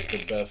 it was just the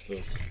best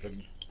of the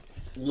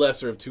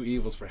lesser of two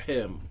evils for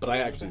him. But I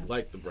actually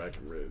like the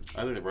Breckenridge.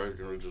 I think the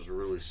Breckenridge was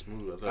really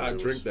smooth. I'd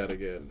drink that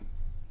again.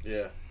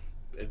 Yeah,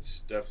 it's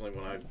definitely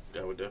one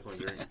I would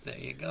definitely drink. There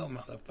you go,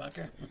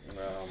 motherfucker.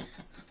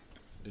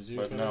 Did you?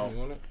 But no. You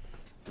want it?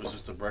 Was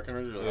this the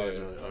Breckenridge? Or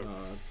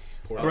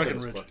Yeah.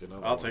 Breckenridge.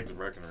 I'll take the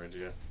Breckenridge.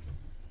 Yeah.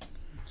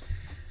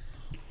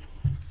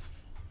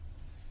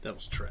 That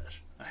was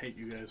trash. I hate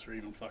you guys for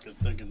even fucking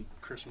thinking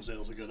Christmas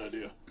ale is a good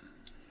idea.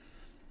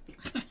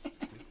 I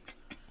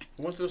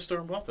went to the store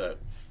and bought that.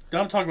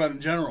 I'm talking about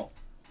in general.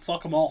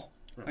 Fuck them all.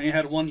 I ain't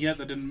had one yet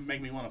that didn't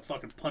make me want to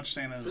fucking punch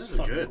Santa in his This is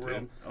fucking good, grill.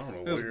 dude. I don't know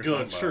It what was you're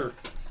good, talking sure. about.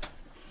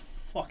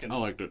 Fucking I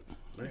liked it.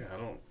 Yeah, I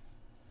don't.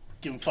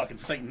 giving fucking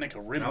Saint Nick a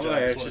rim Now job. that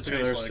I Is actually what it took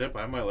another tastes like. sip,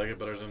 I might like it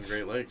better than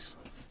Great Lakes.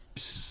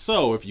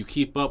 So, if you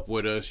keep up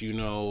with us, you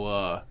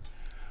know,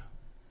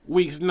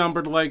 weeks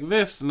numbered like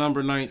this,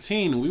 number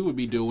 19, we would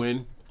be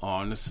doing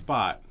On the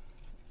Spot.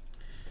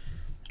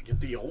 Get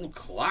the old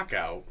clock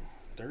out.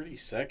 30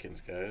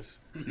 seconds, guys.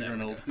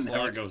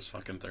 Never goes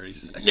fucking 30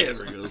 seconds.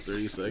 Never goes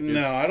 30 seconds.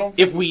 No, I don't.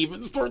 If we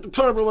even start the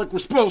timer like we're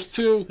supposed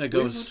to. It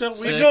goes We've-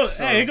 six. It goes,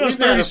 hey, it goes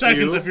We've had 30 a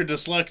seconds few. if you're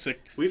dyslexic.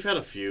 We've had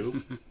a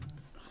few.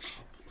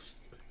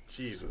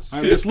 Jesus.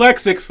 I'm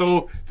dyslexic,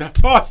 so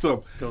that's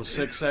awesome. Goes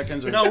 6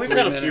 seconds. Or No, we've 3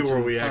 had a few minutes where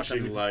and we fucking-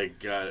 actually like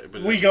got it.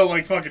 But We go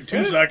like fucking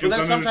 2 seconds But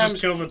and then then just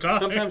kill the time.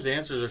 Sometimes the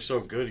answers are so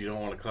good you don't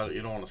want to cut it.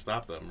 You don't want to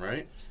stop them,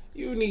 right?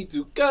 You need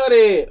to cut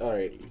it. All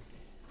right.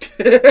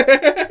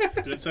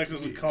 Good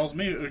seconds calls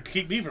me or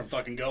keep me from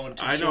fucking going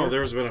too I know short.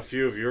 there's been a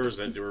few of yours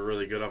that were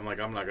really good. I'm like,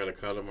 I'm not gonna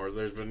cut them. Or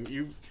there's been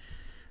you.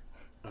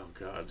 Oh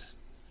God,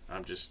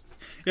 I'm just.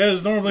 Yeah,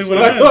 that's normally what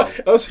it is.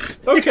 Okay. It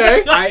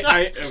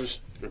was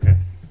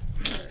okay.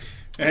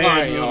 Hey,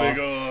 Fine, moving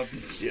y'all. on.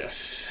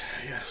 Yes.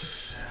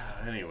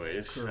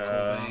 Anyways, Kurt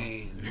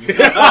Cobain.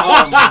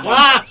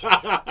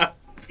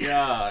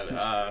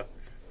 God.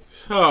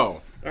 So,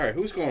 All right,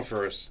 who's going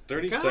first?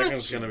 30 Gotcha.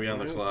 seconds going to be on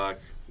the clock.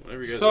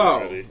 Whenever you guys so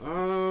are ready. you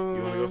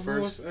wanna go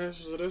first? Let's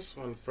answer this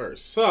one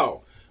first.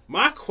 So,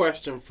 my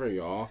question for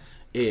y'all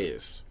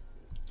is,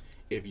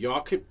 if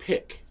y'all could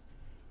pick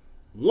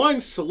one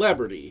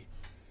celebrity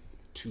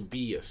to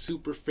be a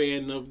super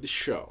fan of the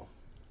show,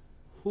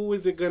 who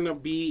is it gonna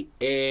be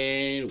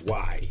and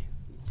why?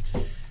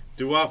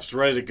 Doo-Wop's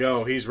ready to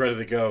go. He's ready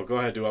to go. Go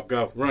ahead, Doo-Wop.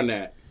 Go. Run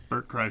that.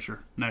 Bert Kreischer.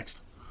 Next.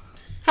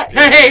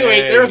 Hey,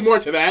 wait, there's more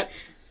to that.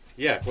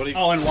 Yeah, what do you...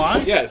 Oh, and why?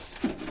 Yes.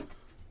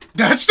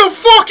 That's the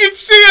fucking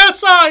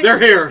CSI! They're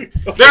here.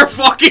 They're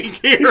fucking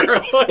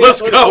here.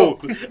 Let's go.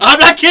 I'm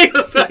not kidding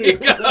a second.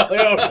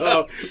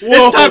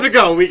 It's time to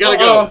go. We gotta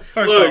go.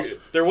 First Look,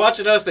 off, They're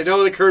watching us. They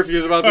know the curfew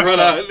is about to run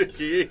out.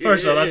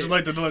 First off, I'd just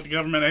like to let the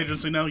government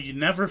agency know you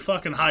never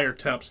fucking hire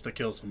temps to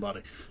kill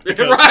somebody.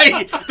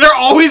 Right. They're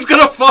always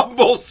going to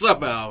fumble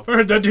somehow.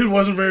 First, that dude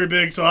wasn't very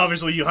big, so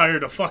obviously you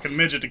hired a fucking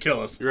midget to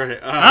kill us. Right.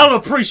 I don't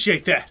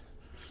appreciate that.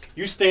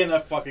 You stay in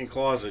that fucking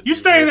closet. You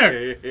stay in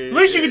there. The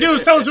least you can do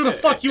is tell us who the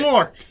fuck you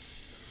are.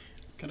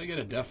 Can I get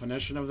a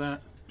definition of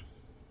that?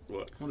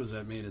 What? What does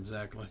that mean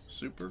exactly?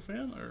 Super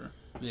fan or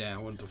Yeah,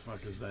 what the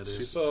fuck is that?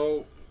 Is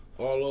So,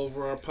 all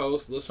over our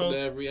posts, listen to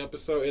every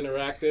episode,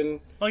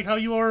 interacting. like how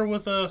you are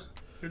with your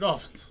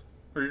Dolphins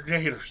or your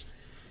Gators.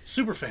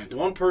 Super fan.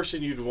 One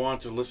person you'd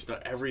want to listen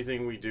to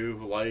everything we do,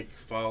 like,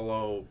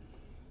 follow,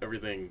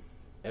 everything.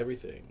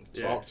 Everything.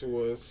 Yeah. Talk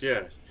to us.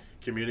 Yeah.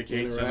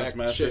 Communicate, send us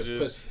Interact, shit,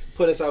 messages.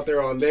 put us out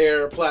there on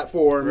their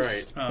platforms.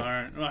 Right. All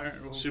right.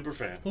 Super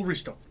fan. We'll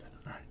restart that.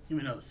 All right. Give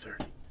me another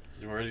 30.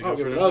 You ready to I'll go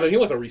give for it another? another. He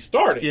wants to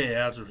restart it.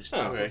 Yeah, I'll just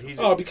restart. Okay.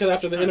 Because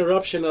after the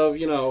interruption of,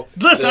 Listen,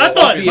 the I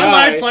thought my FBI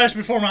life flashed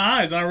before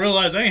my eyes, and I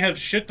realized I ain't have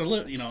shit to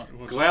live.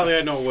 Gladly,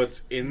 I know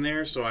what's in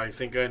there, so I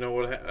think I know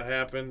what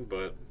happened,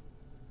 but...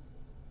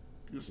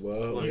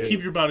 Well, You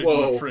keep your bodies in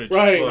the fridge,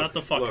 right. not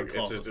the fucking Look,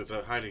 closet. it's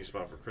a hiding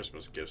spot for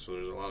Christmas gifts, so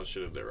there's a lot of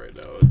shit in there right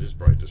now. It just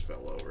probably just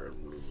fell over.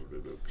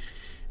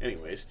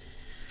 Anyways,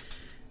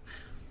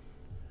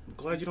 I'm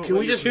glad you don't Can let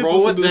we your just kids roll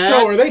listen with to the that?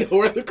 show where they know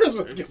where the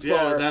Christmas gifts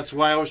yeah, are. that's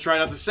why I was trying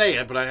not to say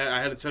it, but I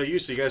had to tell you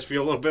so you guys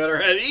feel a little better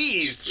at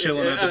ease. Just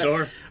chilling at the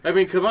door. I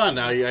mean, come on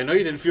now. I know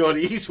you didn't feel at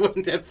ease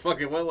when that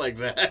fucking went like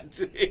that.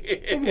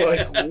 I'm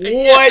like,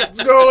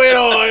 what's going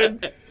on?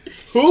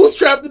 Who's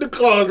trapped in the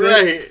closet?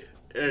 Right.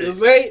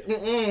 This ain't.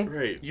 Mm-mm.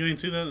 Right. You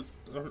didn't see that,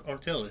 R.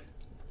 Kelly?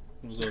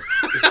 It was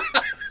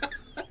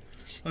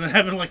They're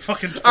having like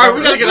fucking. All right,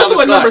 we gotta get This on is this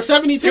what, clock. number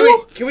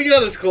 72? Can we get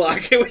on this clock?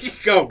 Can we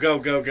go?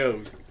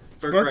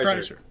 Bert Bert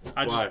Kreischer.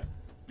 Kreischer. Why?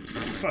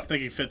 I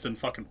think he fits in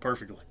fucking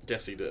perfectly.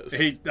 Yes, he does.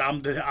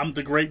 I'm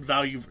the great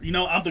value.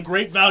 I'm the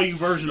great value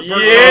version of Bert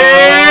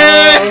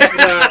Yeah!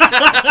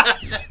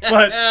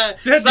 But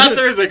It's not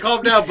Thursday.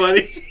 Calm down,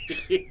 buddy.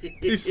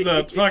 he's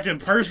the fucking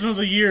person of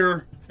the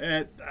year.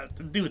 And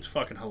dude's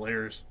fucking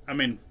hilarious. I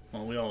mean,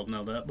 well, we all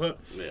know that, but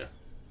Yeah.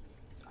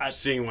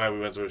 Seeing why we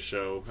went to a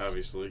show,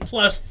 obviously.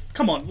 plus,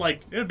 come on,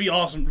 like it'd be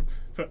awesome.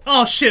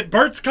 Oh shit,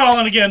 Bert's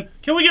calling again.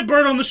 Can we get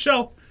Bert on the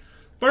show?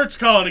 Bert's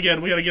calling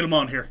again. We gotta get him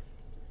on here.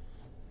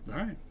 All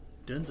right,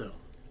 Denzel.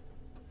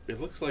 It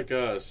looks like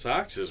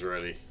Socks is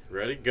ready.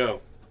 Ready?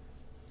 Go.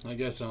 I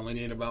guess I only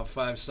need about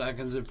 5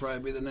 seconds. It'd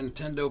probably be the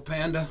Nintendo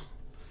Panda.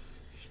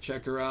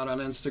 Check her out on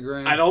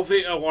Instagram. I don't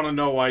think I want to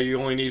know why you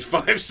only need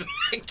 5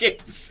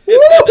 seconds.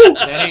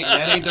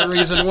 That ain't the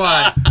reason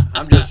why.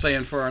 I'm just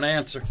saying for an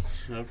answer.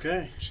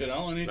 Okay. Shit, I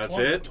only need That's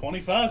it?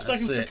 25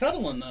 seconds it. for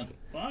cuddling then.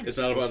 Fuck. It's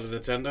not about the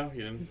Nintendo?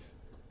 You didn't?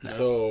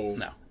 So,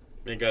 No.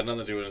 Ain't got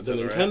nothing to do with the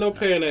Nintendo, Nintendo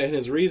Panda, and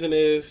his reason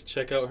is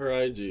check out her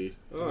IG.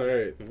 All right.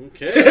 right?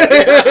 Okay.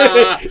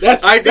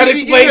 That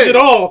explains it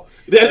all.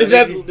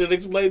 That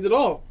explains it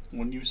all.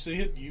 When you see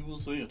it, you will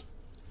see it.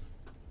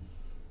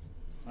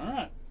 All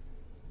right.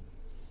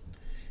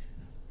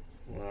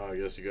 Well, I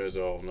guess you guys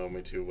all know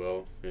me too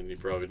well, and you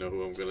probably know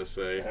who I'm going to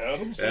say.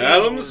 Adam Sandler.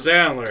 Adam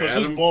Sandler. Because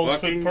his Adam balls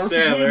fucking fit perfectly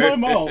Sandler. in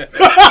my mouth.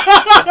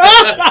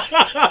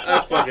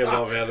 I fucking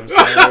love Adam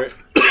Sandler.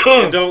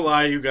 And don't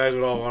lie, you guys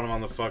would all want him on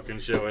the fucking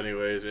show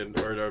anyways,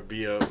 or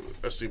be a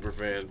super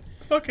fan.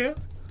 Okay.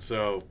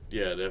 So,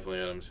 yeah, definitely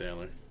Adam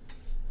Sandler.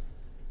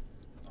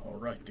 All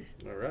righty.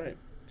 All right.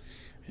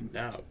 And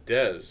now,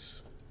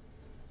 Dez.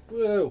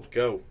 Whoa.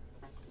 Go.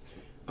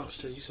 Oh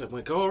shit! You said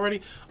went go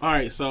already. All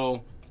right,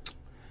 so,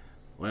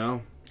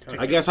 well,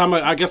 I guess I'm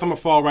gonna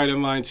fall right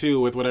in line too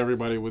with what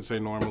everybody would say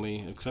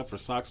normally, except for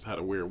Socks had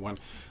a weird one.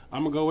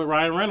 I'm gonna go with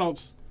Ryan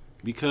Reynolds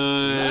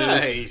because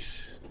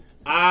Nice.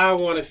 I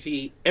want to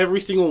see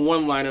every single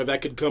one-liner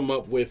that could come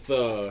up with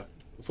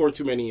For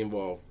Too Many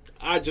involved.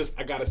 I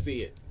gotta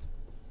see it.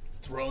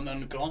 Throwing them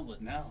the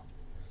gauntlet now.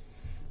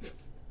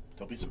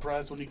 Don't be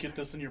surprised when you get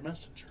this in your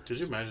messenger. Could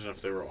you imagine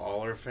if they were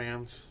all our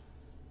fans?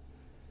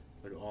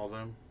 Like all of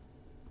them?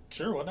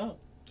 Sure, why not?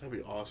 That'd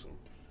be awesome.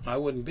 I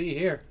wouldn't be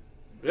here.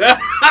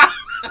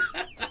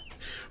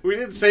 We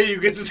didn't say you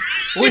get to.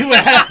 We would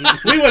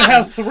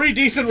have 3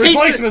 decent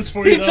replacements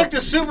for you. He took the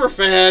super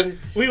fan.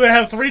 We would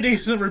have 3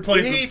 decent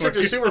replacements He for took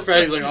you. the super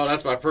fan. He's like, "Oh,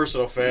 that's my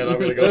personal fan. I'm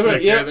gonna go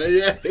take care of that."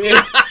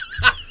 Yeah.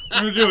 We're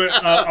gonna do it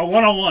a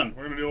one-on-one.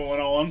 We're gonna do a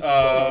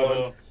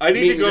one-on-one. I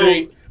need Meet to and go.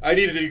 greet. I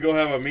needed to go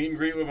have a meet and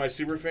greet with my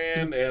super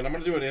fan, and I'm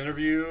gonna do an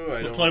interview.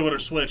 We'll play with her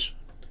Switch.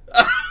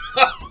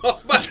 Oh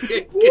my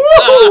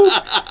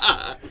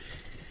God.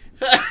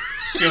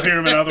 You'll hear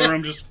him in the other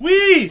room just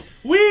wee.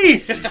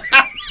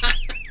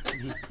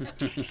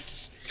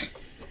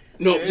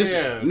 No, just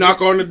Yeah.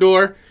 knock on the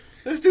door.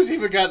 This dude's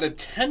even got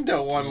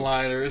Nintendo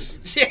one-liners.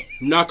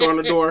 Knock on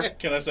the door.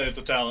 Can I say it's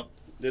a talent?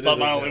 It's It not is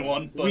my a only talent.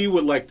 one, but We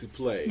would like to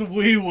play.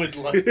 we would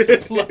like to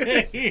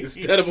play.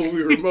 Instead of a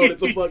Wii remote,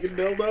 it's a fucking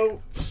dildo.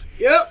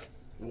 Yep.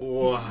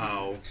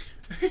 Wow.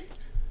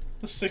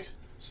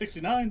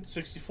 69,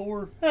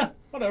 64,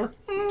 whatever.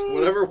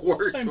 Whatever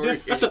works Same for you.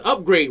 difference. That's an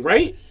upgrade,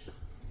 right?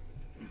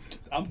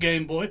 I'm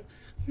Game Boy.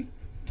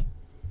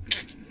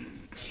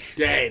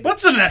 dead.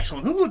 What's the next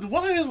one?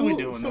 Why is we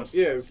doing this?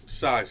 Yes.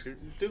 Socks,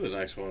 do the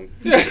next one.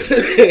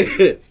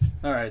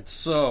 All right,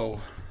 so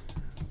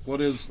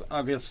what is,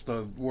 I guess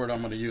the word I'm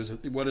going to use,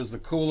 what is the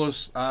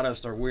coolest,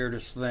 oddest, or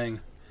weirdest thing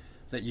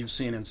that you've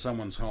seen in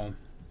someone's home?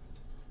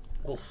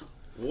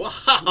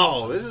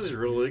 Wow, this is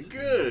really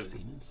good.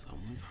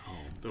 Someone's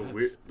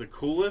home. The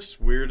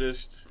coolest,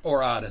 weirdest.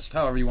 Or oddest,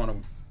 however you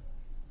want to.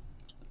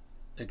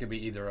 It could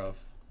be either of.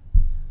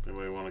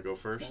 Anybody want to go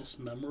first? Most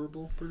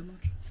memorable, pretty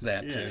much.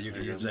 That Yeah, too. You can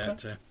there you use go. that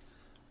too.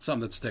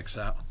 Something that sticks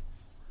out.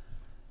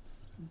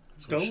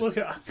 Don't look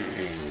at.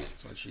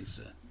 That's what she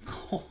said.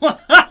 You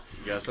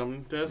got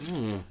something, Des?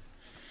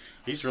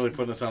 He's really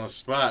putting us on the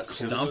spot.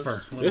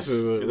 Stumper. This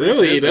is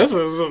This this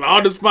is an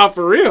on the spot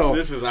for real.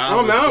 This is on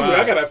Oh the no, spot.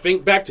 I gotta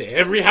think back to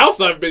every house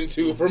I've been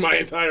to for my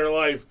entire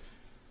life.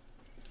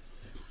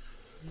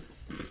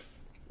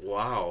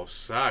 Wow,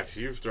 Socks,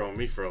 you've thrown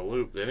me for a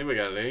loop. Anybody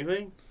got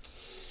anything?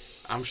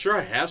 I'm sure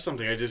I have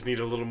something. I just need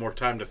a little more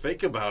time to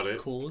think about it.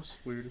 Coolest,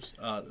 weirdest,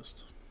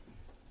 oddest.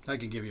 I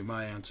can give you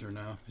my answer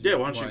now. Yeah,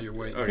 why don't while you? you're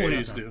waiting. Okay.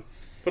 Please do.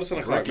 Put us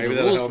on the Breaking clock. Maybe the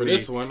that'll rules help for me.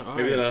 this one.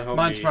 Maybe that'll help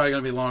Mine's me. probably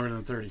going to be longer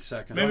than 30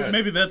 seconds.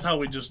 Maybe that's how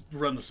we just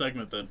run the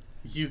segment then.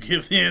 You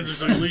give the answer,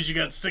 so at least you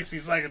got 60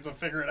 seconds to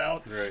figure it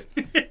out. Right.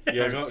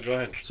 Yeah, go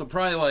ahead. So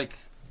probably like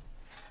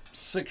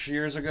 6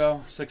 or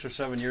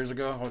 7 years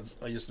ago,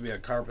 I used to be a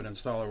carpet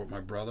installer with my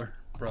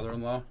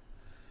brother-in-law,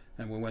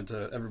 and we went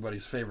to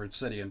everybody's favorite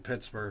city in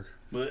Pittsburgh.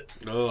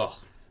 Ugh.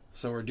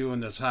 So we're doing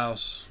this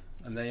house,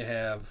 and they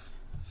have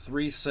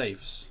 3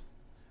 safes,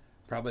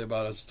 probably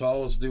about as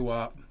tall as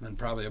Doo-Wop, and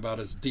probably about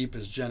as deep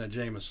as Jenna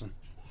Jameson.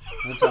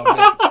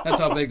 That's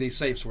how big these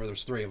safes were.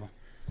 There's 3 of them.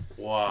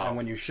 Wow. And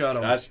when you shut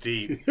them, That's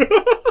deep.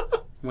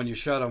 it's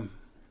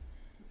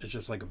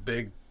just like a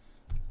big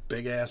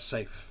ass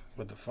safe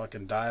with the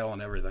fucking dial and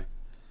everything.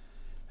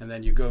 And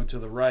then you go to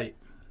the right,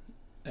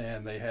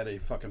 and they had a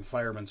fucking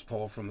fireman's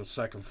pole from the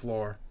 2nd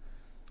floor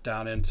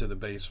down into the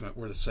basement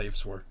where the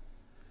safes were.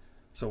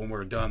 So when we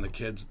were done,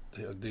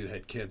 the dude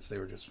had kids, they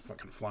were just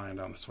fucking flying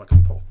down this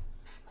fucking pole.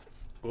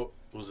 What,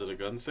 was it a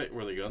gun safe?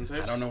 Were they gun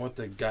safes? I don't know what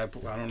the guy. I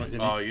don't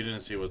know. Oh, you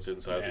didn't see what's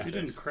inside Yeah. the You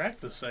didn't safe. crack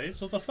the safes.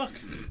 What the fuck?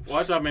 Well,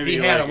 I thought maybe He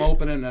you had like them it.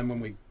 open, and then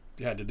when we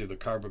had to do the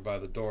carpet by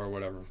the door or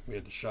whatever, we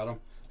had to shut them.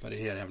 But he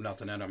didn't have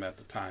nothing in them at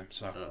the time,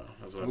 so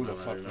That's what I who the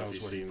meant. I fuck didn't know if knows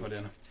you what he seen put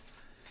in them?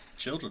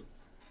 Children.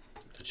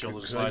 the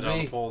children Could slide down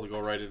be. the pole to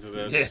go right into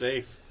the Yeah.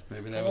 safe.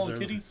 Maybe that Come was on, their.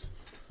 kitties.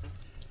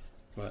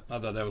 But I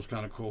thought that was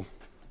kind of cool.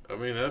 I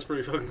mean, that's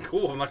pretty fucking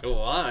cool. I'm not gonna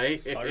lie.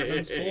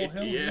 Fireman's pole?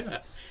 Hell yeah. yeah.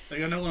 They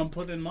gotta know what I'm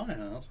putting in my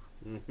house.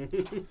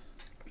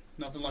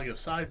 Nothing like a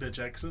side bitch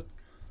exit.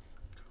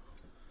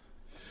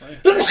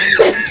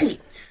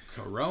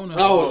 Corona.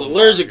 I was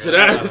allergic to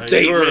that You were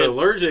statement.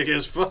 allergic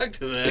as fuck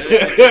to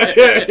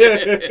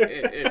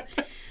that.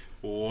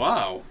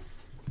 Wow.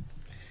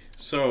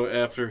 So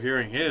after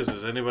hearing his,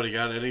 has anybody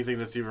got anything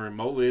that's even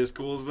remotely as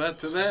cool as that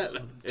to that?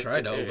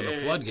 Tried to open the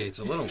floodgates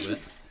a little bit.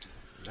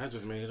 That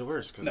just made it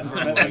worse because Never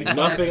met any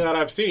nothing that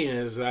I've seen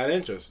is that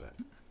interesting.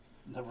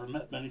 Never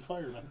met many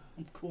firemen.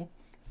 I'm cool.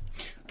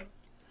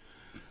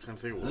 Trying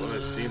to think of what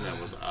I've seen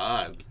that was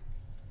odd.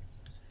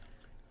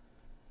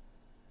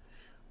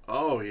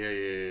 Oh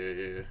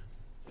yeah.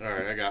 All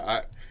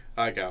right,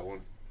 I got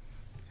one.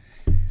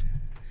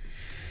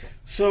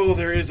 So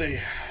there is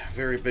a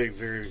very big,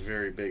 very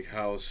very big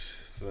house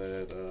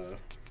that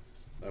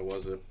I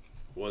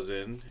was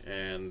in,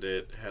 and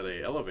it had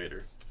a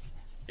elevator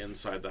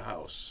inside the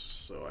house.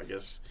 So I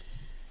guess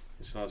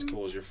it's not as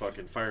cool as your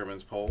fucking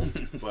fireman's pole,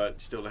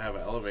 but still to have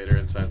an elevator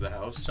inside the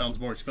house. Sounds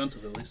more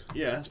expensive at least.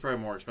 Yeah, it's probably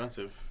more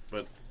expensive,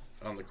 but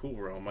on the cool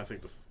realm, I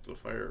think the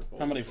fire pole.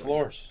 How many is like-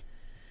 floors?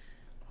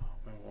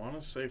 I want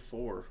to say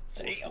four.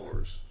 Damn. 4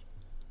 floors.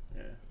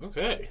 Yeah.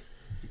 Okay.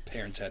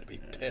 Parents had to be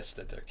pissed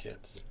at their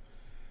kids.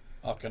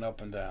 Walking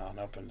up and down,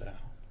 up and down.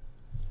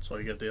 So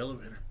you get the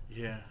elevator.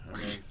 Yeah, I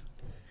mean,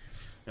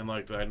 and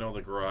like I know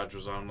the garage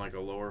was on like a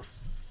lower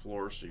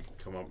floor, so you could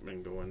come up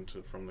and go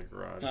into from the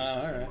garage. All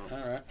and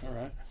right. come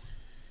up.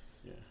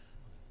 Yeah.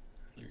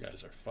 You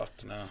guys are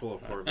fucked now. Full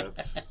of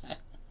Corvettes.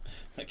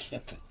 I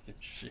can't think of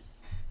shit.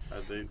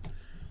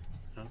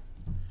 Huh?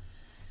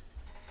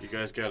 You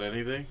guys got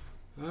anything?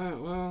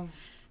 Well,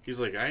 He's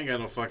like, I ain't got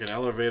no fucking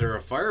elevator or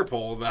fire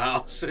pole in the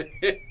house.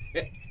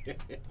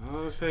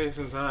 I'll say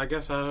since I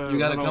guess I You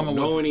gotta don't come up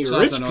know with any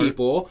something rich or-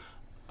 people.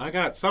 I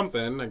got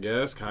something, I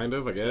guess, kind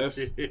of, I guess.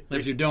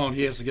 If you don't,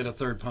 he has to get a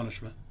third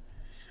punishment.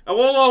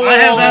 Whoa, I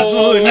have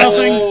absolutely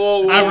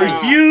nothing. I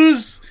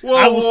refuse.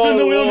 I will spin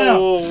the wheel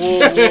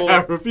now.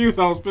 I refuse.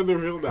 I'll spin the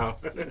wheel now.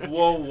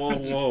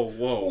 Whoa.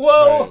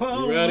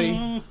 Whoa. You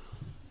ready?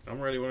 I'm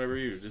ready whenever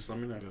you. Just let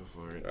me know. Go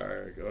for it. All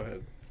right, go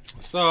ahead.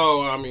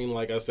 So, I mean,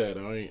 like I said,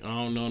 I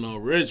don't know no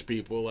rich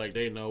people like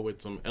they know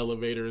with some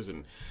elevators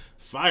and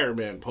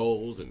fireman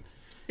poles,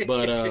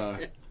 but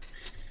I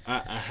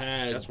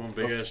had That's one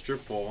big ass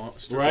strip pole,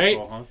 huh? Right?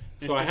 Pole, huh?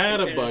 So I had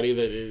a buddy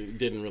that it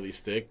didn't really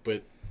stick,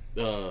 but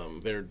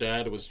their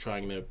dad was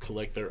trying to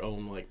collect their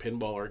own like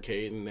pinball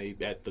arcade, and they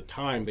at the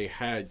time they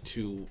had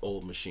 2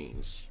 old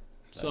machines,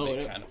 So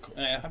kind of cool.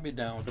 Yeah, I'd be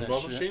down with that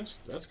Pinball shit. machines?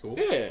 That's cool.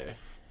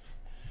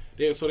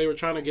 yeah. So they were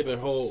trying to get a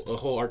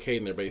whole arcade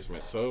in their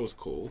basement, so it was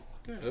cool.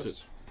 Yeah,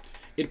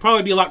 It'd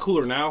probably be a lot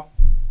cooler now,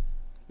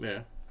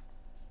 yeah.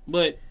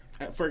 but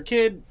for a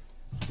kid,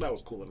 that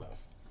was cool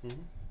enough.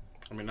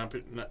 I mean, not how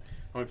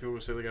many people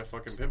would say they got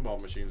fucking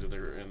pinball machines in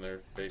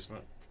their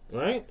basement?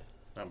 Right?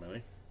 Not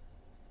many.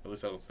 At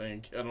least I don't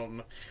think. I don't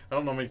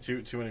know many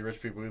too many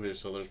rich people either.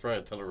 So there's probably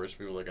a ton of rich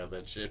people that got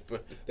that shit.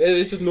 But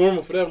It's just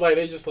normal for them. Like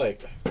they just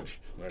like,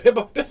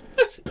 pinball. That's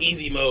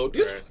easy mode.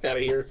 Get the fuck out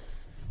of here.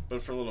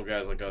 But for little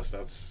guys like us,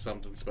 that's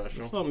something special.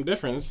 It's something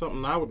different. It's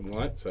something I would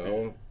want.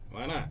 So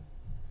why not?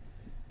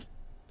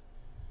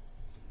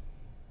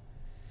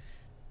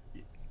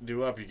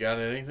 Do up? You got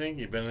anything?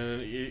 You been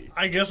in?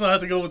 I guess I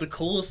have to go with the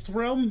coolest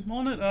realm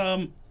on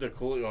it. The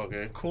cool.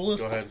 Okay.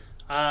 Coolest. Go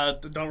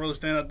ahead. Don't really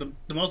stand out.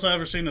 The most I've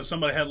ever seen is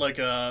somebody had like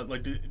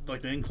the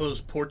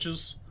enclosed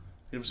porches.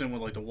 You ever seen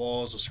with like the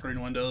walls, the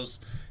screen windows,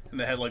 and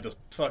they had like the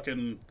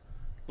fucking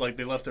like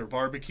they left their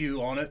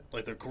barbecue on it,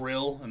 like their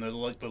grill, and they're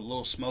like the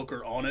little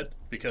smoker on it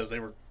because they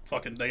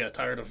got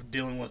tired of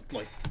dealing with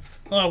like,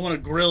 oh, I want to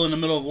grill in the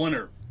middle of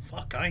winter.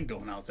 Fuck, I ain't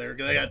going out there.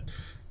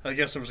 I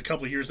guess there was a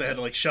couple of years they had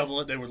to like shovel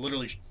it. They would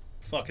literally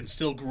fucking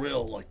still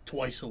grill like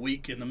twice a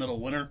week in the middle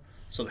of winter.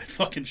 So they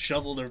fucking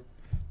shovel their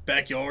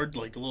backyard,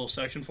 like the little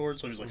section for it.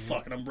 So he's like,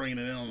 fuck it, I'm bringing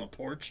it in on the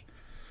porch.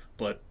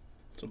 But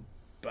it's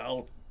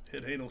about,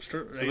 it ain't no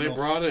strip. So they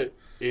brought it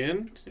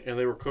in and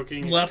they were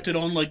cooking. Left it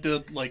on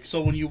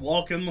so when you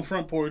walk in the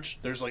front porch,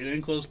 there's like an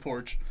enclosed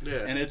porch.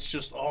 Yeah. And it's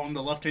just on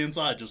the left hand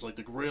side, just like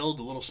the grill,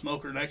 the little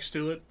smoker next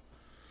to it.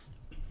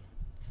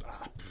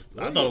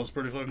 I thought it was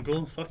pretty fucking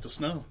cool. Fuck the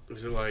snow.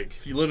 Is it like?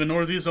 If you live in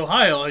Northeast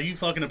Ohio, you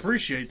fucking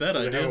appreciate that Do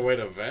they idea. have a way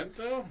to vent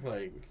though?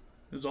 Like.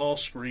 It was all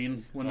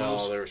screen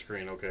windows. Oh, they were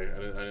screen. Okay, I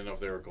didn't know if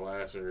they were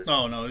glass or.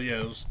 Oh no, yeah,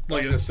 it was I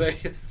like was gonna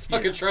say,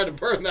 fucking tried to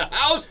burn the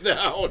house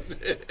down.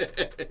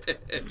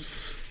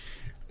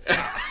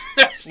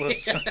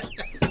 listen,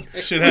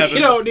 shit happens. You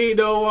don't need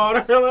no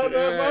water. Let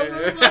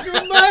that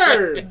motherfucker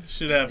burn.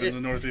 Shit happens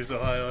in Northeast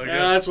Ohio. I Yeah, guess.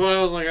 that's what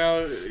I was like.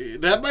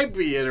 That might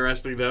be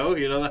interesting though.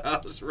 You know, the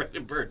house ready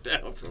to burn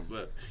down from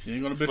the. You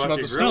ain't gonna bitch fucking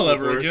about the snow grill, of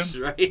ever course,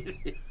 again.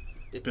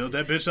 right? Build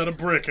that bitch out of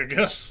brick, I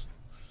guess.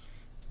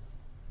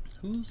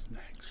 Who's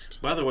next?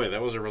 By the way,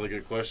 that was a really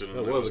good question.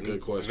 That was a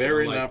good question.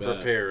 Very I like not that.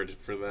 prepared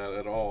for that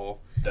at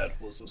all.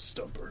 That was a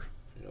stumper.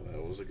 Yeah,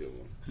 that was a good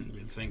one.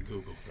 You thank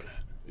Google for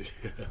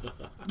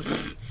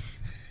that.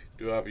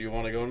 You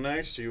want to go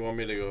next, or you want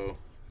me to go?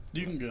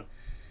 You can go.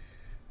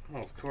 Oh,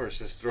 of course,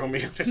 just throw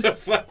me under the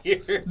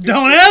fire.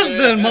 Don't ask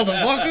then,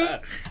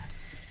 motherfucker.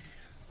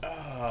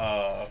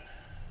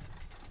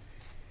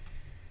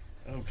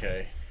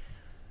 Okay.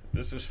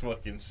 This is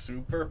fucking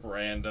super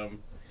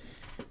random.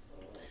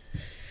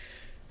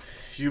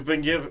 You've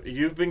been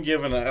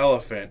given an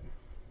elephant.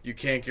 You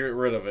can't get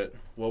rid of it.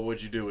 What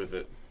would you do with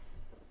it?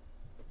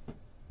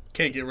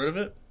 Can't get rid of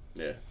it.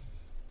 Yeah.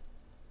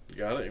 You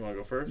got it? You want to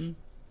go first? Mm.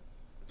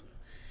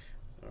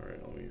 All right.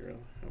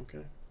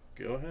 Okay.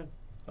 Go ahead.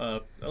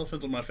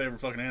 Elephants are my favorite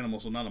fucking animal,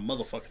 so not a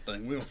motherfucking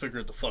thing. We don't figure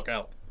it the fuck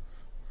out.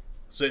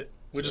 That's it.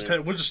 We're just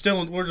fucking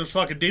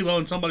Debo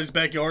in somebody's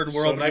backyard, and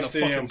we're all next to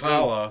the fucking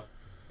Impala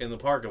in the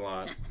parking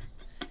lot.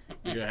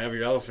 You're gonna have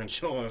your elephant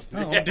showing.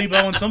 No,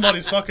 Debo in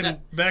somebody's fucking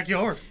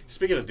backyard.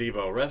 Speaking of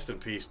Debo, rest in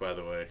peace. By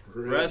the way,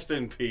 rest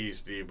in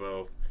peace,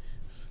 Debo.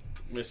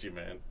 Miss you,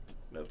 man.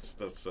 That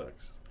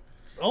sucks.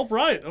 Oh,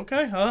 right.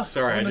 Okay.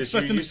 Sorry, you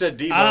said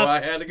Debo. I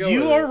had to go.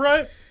 You with are it.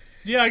 right.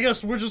 Yeah, I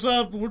guess we're just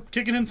we're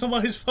kicking in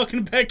somebody's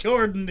fucking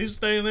backyard, and he's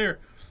staying there.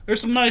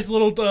 There's some nice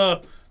little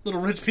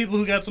rich people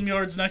who got some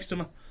yards next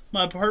to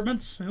my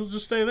apartments. He'll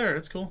just stay there.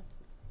 It's cool.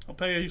 I'll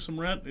pay you some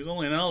rent. He's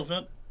only an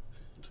elephant.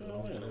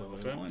 Only an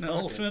elephant. Only an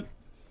elephant.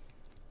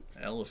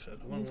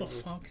 Elephant. What the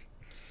fuck?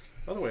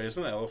 By the way,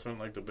 isn't an elephant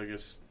like the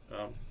biggest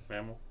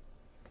mammal?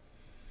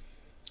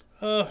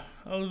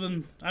 Other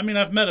than, I mean,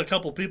 I've met a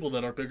couple people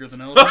that are bigger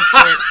than elephants.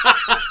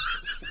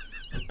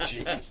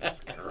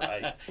 Jesus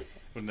Christ.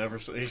 Would never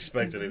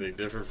expect anything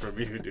different from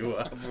you, do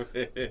I?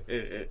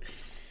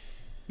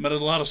 Met a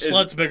lot of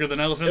sluts bigger than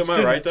elephants. Am I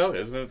too. right though?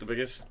 Isn't it the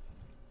biggest?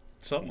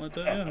 Something like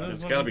that. Yeah,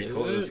 It's got to be.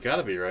 It's got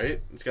to be right.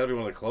 It's got to be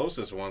one of the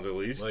closest ones at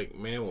least. Like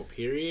mammal,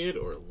 period,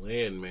 or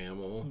land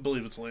mammal? I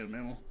believe it's land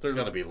mammal. It's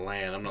got to be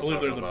land. I'm I not believe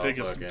talking they're the about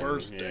biggest fucking,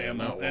 birth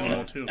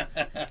animal too.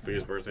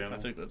 Biggest birth animal.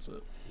 I think that's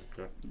it.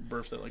 Okay.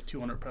 Birthed at like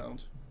 200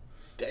 pounds.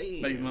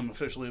 Damn. Making them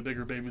officially a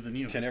bigger baby than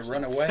you. Can it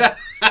run away?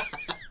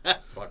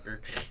 Fucker.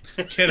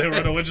 Can it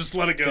run away? Just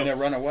let it go. Can it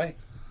run away?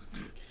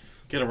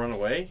 Can it run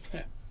away?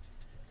 Yeah.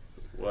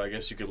 Well, I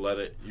guess you could let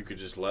it. You could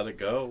just let it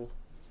go.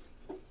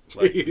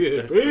 Like,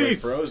 Yeah, like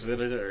peace.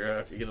 Frozen, or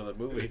the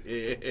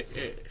movie.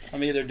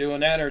 I'm either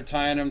doing that or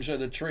tying them to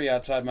the tree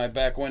outside my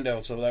back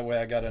window, so that way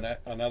I got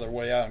another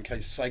way out in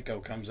case Psycho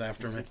comes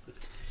after me.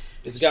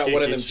 It's got She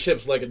one of can't them get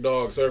chips like a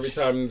dog, so every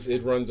time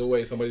it runs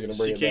away, somebody's gonna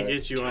bring She it can't back.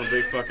 get you on a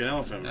big fucking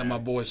elephant. And Man. my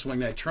boy swing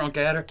that trunk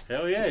at her.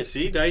 Hell yeah!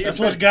 See, now you're That's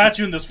what got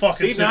you in this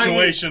fucking See, now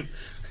you- situation.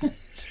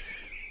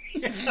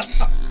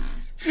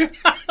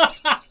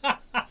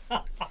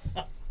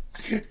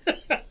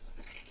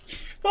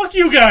 Fuck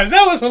you guys.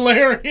 That was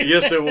hilarious.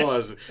 Yes, it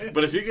was.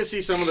 But if you could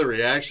see some of the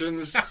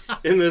reactions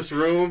in this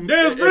room,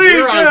 Des, if breathe,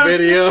 we were on Des.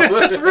 video.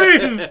 Des,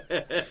 breathe.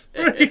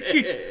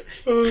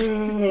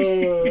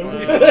 Oh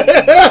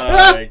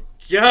my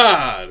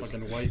God.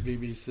 Fucking white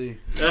BBC.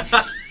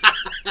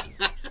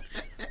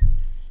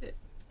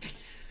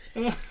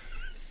 I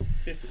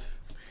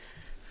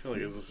feel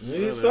like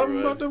It's something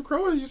about them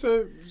Croatians. You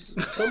said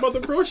something about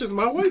them Croatians.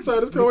 My white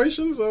side is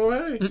Croatian, so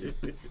hey.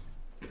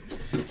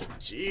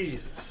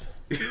 Jesus.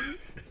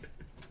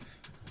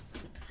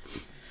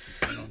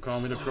 Don't call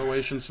me the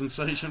Croatian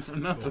sensation for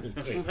nothing.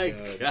 Oh my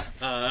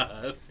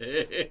God.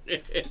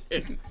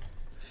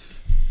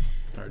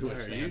 Or do I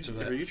have to answer Are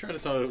that? you trying to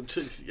talk?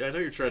 I know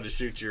you're trying to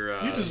shoot your.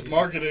 You're just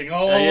marketing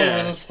all yeah.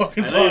 over this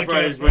fucking I know you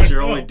probably podcast. put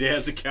your only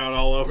dance account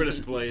all over this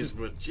place,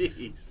 but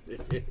jeez.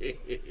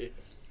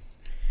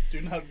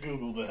 Do not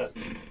Google that.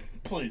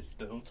 Please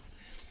don't.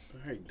 All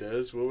right,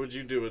 Des, what would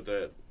you do with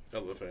that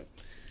elephant?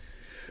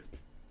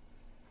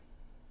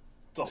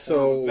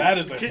 So- That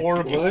is a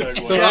horrible What? segue.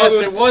 So- Yes,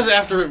 it was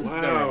after.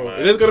 Wow.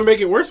 It is going to make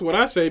it worse what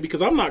I say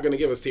because I'm not going to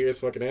give a serious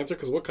fucking answer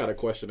because what kind of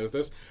question is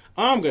this?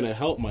 I'm going to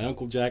help my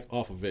Uncle Jack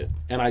off of it.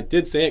 And I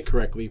did say it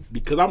correctly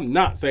because I'm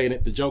not saying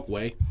it the joke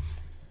way.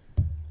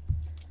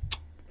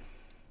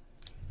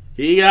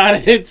 He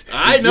got it.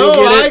 I Did you know,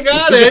 get I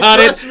got You it. got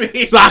Trust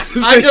me. Socks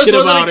is I just thinking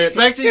wasn't about it.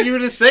 expecting you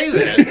to say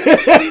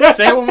that.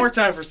 Say it one more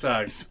time for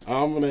Socks.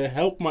 I'm going to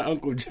help my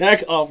Uncle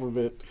Jack off of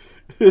it.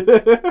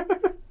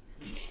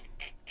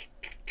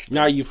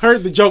 Now, you've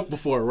heard the joke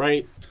before,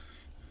 right?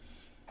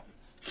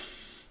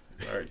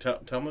 All right, tell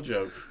him a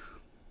joke.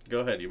 Go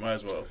ahead, you might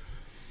as well.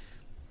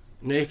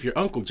 Now, if your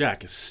Uncle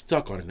Jack is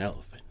stuck on an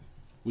elephant,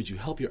 would you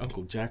help your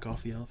Uncle Jack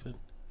off the elephant?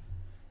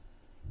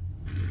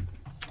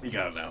 You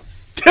gotta know.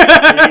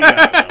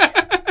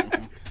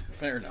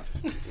 Fair enough.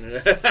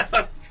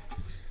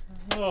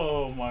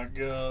 Oh my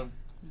god.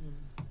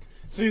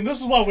 See, this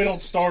is why we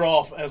don't start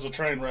off as a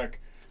train wreck.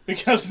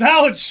 Because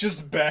now it's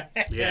just bad.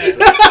 Yeah,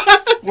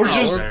 We're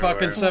just We're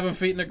fucking 7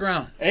 feet in the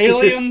ground.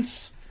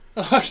 aliens,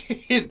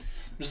 fucking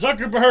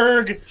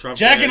Zuckerberg, Trump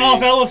jacking daddy.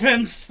 off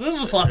elephants.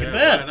 This is fucking yeah,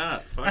 bad. why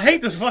not? Fuck I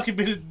hate to fucking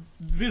be the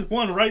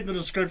one writing the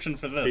description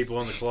for this. people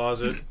in the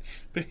closet.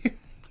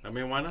 I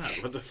mean, why not?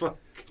 What the fuck?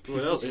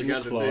 What else we In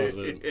got the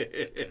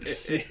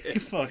to do?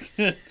 Fuck.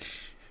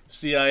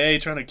 CIA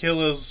trying to kill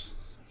us.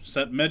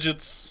 Set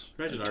midgets.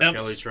 Imagine R. attempts.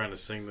 Kelly trying to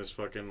sing this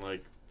fucking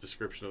like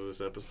description of this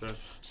episode.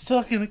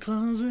 Stuck in the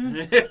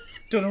closet.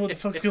 Don't know what the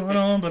fuck's going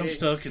on, but I'm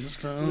stuck in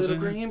this Little closet.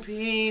 green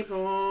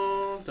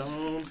people,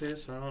 don't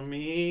piss on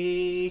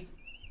me.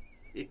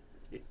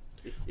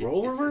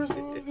 Role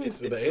reversal?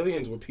 The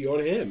aliens would pee on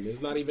him. It's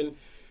not even...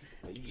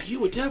 You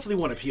would definitely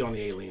want to pee on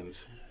the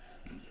aliens.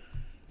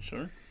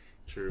 Sure.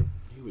 True.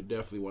 You would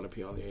definitely want to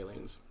pee on the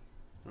aliens.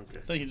 Okay.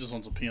 I think he just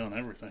wants to pee on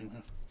everything.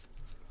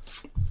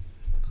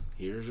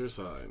 Here's your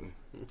sign.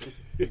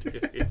 He'll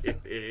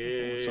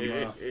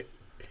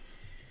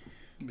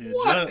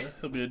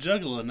be a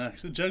juggalo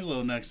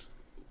next.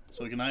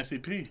 So he can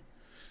ICP.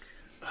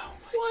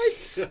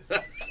 What?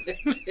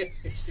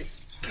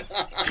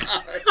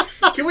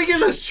 Can we get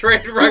this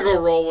train wreck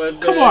rolling?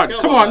 Come on.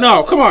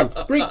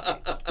 Bring...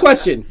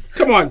 Question.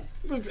 Come on.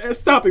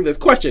 Stopping this.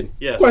 Question.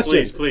 Yes,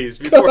 question. please.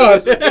 Before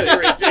this is getting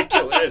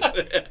ridiculous.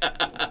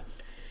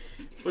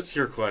 What's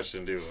your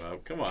question, dude?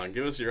 Come on,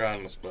 give us your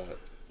on the spot.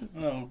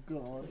 Oh,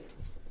 God.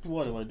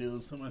 Why do I do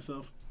this to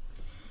myself?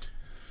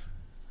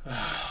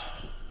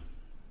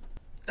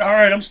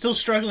 Alright, I'm still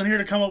struggling here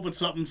to come up with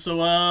something,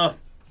 so, I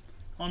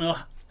don't know.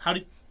 How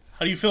do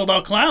you feel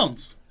about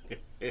clowns?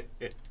 Who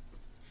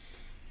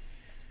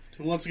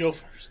wants to go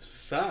first?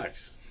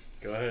 Sucks.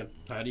 Go ahead.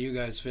 How do you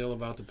guys feel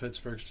about the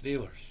Pittsburgh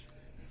Steelers?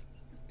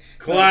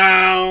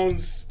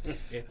 Clowns.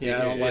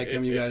 Yeah, I don't like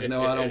them. You guys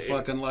know I don't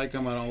fucking like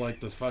them. I don't like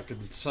the fucking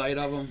sight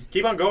of them.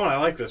 Keep on going. I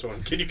like this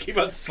one. Can you keep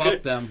on?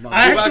 Fuck them.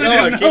 I Keep on actually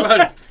going. didn't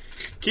know.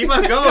 Keep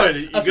on going.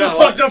 You I feel got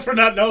fucked up for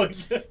not knowing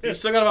this. You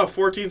still got about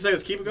 14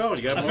 seconds. Keep it going.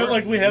 You got I more. feel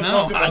like we have No,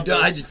 talked I, about do,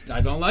 this.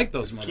 I don't like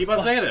those motherfuckers. Keep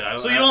on saying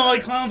it. So you don't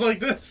like clowns like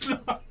this?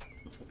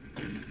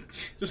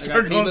 Just I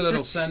start got going people that'll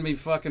through. send me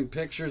fucking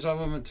pictures of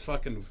them. It's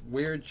fucking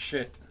weird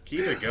shit.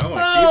 Keep it going.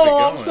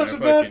 Oh, I'm Keep it such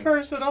going. a bad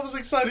person. I was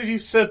excited you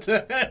said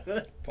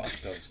that. Fuck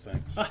those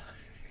things.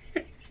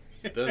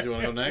 Does you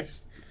want to go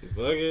next?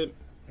 Fuck it.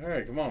 All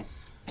right, come on.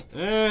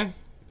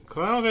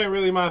 Clowns ain't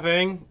really my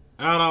thing.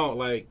 I don't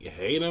like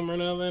hate them or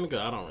nothing because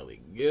I don't really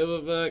give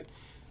a fuck.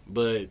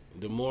 But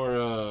the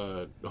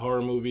more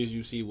horror movies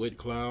you see with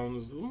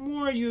clowns, the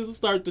more you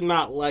start to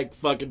not like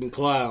fucking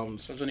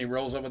clowns. That's when he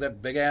rolls up with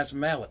that big ass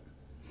mallet.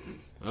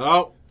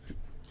 Oh,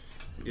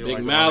 You Big don't like the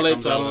one that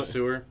mallets, comes out of I the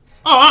sewer.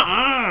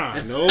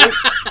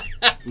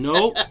 nope,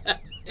 nope,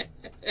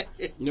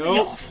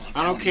 nope.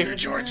 I don't care.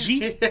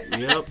 Georgie.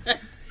 Yep.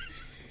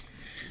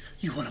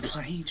 You want to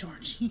play,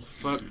 Georgie?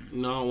 Fuck.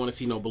 No, I don't want to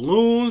see no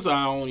balloons.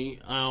 I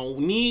don't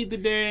need the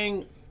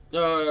dang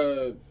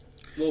little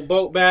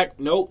boat back.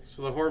 Nope.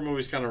 So the horror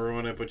movies kind of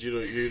ruin it, but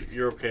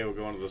you're okay with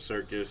going to the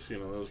circus, you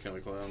know, those kind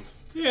of clowns.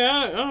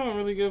 Yeah, I don't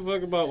really give a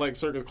fuck about like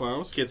circus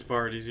clowns. Kids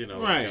parties, you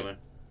know. Right. Kinda.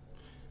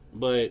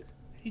 But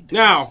He does.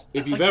 now,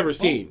 if I you've like ever your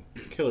seen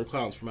Killer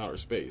Clowns from Outer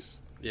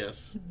Space,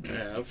 Yes, I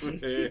have.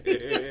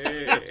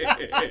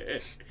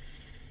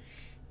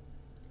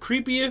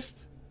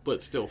 creepiest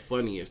but still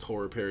funniest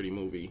horror parody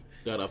movie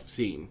that I've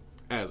seen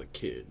as a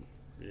kid.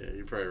 Yeah,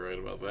 you're probably right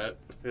about that.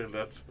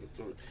 That's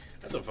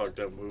a fucked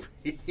up movie.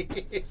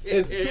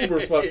 It's super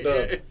fucked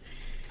up.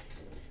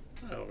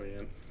 Oh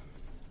man,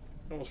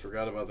 I almost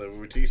forgot about that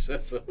movie. T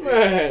said something.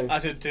 Man, I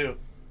did too.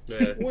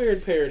 Yeah.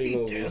 weird parody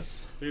movie.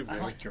 Yes. I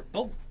like your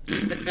boat.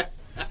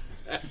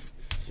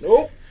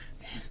 Nope.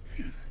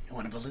 You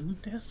want a balloon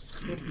test?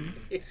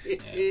 Yeah,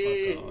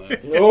 fuck all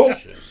that. Nope.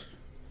 Shit.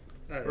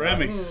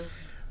 Remy.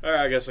 All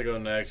right, I guess I go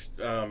next.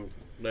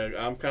 Like,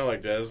 I'm kind of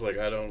like Des. Like,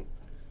 I don't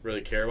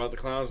really care about the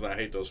clowns, and I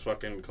hate those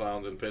fucking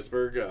clowns in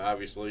Pittsburgh,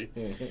 obviously.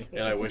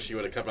 And I wish he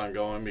would have kept on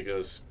going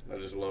because I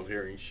just love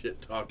hearing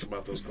shit talked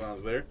about those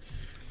clowns there.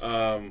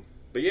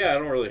 But yeah, I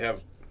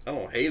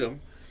don't hate them.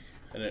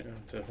 And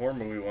the horror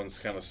movie ones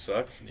kind of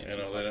suck. You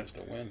know, they don't.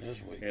 to win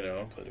this week. You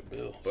know, Play the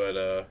Bills.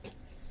 But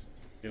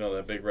you know,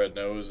 that big red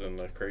nose and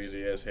the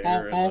crazy ass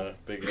hair and the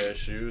big ass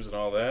shoes and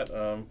all that.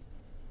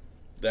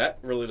 That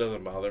really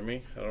doesn't bother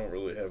me. I don't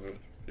really have a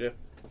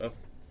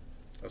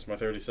that's my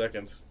 30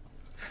 seconds.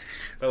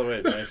 By the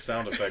way, nice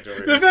sound effect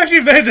over The here. fact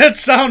you made that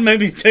sound made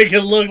me take a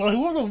look like,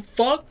 what the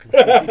fuck?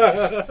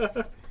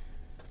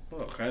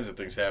 Well, all kinds of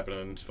things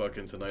happening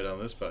fucking tonight on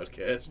this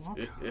podcast.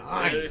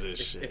 Kinds of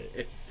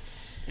shit.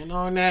 And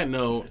on that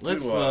note,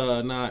 let's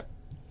not.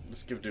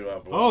 Let's give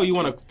Doo-Wop one. Oh, you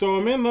want to throw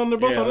him in on the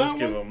bus yeah, on let's that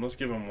give one? him. Let's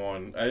give him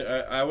one.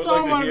 I would Throw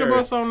like him to under hear. the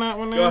bus on that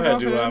one. Go ahead, then.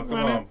 Doo-Wop, come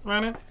on.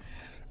 Run it.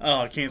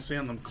 Oh, I can't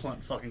stand them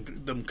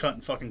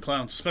cunting fucking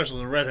clowns,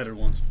 especially the redheaded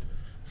ones.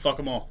 Fuck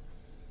them all.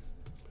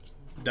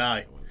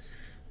 Die.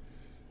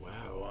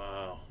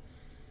 Wow.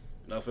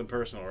 Nothing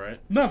personal, right?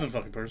 Nothing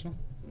fucking personal.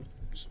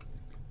 Just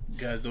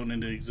guys don't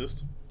need to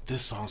exist.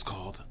 This song's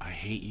called "I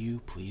Hate You,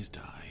 Please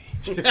Die."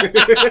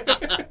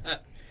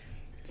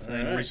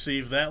 And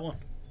receive that one.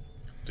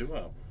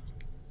 Doo-Wop.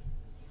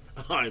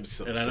 I'm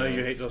so. And I know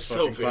you hate those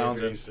So fucking clowns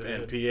very in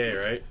sad.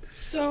 PA, right?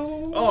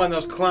 So. Oh, and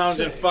those clowns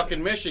in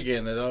fucking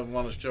Michigan that don't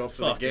want to show up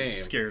for the Fucking game.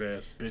 scared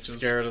ass bitches.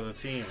 Scared of the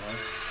team, huh?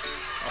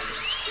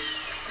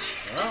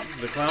 Well,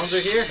 the clowns are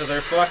here.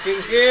 They're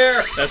fucking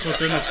here. That's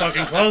what's in the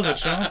fucking closet,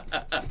 Sean.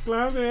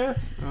 Clowns, yeah.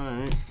 All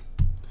right.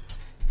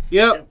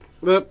 Yep.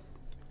 But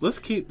let's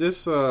keep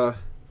this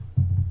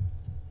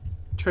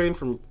train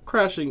from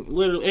crashing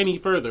literally any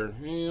further.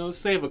 You know,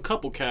 save a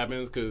couple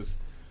cabins because.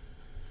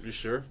 You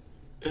sure?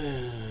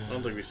 I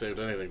don't think we saved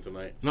anything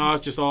tonight. No,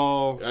 it's just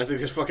all. I think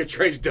this fucking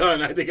train's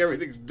done. I think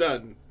everything's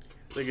done.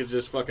 I think it's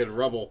just fucking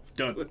rubble.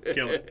 Done.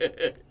 Kill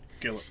it.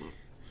 Kill it.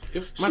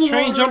 If my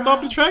train jumped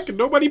off the track and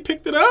nobody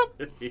picked it up.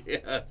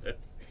 Yeah.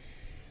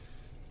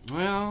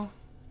 Well,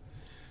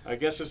 I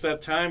guess it's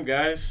that time,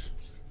 guys.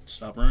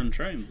 Stop running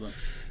trains, then.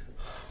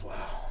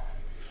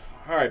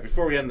 All right,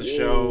 before we end the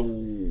show,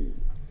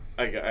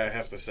 I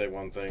have to say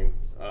one thing.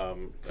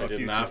 I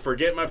did not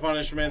forget my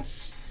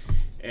punishments,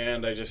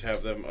 and I just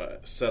have them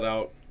set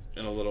out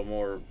in a little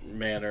more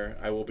manner.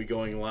 I will be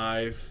going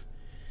live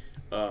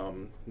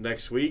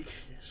next week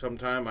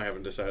sometime. I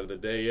haven't decided a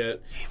day yet.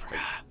 he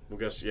forgot. Well,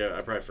 guess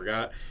I probably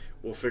forgot.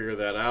 We'll figure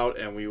that out,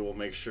 and we will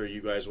make sure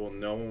you guys will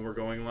know when we're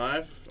going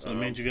live. So that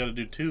means you got to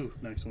do 2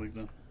 next week,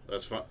 then.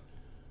 That's fine.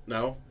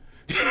 No,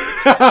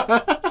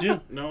 Yeah.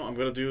 no, I'm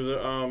gonna do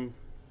the on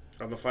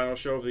the final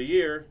show of the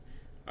year.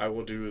 I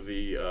will do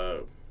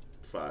the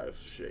 5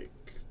 shake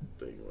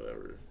thing,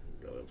 whatever.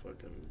 Gotta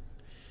fucking.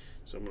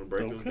 So I'm gonna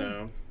break those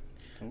down.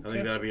 I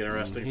think that'll be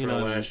interesting for the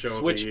last show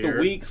switch of the year.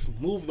 the weeks,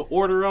 move the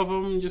order of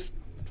them, just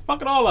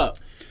fuck it all up.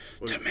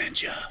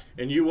 Dementia.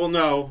 And you will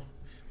know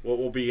what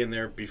will be in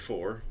there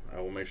before. I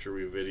will make sure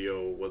we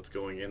video what's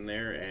going in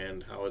there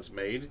and how it's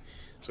made,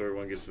 so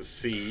everyone gets to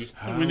see.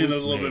 We need a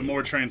little bit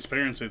more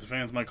transparency. The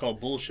fans might call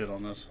bullshit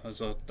on this. I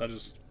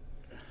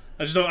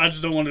just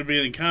don't want it to be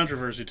any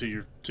controversy to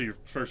your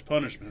first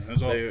punishment.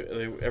 That's all.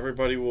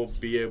 Everybody will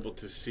be able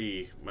to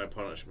see my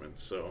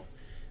punishment. So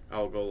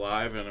I'll go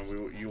live,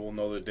 and you will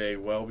know the day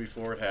well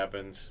before it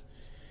happens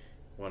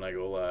when I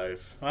go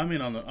live. I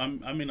mean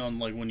on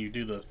like when you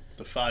do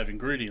the 5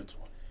 ingredients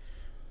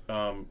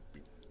one.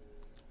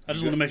 I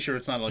just want to make sure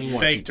it's not like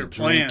faked or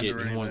planned or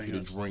anything. He wants you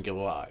to drink it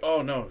live.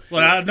 Oh no!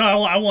 Well,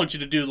 I want you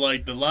to do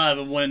like the live,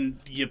 and when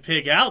you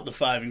pick out the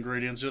 5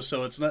 ingredients, just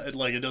so it's not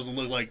like it doesn't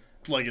look like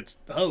it's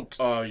hoax.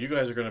 You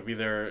guys are going to be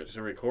there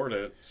to record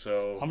it,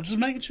 so I'm just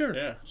making sure.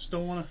 Yeah. Just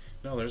don't want to.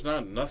 no, there's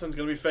nothing's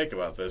going to be fake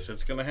about this.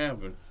 It's going to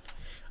happen.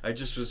 I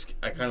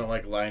kind of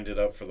like lined it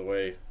up for the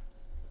way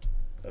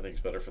I think it's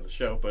better for the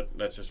show, but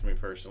that's just me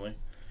personally.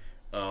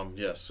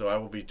 Yes, so I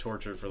will be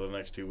tortured for the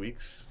next 2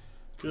 weeks.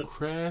 Good.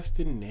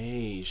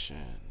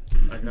 Procrastination.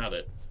 I got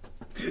it.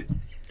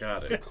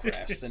 Got it.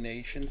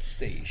 Procrastination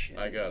Station.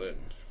 I got it.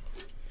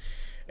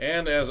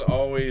 And as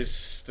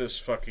always, this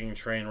fucking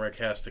train wreck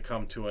has to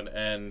come to an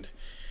end.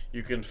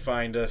 You can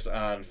find us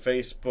on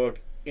Facebook,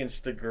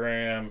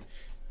 Instagram,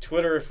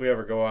 Twitter if we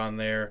ever go on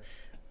there.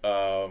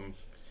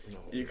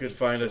 You could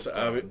find us...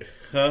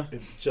 Huh?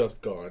 It's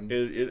just gone.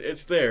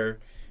 It's there.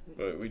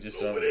 But we just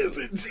What don't. is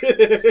it?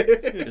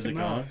 Is it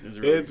gone? Is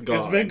it It's gone.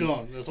 It's been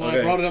gone. That's why Okay.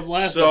 I brought it up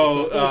last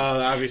So episode.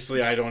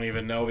 obviously, I don't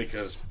even know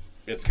because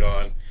it's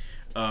gone.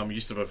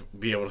 Used to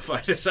be able to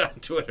find us on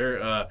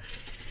Twitter.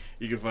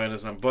 You can find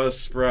us on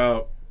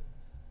Buzzsprout,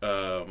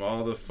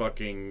 all the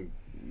fucking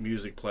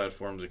music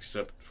platforms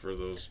except for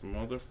those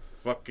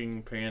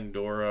motherfucking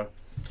Pandora.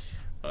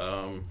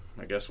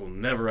 I guess we'll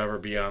never ever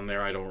be on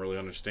there. I don't really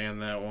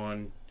understand that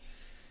one.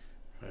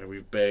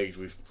 We've begged,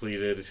 we've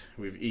pleaded,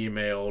 we've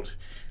emailed,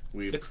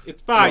 It's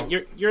fine.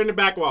 You're in the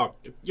backlog.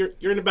 You're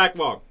in the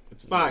backlog.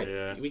 It's fine.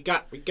 Yeah. We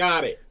got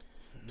it.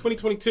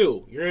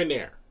 2022. You're in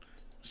there.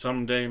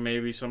 someday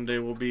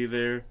we'll be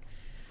there.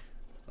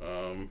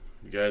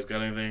 You guys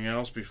got anything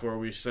else before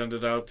we send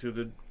it out to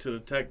the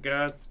tech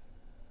god?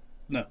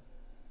 No,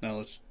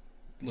 let's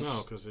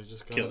No, because they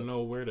just kill gotta it.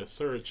 know where to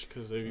search.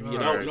 Because if you All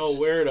don't right. know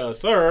where to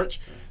search,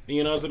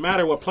 it doesn't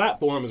matter what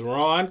platforms we're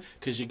on.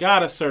 Because you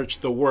gotta search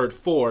the word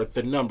for,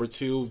 the number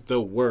 2,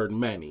 the word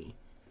many.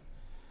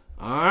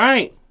 All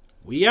right,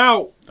 we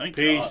out. Thank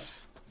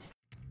Peace. God.